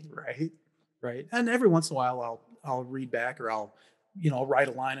 Right. Right. And every once in a while I'll read back or I'll write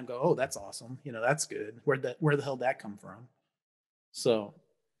a line and go, oh, that's awesome. That's good. Where the hell did that come from? So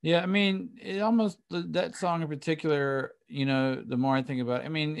Yeah, I mean, it almost, that song in particular, the more I think about it, I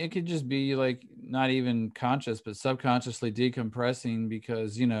mean, it could just be like not even conscious, but subconsciously decompressing,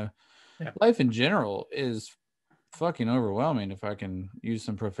 because, yeah. life in general is fucking overwhelming, if I can use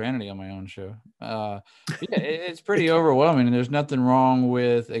some profanity on my own show. Yeah, it's pretty overwhelming, and there's nothing wrong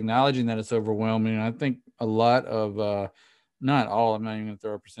with acknowledging that it's overwhelming. And I think a lot of, not all, I'm not even going to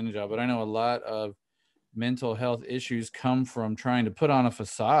throw a percentage out, but I know a lot of mental health issues come from trying to put on a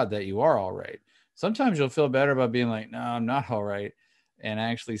facade that you are all right. Sometimes you'll feel better about being like, no, I'm not all right, and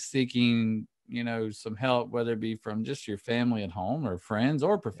actually seeking, some help, whether it be from just your family at home or friends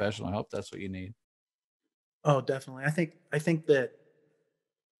or professional help. That's what you need. Oh, definitely. I think that,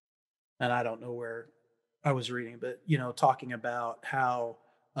 and I don't know where I was reading, but talking about how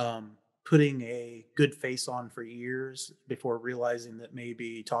putting a good face on for years before realizing that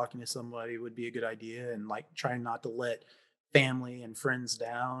maybe talking to somebody would be a good idea, and like trying not to let family and friends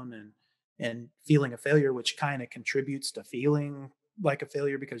down, and feeling a failure, which kind of contributes to feeling like a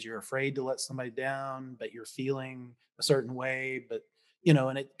failure because you're afraid to let somebody down, but you're feeling a certain way, but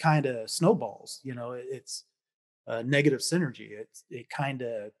and it kind of snowballs. It's a negative synergy. It kind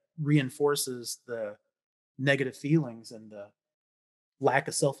of reinforces the negative feelings and the lack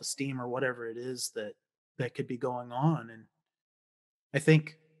of self-esteem or whatever it is that could be going on. And I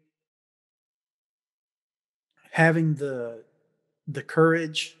think having the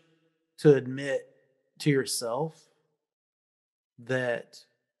courage to admit to yourself that,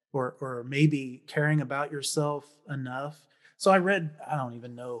 or maybe caring about yourself enough. So I don't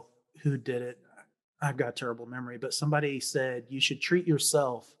even know who did it. I've got terrible memory, but somebody said you should treat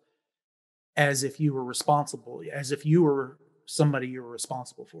yourself as if you were responsible, as if you were somebody you were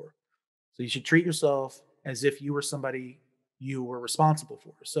responsible for. So you should treat yourself as if you were somebody you were responsible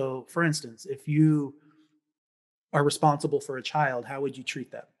for. So for instance, if you are responsible for a child, how would you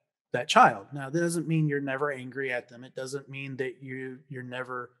treat that child? Now, that doesn't mean you're never angry at them. It doesn't mean that you're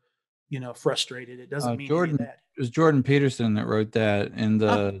never, frustrated. It doesn't mean any of Jordan, that. it was Jordan Peterson that wrote that in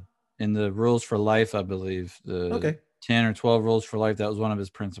Oh, the Rules for Life, I believe. The okay. 10 or 12 Rules for Life. That was one of his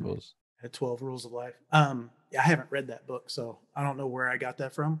principles. Had 12 Rules of Life. I haven't read that book, so I don't know where I got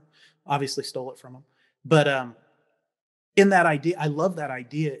that from. Obviously stole it from him. But in that idea, I love that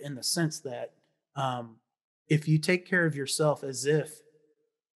idea in the sense that if you take care of yourself as if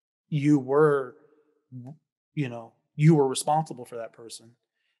you were, you were responsible for that person,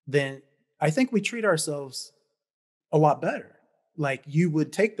 then I think we treat ourselves a lot better. Like, you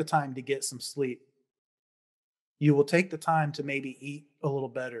would take the time to get some sleep. You will take the time to maybe eat a little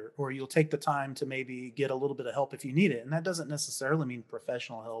better, or you'll take the time to maybe get a little bit of help if you need it. And that doesn't necessarily mean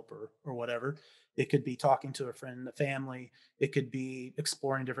professional help or whatever. It could be talking to a friend, a family. It could be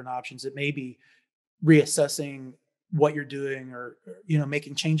exploring different options. It may be reassessing what you're doing, or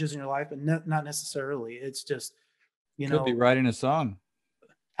making changes in your life, and not necessarily. It's just, Could be writing a song.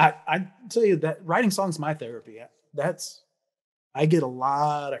 I tell you that writing songs is my therapy. I get a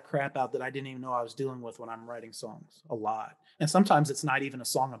lot of crap out that I didn't even know I was dealing with when I'm writing songs. A lot. And sometimes it's not even a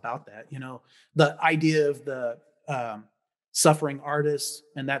song about that. The idea of the suffering artist,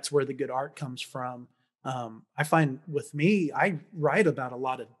 and that's where the good art comes from. I find with me, I write about a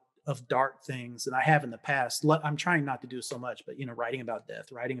lot of dark things, and I have in the past. I'm trying not to do so much, but writing about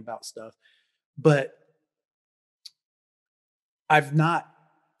death, writing about stuff. But I've not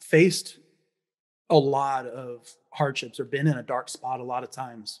faced a lot of hardships or been in a dark spot a lot of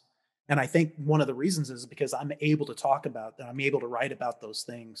times. And I think one of the reasons is because I'm able to talk about that. I'm able to write about those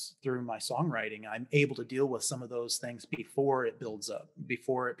things through my songwriting. I'm able to deal with some of those things before it builds up,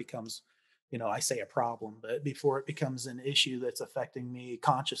 before it becomes, I say a problem, but before it becomes an issue that's affecting me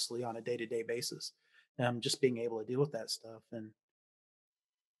consciously on a day-to-day basis. And I'm just being able to deal with that stuff. And,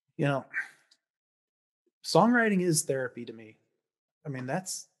 songwriting is therapy to me. I mean,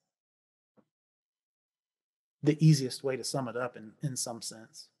 that's the easiest way to sum it up in some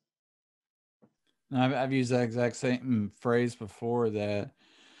sense. I've used that exact same phrase before, that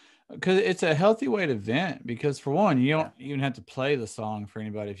because it's a healthy way to vent, because for one, you don't even have to play the song for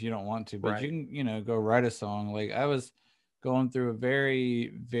anybody if you don't want to, but you can, go write a song. Like, I was going through a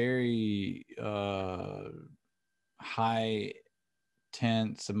very, very high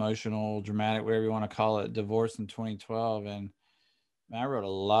tense, emotional, dramatic, whatever you want to call it, divorce in 2012. And I wrote a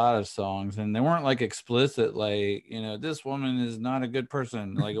lot of songs, and they weren't like explicit, like, this woman is not a good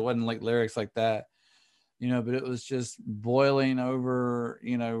person. Like, it wasn't like lyrics like that, but it was just boiling over,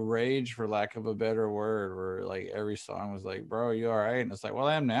 rage, for lack of a better word, where like every song was like, bro, you all right? And it's like, well,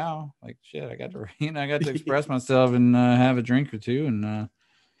 I am now. Like, shit, I got to, I got to express myself and have a drink or two. And,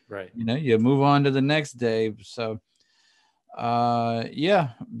 you move on to the next day. So,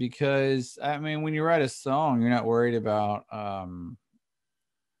 yeah, because I mean, when you write a song, you're not worried about,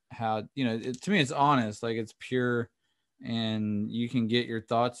 how, to me, it's honest, like, it's pure, and you can get your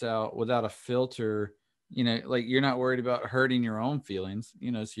thoughts out without a filter. Like, you're not worried about hurting your own feelings,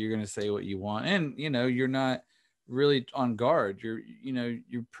 so you're going to say what you want, and you're not really on guard. You're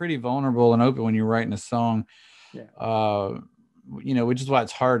pretty vulnerable and open when you're writing a song. Which is why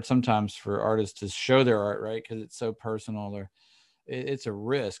it's hard sometimes for artists to show their art, right? Because it's so personal, or it's a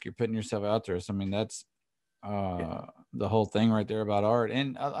risk. You're putting yourself out there. So I mean, that's the whole thing right there about art.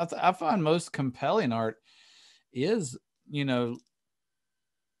 And I find most compelling art is,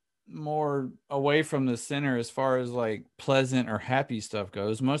 more away from the center as far as like pleasant or happy stuff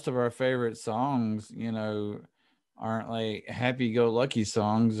goes. Most of our favorite songs, aren't like happy-go-lucky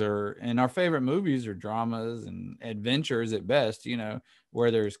songs, and our favorite movies are dramas and adventures at best,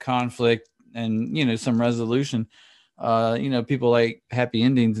 where there's conflict and, some resolution. People like happy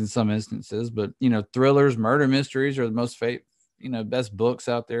endings in some instances, but thrillers, murder mysteries are the most best books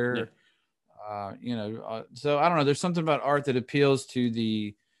out there. So I don't know. There's something about art that appeals to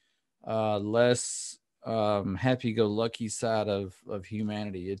the less happy-go-lucky side of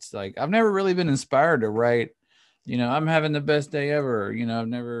humanity. It's like I've never really been inspired to write. I'm having the best day ever. I've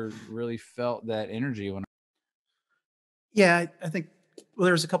never really felt that energy when. Yeah, I think, well,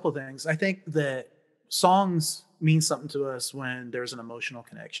 there's a couple of things. I think that songs mean something to us when there's an emotional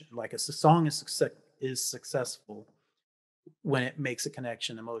connection. Like a song is successful when it makes a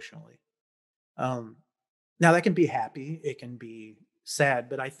connection emotionally. Um, Now that can be happy, it can be sad,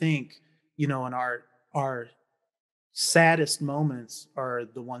 but I think, in our saddest moments are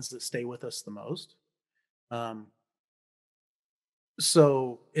the ones that stay with us the most. Um,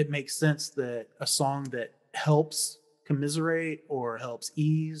 so it makes sense that a song that helps commiserate or helps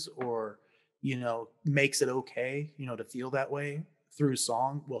ease or makes it okay, to feel that way through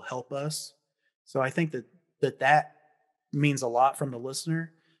song will help us. So I think that means a lot from the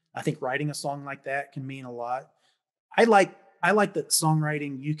listener. I think writing a song like that can mean a lot. I like I like that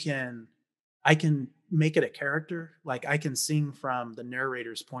songwriting I can make it a character. Like I can sing from the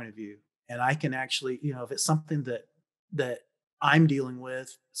narrator's point of view, and I can actually, if it's something that I'm dealing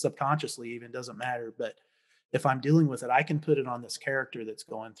with subconsciously, even doesn't matter. But if I'm dealing with it, I can put it on this character that's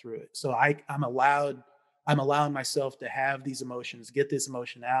going through it. So I'm allowing myself to have these emotions, get this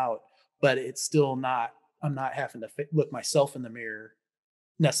emotion out, but it's still not. I'm not having to look myself in the mirror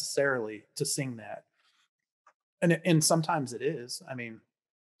necessarily to sing that. And sometimes it is. I mean,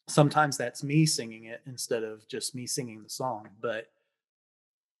 sometimes that's me singing it instead of just me singing the song, but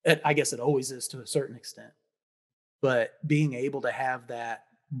I guess it always is to a certain extent. But being able to have that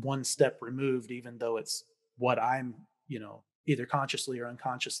one step removed, even though it's what I'm, either consciously or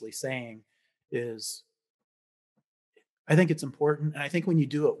unconsciously saying, is, I think it's important. And I think when you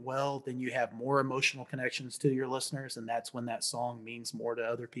do it well, then you have more emotional connections to your listeners. And that's when that song means more to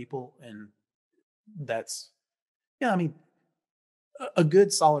other people. And that's, yeah, I mean, a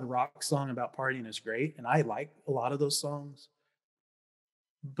good solid rock song about partying is great. And I like a lot of those songs.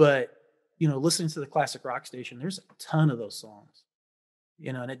 But, listening to the classic rock station, there's a ton of those songs,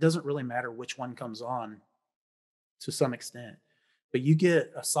 and it doesn't really matter which one comes on to some extent. But you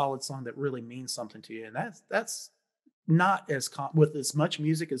get a solid song that really means something to you. And that's not with as much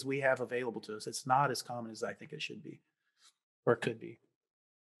music as we have available to us, it's not as common as I think it should be or could be.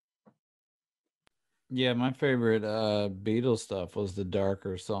 Yeah, my favorite Beatles stuff was the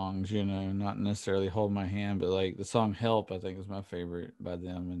darker songs, not necessarily Hold My Hand, but like the song Help, I think is my favorite by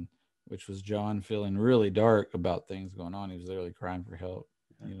them, and which was John feeling really dark about things going on. He was literally crying for help,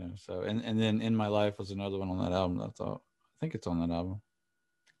 So and then In My Life was another one on that album. I think it's on that album.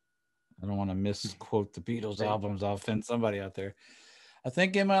 I don't want to misquote the Beatles albums. I'll offend somebody out there. I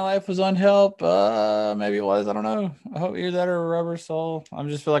think In My Life was on Help. Maybe it was. I don't know. I hope you're that or Rubber Soul. I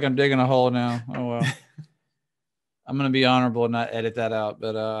just feel like I'm digging a hole now. Oh well. I'm gonna be honorable and not edit that out.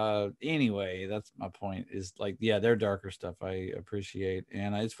 But anyway, that's my point. Is like, yeah, they're darker stuff I appreciate,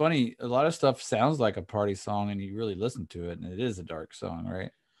 and it's funny. A lot of stuff sounds like a party song, and you really listen to it, and it is a dark song,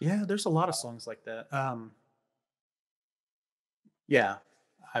 right? Yeah, there's a lot of songs like that. Yeah,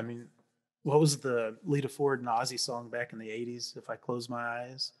 I mean, what was the Lita Ford and Ozzy song back in the '80s? If I close my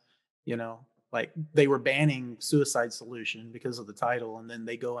eyes, you know, like they were banning Suicide Solution because of the title, and then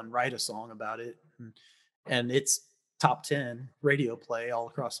they go and write a song about it, and it's top 10 radio play all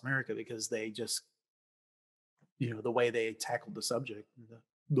across America because they just, the way they tackled the subject,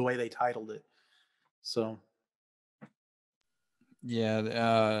 the way they titled it. So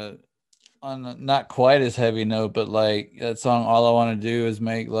Yeah. On a not quite as heavy note, but like that song "All I Want to Do Is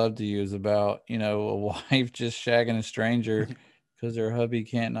Make Love to You" is about a wife just shagging a stranger because her hubby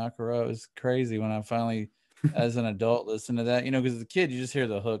can't knock her up. It's crazy when I finally, as an adult, listen to that. Because as a kid you just hear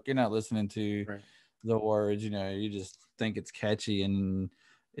the hook, you're not listening to right. the words. You just think it's catchy, and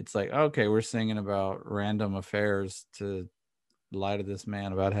it's like, okay, we're singing about random affairs to lie to this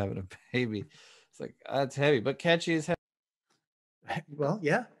man about having a baby. It's like, that's heavy, but catchy as hell. Well,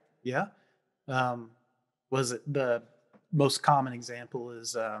 yeah, yeah. Um, was it the most common example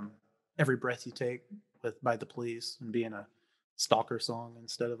is "Every Breath You Take" by the Police, and being a stalker song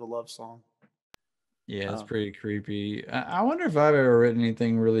instead of a love song. Yeah, it's Um, pretty creepy. I wonder if I've ever written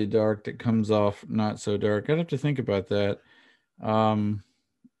anything really dark that comes off not so dark. I'd have to think about that. Um,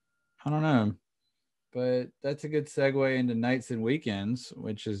 I don't know, but that's a good segue into Nights and Weekends,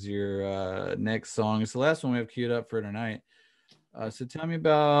 which is your next song. It's the last one we have queued up for tonight. So tell me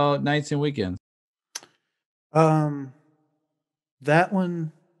about Nights and Weekends. um, that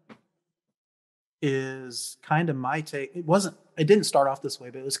one is kind of my take. It didn't start off this way,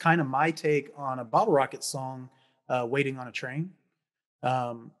 but it was kind of my take on a Bottle Rocket song, "Waiting on a Train."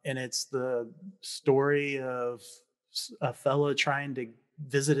 And it's the story of a fella trying to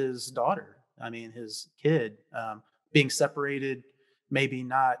visit his daughter. I mean, his kid, being separated, maybe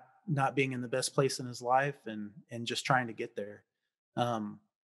not being in the best place in his life, and just trying to get there. Um,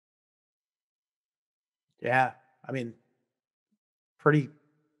 yeah, I mean, pretty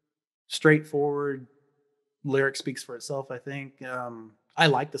straightforward. Lyric speaks for itself, I think. I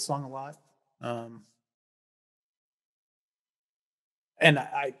like the song a lot. Um, and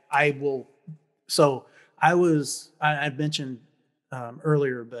I will, so I mentioned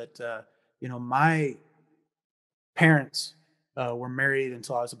earlier, but my parents were married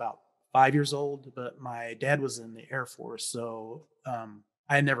until I was about 5 years old, but my dad was in the Air Force, so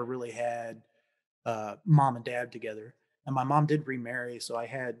I never really had mom and dad together. And my mom did remarry, so I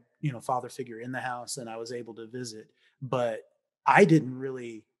had father figure in the house, and I was able to visit. But I didn't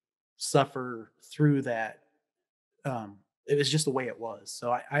really suffer through that. It was just the way it was.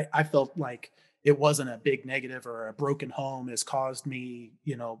 So I felt like it wasn't a big negative, or a broken home has caused me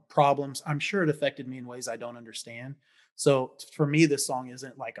problems. I'm sure it affected me in ways I don't understand. So for me, this song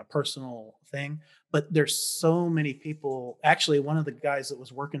isn't like a personal thing, but there's so many people. Actually, one of the guys that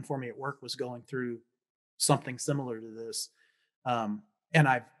was working for me at work was going through something similar to this. And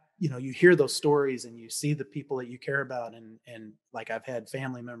you hear those stories, and you see the people that you care about. And like, I've had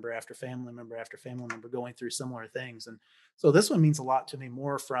family member after family member after family member going through similar things. And so this one means a lot to me,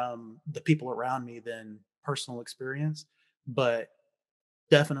 more from the people around me than personal experience, but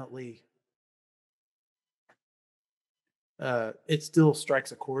definitely, it still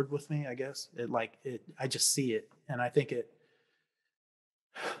strikes a chord with me, I guess. I just see it. And I think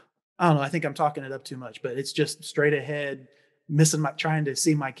I don't know. I think I'm talking it up too much, but it's just straight ahead, trying to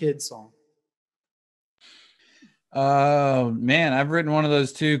see my kids song. Oh man, I've written one of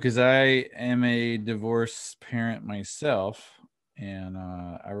those too, because I am a divorced parent myself, and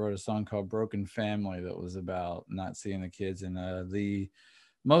I wrote a song called "Broken Family" that was about not seeing the kids, and the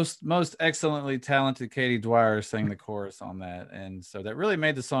most excellently talented Katie Dwyer sang the chorus on that, and so that really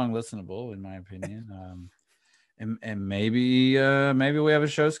made the song listenable, in my opinion. And maybe we have a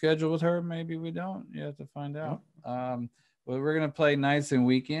show scheduled with her. Maybe we don't. You have to find out. But we're going to play Nights and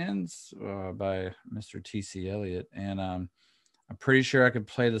Weekends by Mr. TC Elliott. And I'm pretty sure I could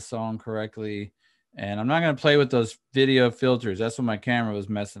play the song correctly. And I'm not going to play with those video filters. That's when my camera was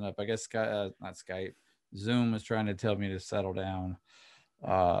messing up. I guess Zoom was trying to tell me to settle down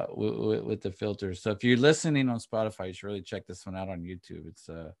with the filters. So if you're listening on Spotify, you should really check this one out on YouTube. It's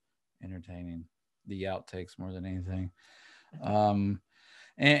entertaining. The outtakes more than anything.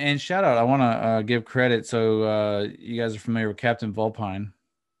 And shout out, I want to give credit. So you guys are familiar with Captain Volpine.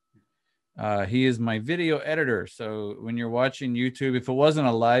 He is my video editor. So when you're watching YouTube, if it wasn't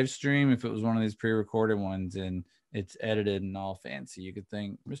a live stream, if it was one of these pre-recorded ones and it's edited and all fancy, you could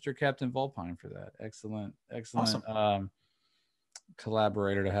thank Mr. Captain Volpine for that. Excellent awesome.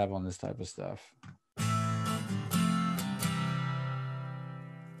 Collaborator to have on this type of stuff.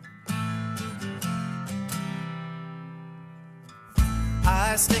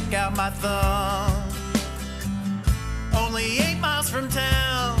 I stick out my thumb, only 8 miles from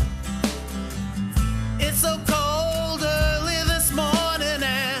town. It's so cold early this morning,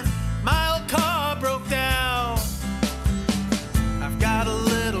 and my old car broke down. I've got a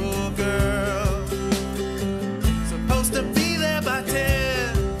little girl, supposed to be there by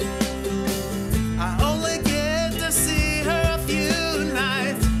 10. I only get to see her a few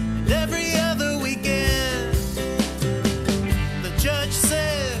nights, and every other weekend. The judge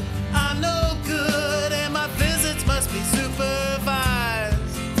said I'm no good, and my visits must be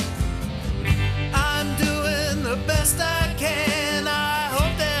supervised. I'm doing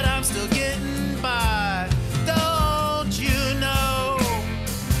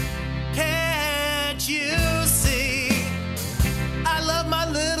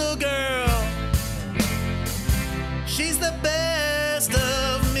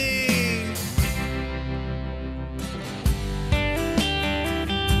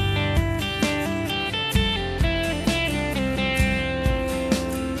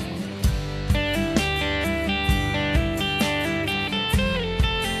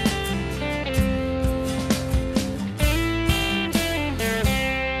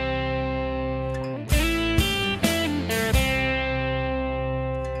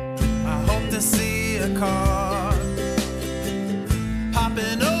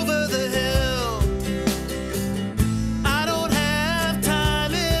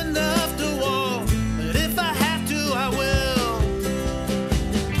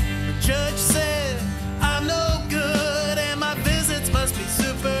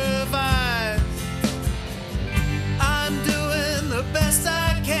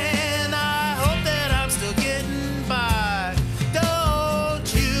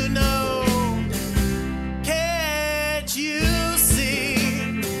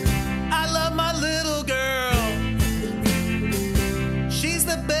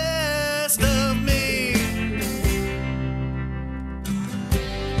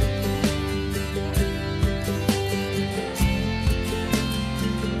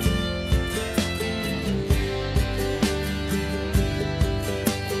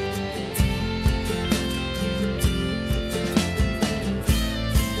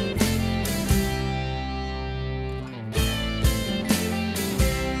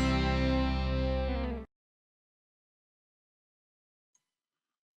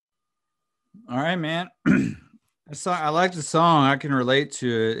All right, man. I like the song. I can relate to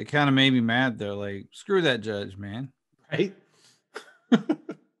it. It kind of made me mad though. Like, screw that judge, man. Right?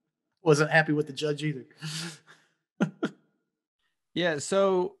 Wasn't happy with the judge either. Yeah.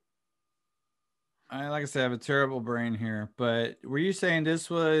 So, like I said, I have a terrible brain here. But were you saying this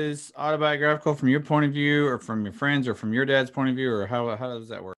was autobiographical from your point of view, or from your friends, or from your dad's point of view, or how does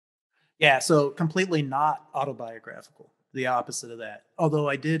that work? Yeah, so completely not autobiographical. The opposite of that. Although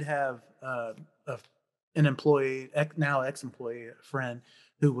I did have a, an employee, now ex-employee, friend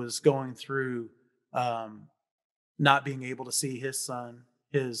who was going through um, not being able to see his son.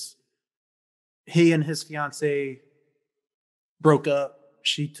 He and his fiance broke up.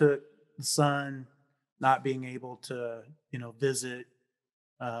 She took the son, not being able to, visit,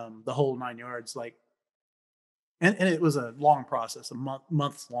 the whole 9 yards. Like, and it was a long process, a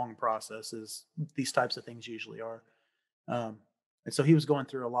months long process, as these types of things usually are. And so he was going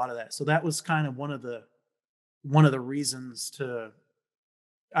through a lot of that. So that was kind of one of the reasons to,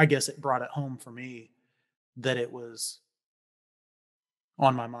 I guess, it brought it home for me that it was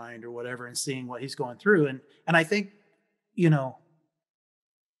on my mind or whatever, and seeing what he's going through. And I think, you know,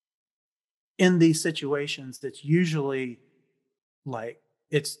 in these situations, it's usually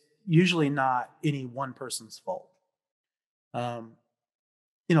not any one person's fault. Um,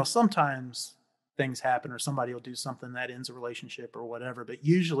 Sometimes things happen or somebody will do something that ends a relationship or whatever. But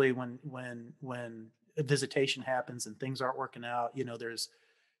usually when a visitation happens and things aren't working out,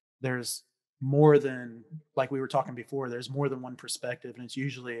 there's more than, like we were talking before, there's more than one perspective, and it's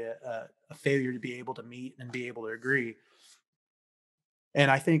usually a failure to be able to meet and be able to agree.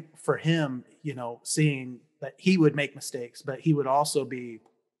 And I think for him, seeing that he would make mistakes, but he would also be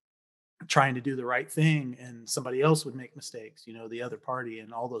trying to do the right thing, and somebody else would make mistakes, the other party,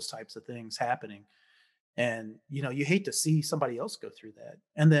 and all those types of things happening. And, you hate to see somebody else go through that.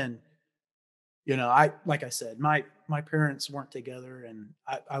 And then, like I said, my parents weren't together, and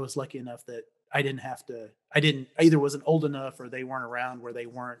I was lucky enough that I either wasn't old enough or they weren't around where they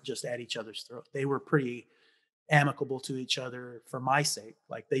weren't just at each other's throat. They were pretty amicable to each other for my sake.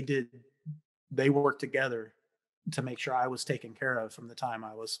 Like they worked together to make sure I was taken care of from the time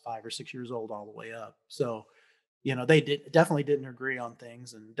I was 5 or 6 years old all the way up. So, they definitely didn't agree on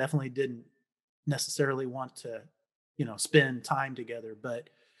things, and definitely didn't necessarily want to, spend time together, but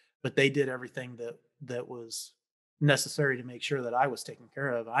they did everything that was necessary to make sure that I was taken care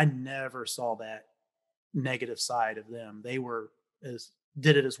of. I never saw that negative side of them. They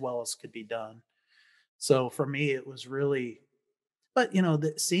did it as well as could be done. So for me, it was really, but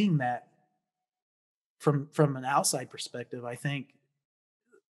seeing that from an outside perspective, I think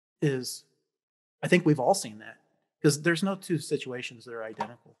we've all seen that, because there's no two situations that are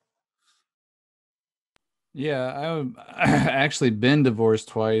identical. Yeah, I actually been divorced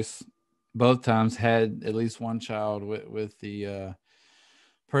twice. Both times had at least one child with the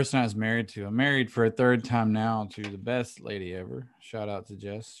person I was married to. I'm married for a third time now to the best lady ever. Shout out to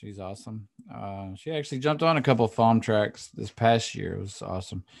Jess. She's awesome. She actually jumped on a couple of FAWM tracks this past year. It was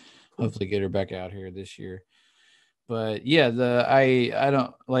awesome. Hopefully get her back out here this year. But yeah, I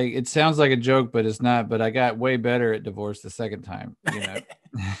don't, like, it sounds like a joke, but it's not. But I got way better at divorce the second time.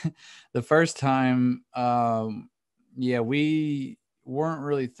 The first time, yeah, we weren't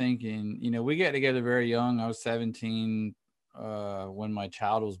really thinking. We got together very young. I was 17 when my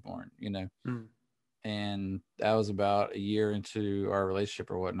child was born. Mm. And that was about a year into our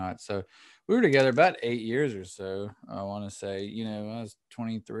relationship or whatnot. So we were together about 8 years or so. I want to say, I was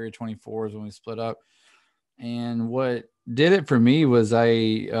 23 or 24 is when we split up. And what did it for me was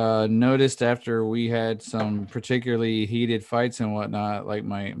I noticed after we had some particularly heated fights and whatnot, like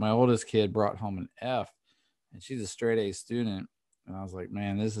my oldest kid brought home an F, and she's a straight A student. And I was like,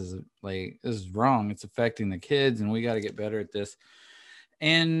 man, this is wrong. It's affecting the kids, and we got to get better at this.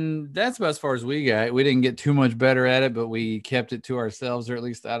 And that's about as far as we got. We didn't get too much better at it, but we kept it to ourselves, or at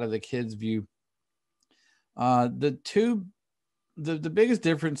least out of the kids' view. The biggest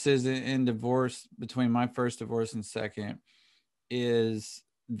differences in divorce between my first divorce and second is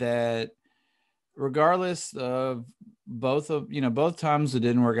that regardless of both times it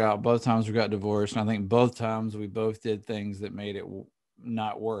didn't work out, both times we got divorced. And I think both times we both did things that made it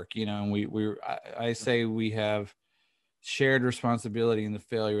not work, and I say we have shared responsibility in the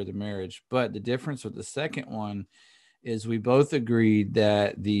failure of the marriage. But the difference with the second one is we both agreed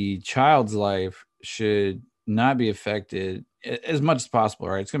that the child's life should not be affected as much as possible,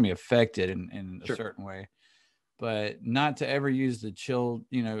 right? It's going to be affected in Sure. a certain way, but not to ever use the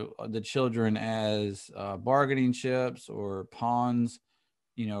children as bargaining chips or pawns,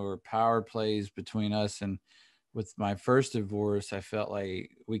 or power plays between us. And with my first divorce, I felt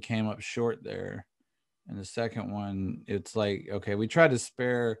like we came up short there. And the second one, it's like, okay, we tried to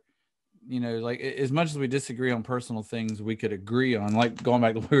spare, like as much as we disagree on personal things, we could agree on, like going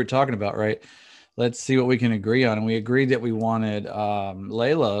back to what we were talking about, right? Let's see what we can agree on. And we agreed that we wanted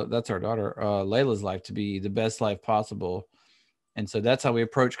Layla, that's our daughter, Layla's life to be the best life possible. And so that's how we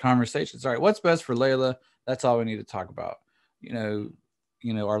approach conversations. All right, what's best for Layla? That's all we need to talk about. You know,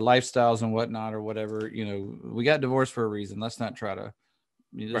 our lifestyles and whatnot or whatever. We got divorced for a reason. Let's not try to.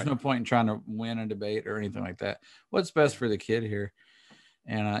 There's no point in trying to win a debate or anything like that. What's best for the kid here?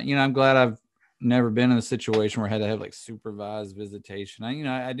 And I'm glad I've never been in a situation where I had to have like supervised visitation.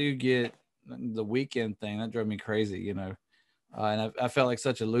 I do get the weekend thing that drove me crazy. And I felt like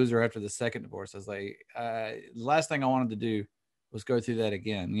such a loser after the second divorce. I was like, the last thing I wanted to do was go through that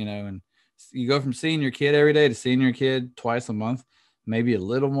again, and you go from seeing your kid every day to seeing your kid twice a month, maybe a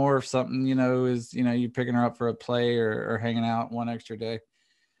little more if something, is, you're picking her up for a play or hanging out one extra day.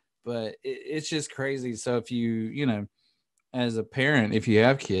 But it's just crazy. So if you as a parent, if you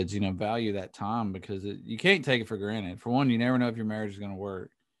have kids, value that time because you can't take it for granted. For one, you never know if your marriage is going to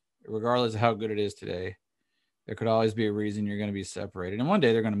work, regardless of how good it is today. There could always be a reason you're going to be separated. And one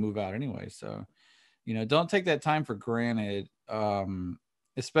day they're going to move out anyway. So, don't take that time for granted,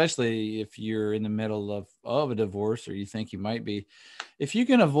 especially if you're in the middle of a divorce or you think you might be. If you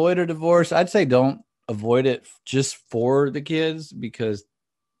can avoid a divorce, I'd say don't avoid it just for the kids because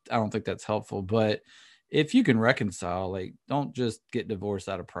I don't think that's helpful. But if you can reconcile, like, don't just get divorced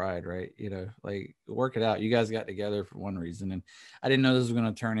out of pride, right? Like work it out. You guys got together for one reason. And I didn't know this was going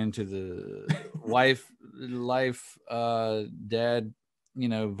to turn into the life, dad,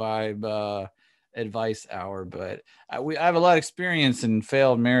 vibe, advice hour. But I have a lot of experience in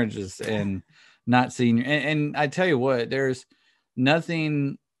failed marriages and not seeing, and I tell you what, there's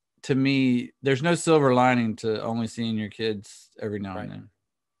nothing to me, there's no silver lining to only seeing your kids every now and then.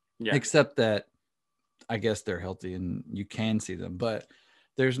 Yeah. Except that I guess they're healthy and you can see them, but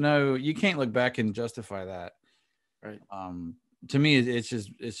you can't look back and justify that. Right. To me, it's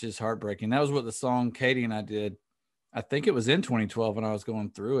just heartbreaking. That was what the song Katie and I did. I think it was in 2012 when I was going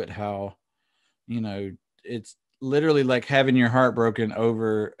through it, how, it's literally like having your heart broken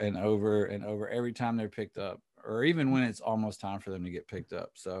over and over and over every time they're picked up, or even when it's almost time for them to get picked up.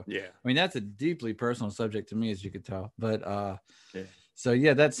 So, yeah, I mean, that's a deeply personal subject to me, as you could tell, but, yeah. So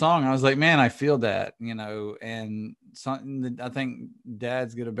yeah, that song, I was like, man, I feel that, and something that I think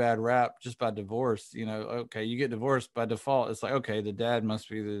dads get a bad rap just by divorce. Okay, you get divorced by default. It's like, okay, the dad must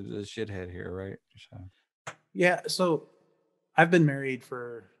be the shithead here, right? So. Yeah. So I've been married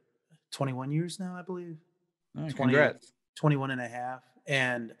for 21 years now, I believe. Oh, congrats. 21 and a half.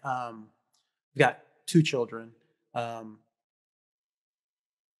 And got 2 children.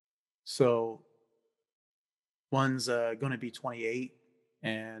 So one's going to be 28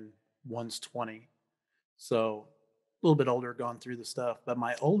 and one's 20. So a little bit older, gone through the stuff. But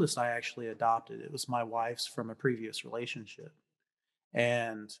my oldest, I actually adopted. It was my wife's from a previous relationship.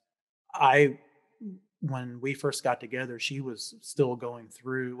 And when we first got together, she was still going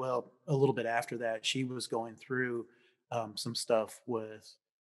through, well, a little bit after that, she was going through some stuff with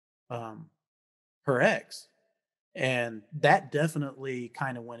her ex. And that definitely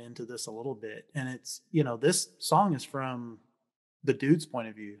kind of went into this a little bit. And it's, this song is from the dude's point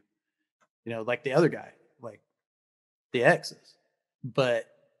of view, like the other guy, like the exes. But,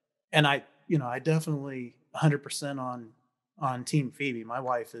 and I definitely 100% on Team Phoebe. My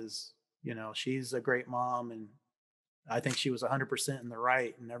wife is, she's a great mom, and I think she was 100% in the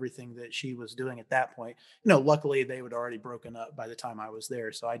right in everything that she was doing at that point. Luckily they had already broken up by the time I was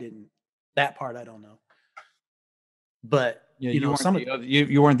there. So that part I don't know. But yeah,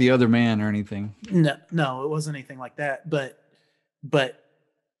 you weren't the other man or anything. No, it wasn't anything like that. But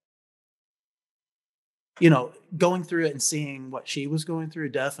going through it and seeing what she was going through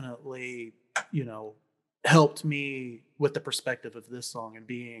definitely, helped me with the perspective of this song and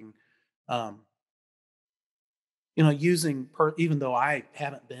being, using even though I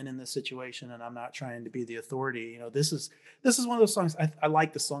haven't been in this situation and I'm not trying to be the authority, this is one of those songs. I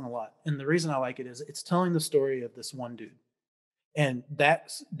like the song a lot. And the reason I like it is it's telling the story of this one dude. And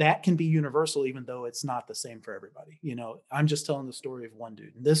that can be universal, even though it's not the same for everybody. I'm just telling the story of one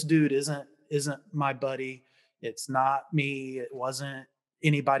dude. And this dude isn't my buddy. It's not me. It wasn't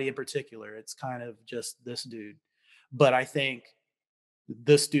anybody in particular. It's kind of just this dude. But I think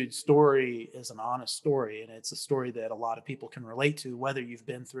this dude's story is an honest story, and it's a story that a lot of people can relate to, whether you've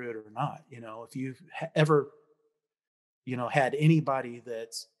been through it or not. If you've ever, had anybody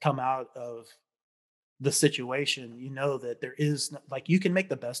that's come out of the situation, you know that there is like, you can make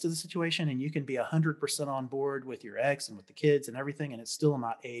the best of the situation and you can be 100% on board with your ex and with the kids and everything, and it's still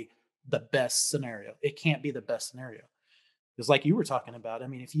not the best scenario. It can't be the best scenario. Because like you were talking about, I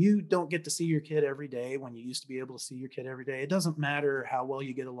mean, if you don't get to see your kid every day when you used to be able to see your kid every day, it doesn't matter how well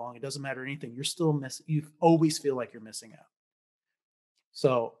you get along. It doesn't matter anything. You're still you always feel like you're missing out.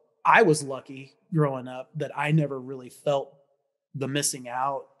 So I was lucky growing up that I never really felt the missing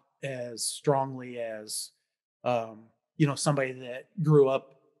out as strongly as, somebody that grew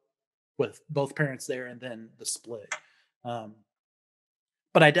up with both parents there and then the split. Um,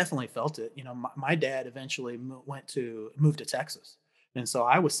 but I definitely felt it. My dad eventually moved to Texas, and so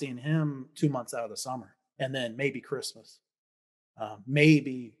I was seeing him 2 months out of the summer, and then maybe Christmas,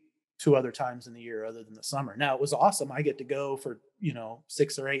 maybe two other times in the year other than the summer. Now it was awesome. I get to go for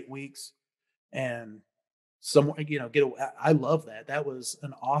 6 or 8 weeks, and somewhere I love that. That was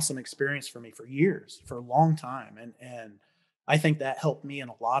an awesome experience for me for years, for a long time, and I think that helped me in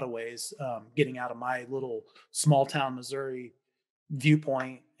a lot of ways, getting out of my little small town Missouri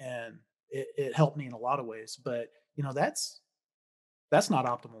viewpoint, and it helped me in a lot of ways. But that's not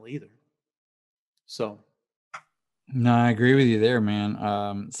optimal either. So No, I agree with you there,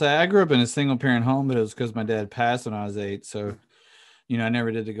 man. So I grew up in a single parent home, but it was because my dad passed when I was 8. So, I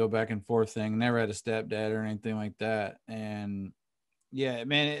never did the go back and forth thing. Never had a stepdad or anything like that. And yeah,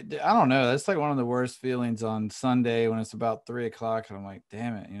 man, I don't know. That's like one of the worst feelings on Sunday when it's about 3:00 and I'm like,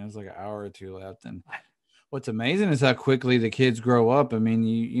 damn it, it's like an hour or two left. And what's amazing is how quickly the kids grow up. I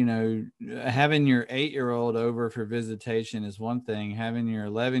mean, having your 8-year-old over for visitation is one thing. Having your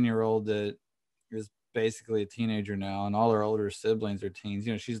 11-year-old that is basically a teenager now, and all her older siblings are teens.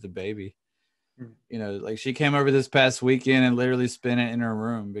 She's the baby. Like she came over this past weekend and literally spent it in her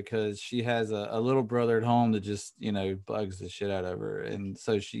room because she has a little brother at home that just, bugs the shit out of her. And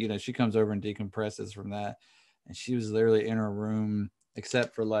so she comes over and decompresses from that. And she was literally in her room,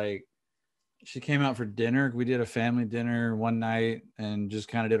 except for like, she came out for dinner. We did a family dinner one night and just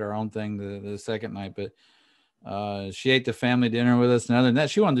kind of did our own thing the second night. But she ate the family dinner with us. And other than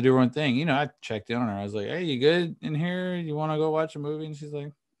that, she wanted to do her own thing. I checked in on her. I was like, hey, you good in here? You want to go watch a movie? And she's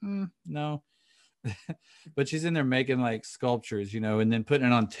like, no. But she's in there making like sculptures, and then putting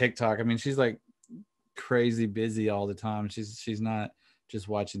it on TikTok. I mean, she's like crazy busy all the time. She's not just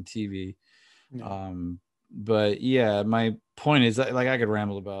watching TV. No. But yeah, my point is, like, I could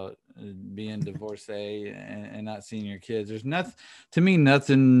ramble about being divorcee and not seeing your kids. There's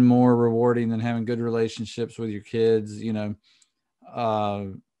nothing more rewarding than having good relationships with your kids.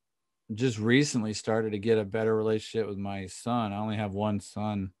 Just recently started to get a better relationship with my son. I only have one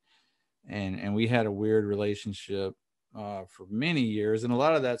son, and we had a weird relationship for many years, and a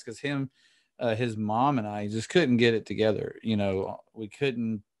lot of that's because his mom and I just couldn't get it together. We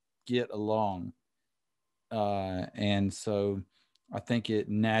couldn't get along. And so I think it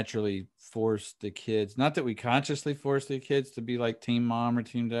naturally forced the kids, not that we consciously forced the kids to be like team mom or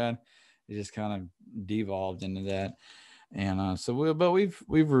team dad. It just kind of devolved into that. And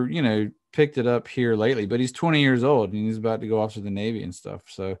we've picked it up here lately, but he's 20 years old and he's about to go off to the Navy and stuff.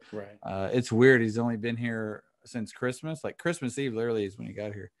 So right. It's weird. He's only been here since Christmas, like Christmas Eve literally is when he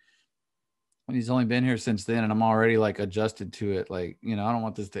got here. And he's only been here since then. And I'm already like adjusted to it. Like, I don't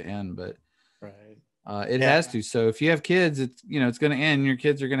want this to end, but right. It has to. So if you have kids, it's going to end. Your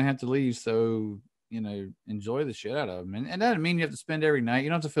kids are going to have to leave. So, enjoy the shit out of them. And that doesn't mean you have to spend every night. You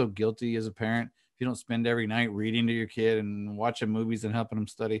don't have to feel guilty as a parent if you don't spend every night reading to your kid and watching movies and helping them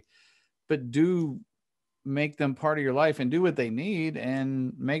study. But do make them part of your life and do what they need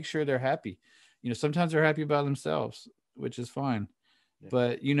and make sure they're happy. Sometimes they're happy by themselves, which is fine. Yeah.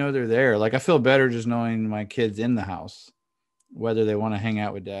 But they're there. Like I feel better just knowing my kids in the house, whether they want to hang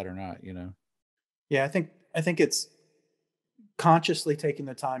out with dad or not, Yeah, I think it's consciously taking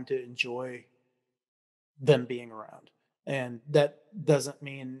the time to enjoy them being around. And that doesn't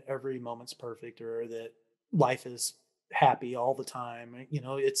mean every moment's perfect or that life is happy all the time.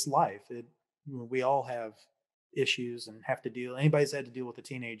 It's life. We all have issues and have to deal. Anybody's had to deal with a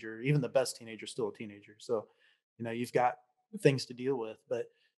teenager, even the best teenager is still a teenager. So, you've got things to deal with, but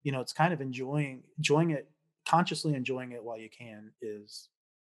it's kind of enjoying it, consciously enjoying it while you can is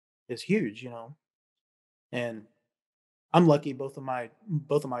huge, And I'm lucky. Both of my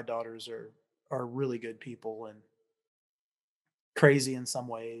daughters are really good people and crazy in some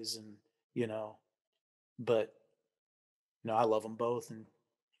ways, and but I love them both and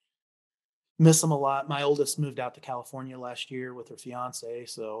miss them a lot. My oldest moved out to California last year with her fiance,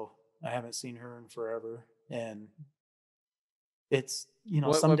 so I haven't seen her in forever. And it's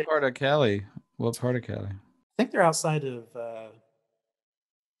what part of Cali? What part of Cali? I think they're outside of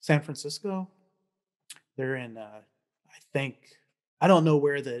San Francisco. They're in, I think, I don't know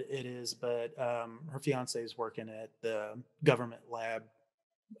where that it is, but her fiance is working at the government lab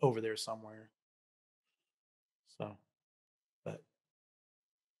over there somewhere. So, but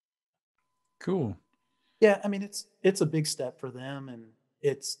Cool. yeah, I mean, it's a big step for them, and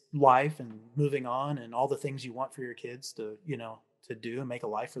it's life and moving on and all the things you want for your kids to, to do and make a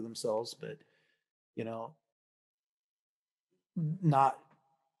life for themselves. But, you know, not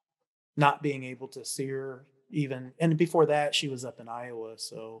not being able to see her even, and before that she was up in Iowa,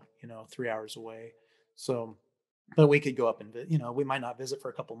 so 3 hours away. So but we could go up and we might not visit for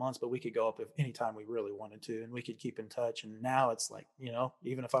a couple months, but we could go up if anytime we really wanted to, and we could keep in touch. And now it's like,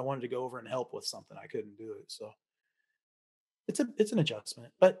 even if I wanted to go over and help with something, I couldn't do it. So it's an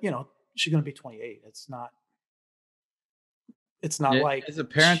adjustment. But she's going to be 28. It's not Yeah, like as a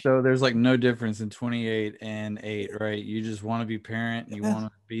parent though, there's like no difference in 28 and 8, right? You just want to be parent, you want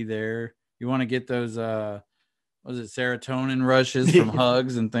to be there. You want to get those was it serotonin rushes from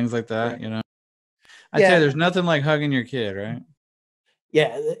hugs and things like that, Right. I tell you, Yeah. there's nothing like hugging your kid, right?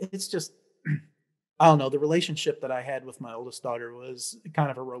 Yeah, it's just I don't know. The relationship that I had with my oldest daughter was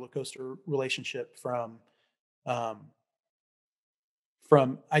kind of a roller coaster relationship um,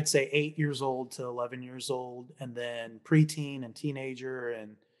 from I'd say 8 years old to 11 years old, and then preteen and teenager,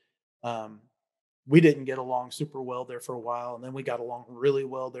 and um, we didn't get along super well there for a while, and then we got along really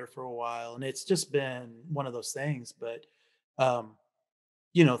well there for a while, and it's just been one of those things. But um,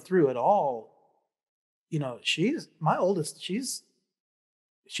 through it all, she's my oldest. She's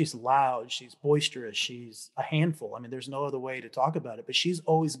loud, she's boisterous, she's a handful. I mean, there's no other way to talk about it, but she's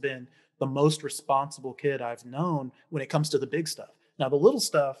always been the most responsible kid I've known when it comes to the big stuff. Now, the little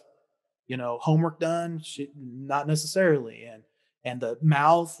stuff, homework done, not necessarily, and the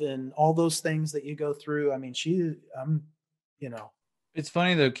mouth and all those things that you go through. I mean, you know, It's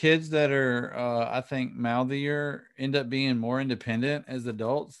funny though, kids that are, I think, mouthier end up being more independent as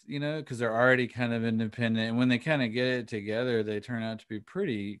adults, because they're already kind of independent. And when they kind of get it together, they turn out to be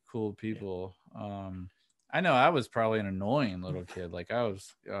pretty cool yeah. people. I know I was probably an annoying little kid. Like I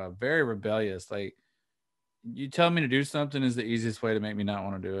was very rebellious. Like you tell me to do something is the easiest way to make me not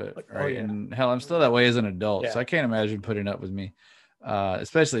want to do it. Like, oh Right. yeah, And hell, I'm still that way as an adult. So yeah. I can't imagine putting up with me,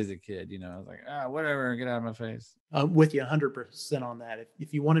 especially as a kid. I was like, whatever, get out of my face. I'm with you 100% on that.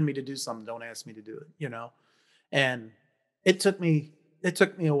 If you wanted me to do something, don't ask me to do it. And it took me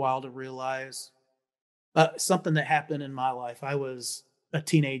a while to realize something that happened in my life. I was a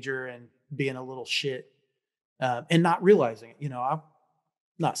teenager and being a little shit, and not realizing it. I'm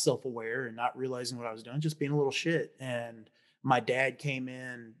not self-aware and not realizing what I was doing, just being a little shit. And my dad came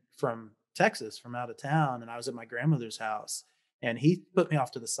in from Texas, from out of town, and I was at my grandmother's house, and he put me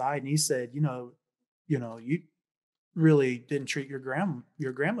off to the side and he said, you really didn't treat your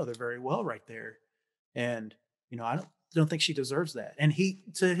grandmother very well right there. And I don't think she deserves that. And he,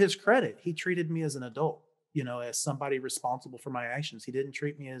 to his credit, he treated me as an adult, as somebody responsible for my actions. He didn't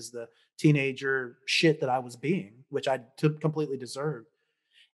treat me as the teenager shit that I was being, which I took completely deserved.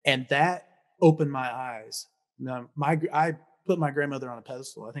 And that opened my eyes. I put my grandmother on a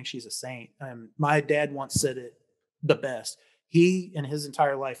pedestal. I think she's a saint. My dad once said it the best. He, in his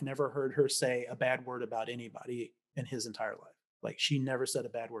entire life, never heard her say a bad word about anybody in his entire life. Like, she never said a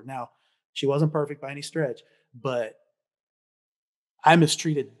bad word. Now, she wasn't perfect by any stretch, but I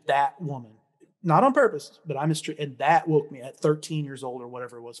mistreated that woman, not on purpose, but I mistreated, and that woke me at 13 years old or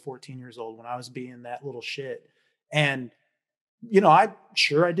whatever it was, 14 years old, when I was being that little shit. And I'm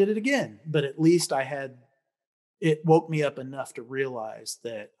sure I did it again, but at least it woke me up enough to realize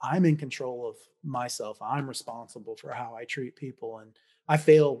that I'm in control of myself. I'm responsible for how I treat people. And I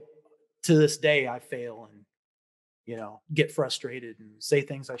fail to this day. I fail and, get frustrated and say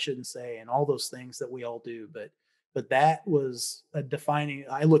things I shouldn't say and all those things that we all do. But that was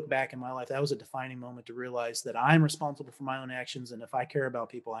I look back in my life, that was a defining moment to realize that I'm responsible for my own actions. And if I care about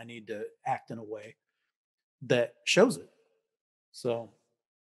people, I need to act in a way that shows it. So,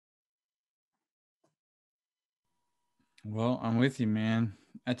 Well, I'm with you, man.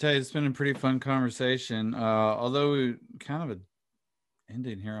 I tell you, it's been a pretty fun conversation. Although we kind of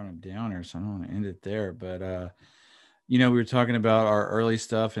ended here on a downer, so I don't want to end it there. But we were talking about our early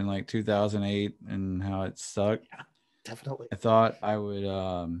stuff in like 2008 and how it sucked. yeah, definitely. I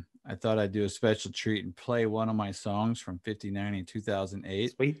thought I'd do a special treat and play one of my songs from 59 and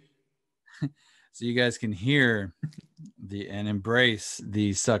 2008. Sweet. So you guys can hear and embrace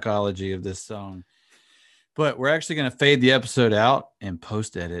the suckology of this song. But we're actually going to fade the episode out and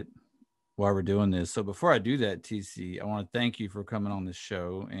post edit while we're doing this. So before I do that, TC, I want to thank you for coming on the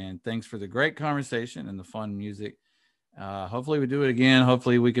show, and thanks for the great conversation and the fun music. Hopefully we do it again.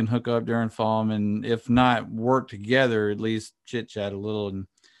 Hopefully we can hook up during FAWM, and if not, work together, at least chit chat a little and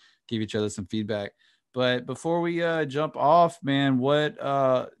give each other some feedback. But before we jump off, man, what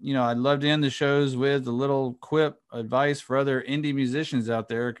I'd love to end the shows with a little quip advice for other indie musicians out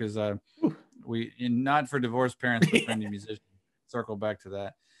there, because not for divorced parents, but for indie musicians. Circle back to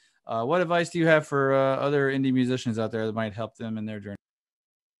that. What advice do you have for other indie musicians out there that might help them in their journey?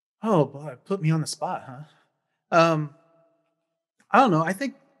 Oh boy, put me on the spot, huh? I don't know.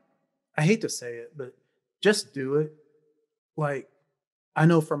 I hate to say it, but just do it. Like, I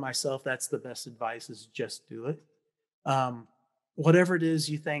know for myself, that's the best advice, is just do it. Whatever it is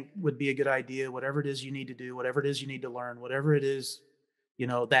you think would be a good idea, whatever it is you need to do, whatever it is you need to learn, whatever it is,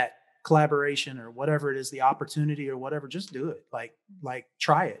 that collaboration or whatever it is, the opportunity or whatever, just do it. Like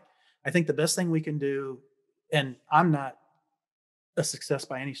try it. I think the best thing we can do, and I'm not a success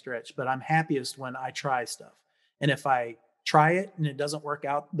by any stretch, but I'm happiest when I try stuff. And if I try it and it doesn't work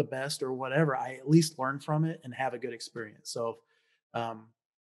out the best or whatever, I at least learn from it and have a good experience. So,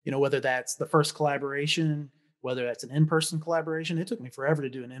 whether that's the first collaboration, whether that's an in-person collaboration, it took me forever to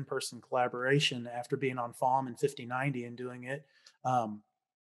do an in-person collaboration after being on FAWM and 5090 and doing it.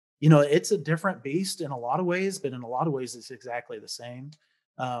 It's a different beast in a lot of ways, but in a lot of ways it's exactly the same.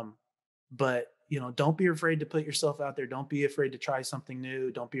 But don't be afraid to put yourself out there. Don't be afraid to try something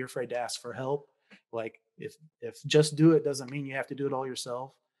new. Don't be afraid to ask for help. Like, if just do it doesn't mean you have to do it all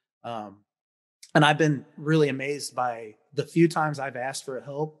yourself. And I've been really amazed by the few times I've asked for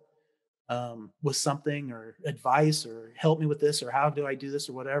help with something or advice or help me with this or how do I do this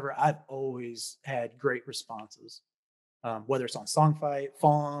or whatever. I've always had great responses, whether it's on Songfight,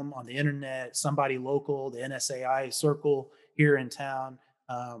 FAWM, on the internet, somebody local, the NSAI circle here in town.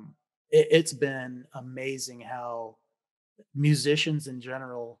 It's been amazing how musicians in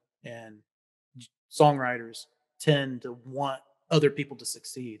general and songwriters tend to want other people to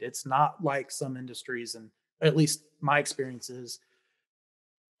succeed. It's not like some industries, and at least my experience is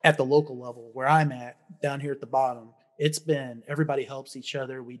at the local level where I'm at down here at the bottom. It's been everybody helps each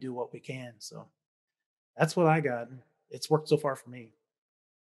other. We do what we can. So that's what I got. It's worked so far for me.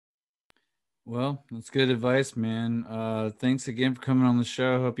 Well, that's good advice, man. Thanks again for coming on the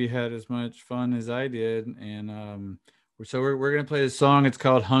show. Hope you had as much fun as I did. And so we're going to play this song. It's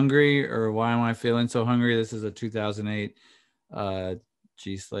called Hungry, or Why Am I Feeling So Hungry? This is a 2008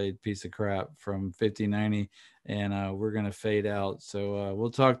 Slade piece of crap from 5090. And we're going to fade out. So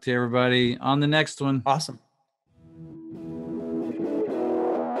we'll talk to everybody on the next one. Awesome.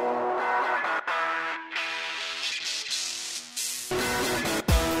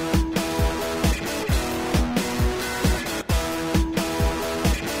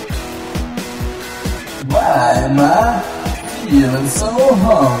 Why am I feeling so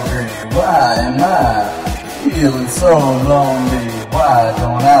hungry? Why am I feeling so lonely? Why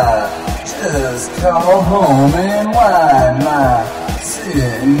don't I just call home? And why am I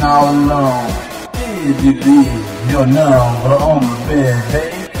sitting all alone? Did you leave your number on the bed,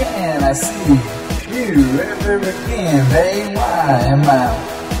 babe? Can I see you ever again, babe? Why am I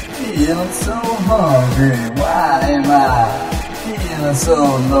feeling so hungry? Why am I feeling so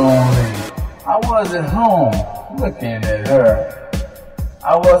lonely? I was at home looking at her.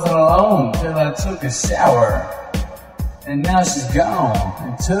 I wasn't alone till I took a shower. And now she's gone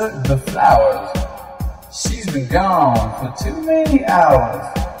and took the flowers. She's been gone for too many hours.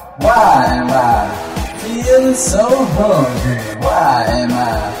 Why am I feeling so hungry? Why am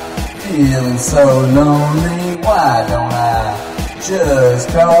I feeling so lonely? Why don't I just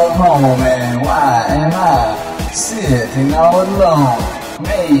call home? And why am I sitting all alone?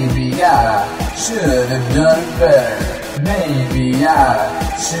 Maybe I should have done it better. Maybe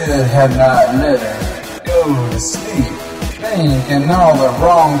I should have not let her go to sleep, thinking all the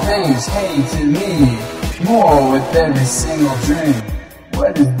wrong things came to me, more with every single dream.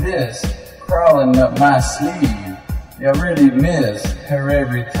 What is this crawling up my sleeve? I really miss her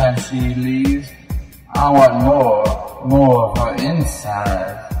every time she leaves. I want more of her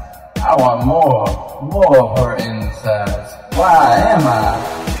inside. I want more of her insides. Why am I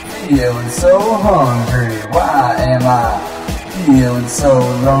feeling so hungry? Why am I feeling so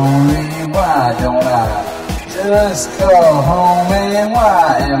lonely? Why don't I just call home? And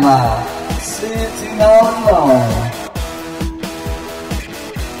why am I sitting all alone?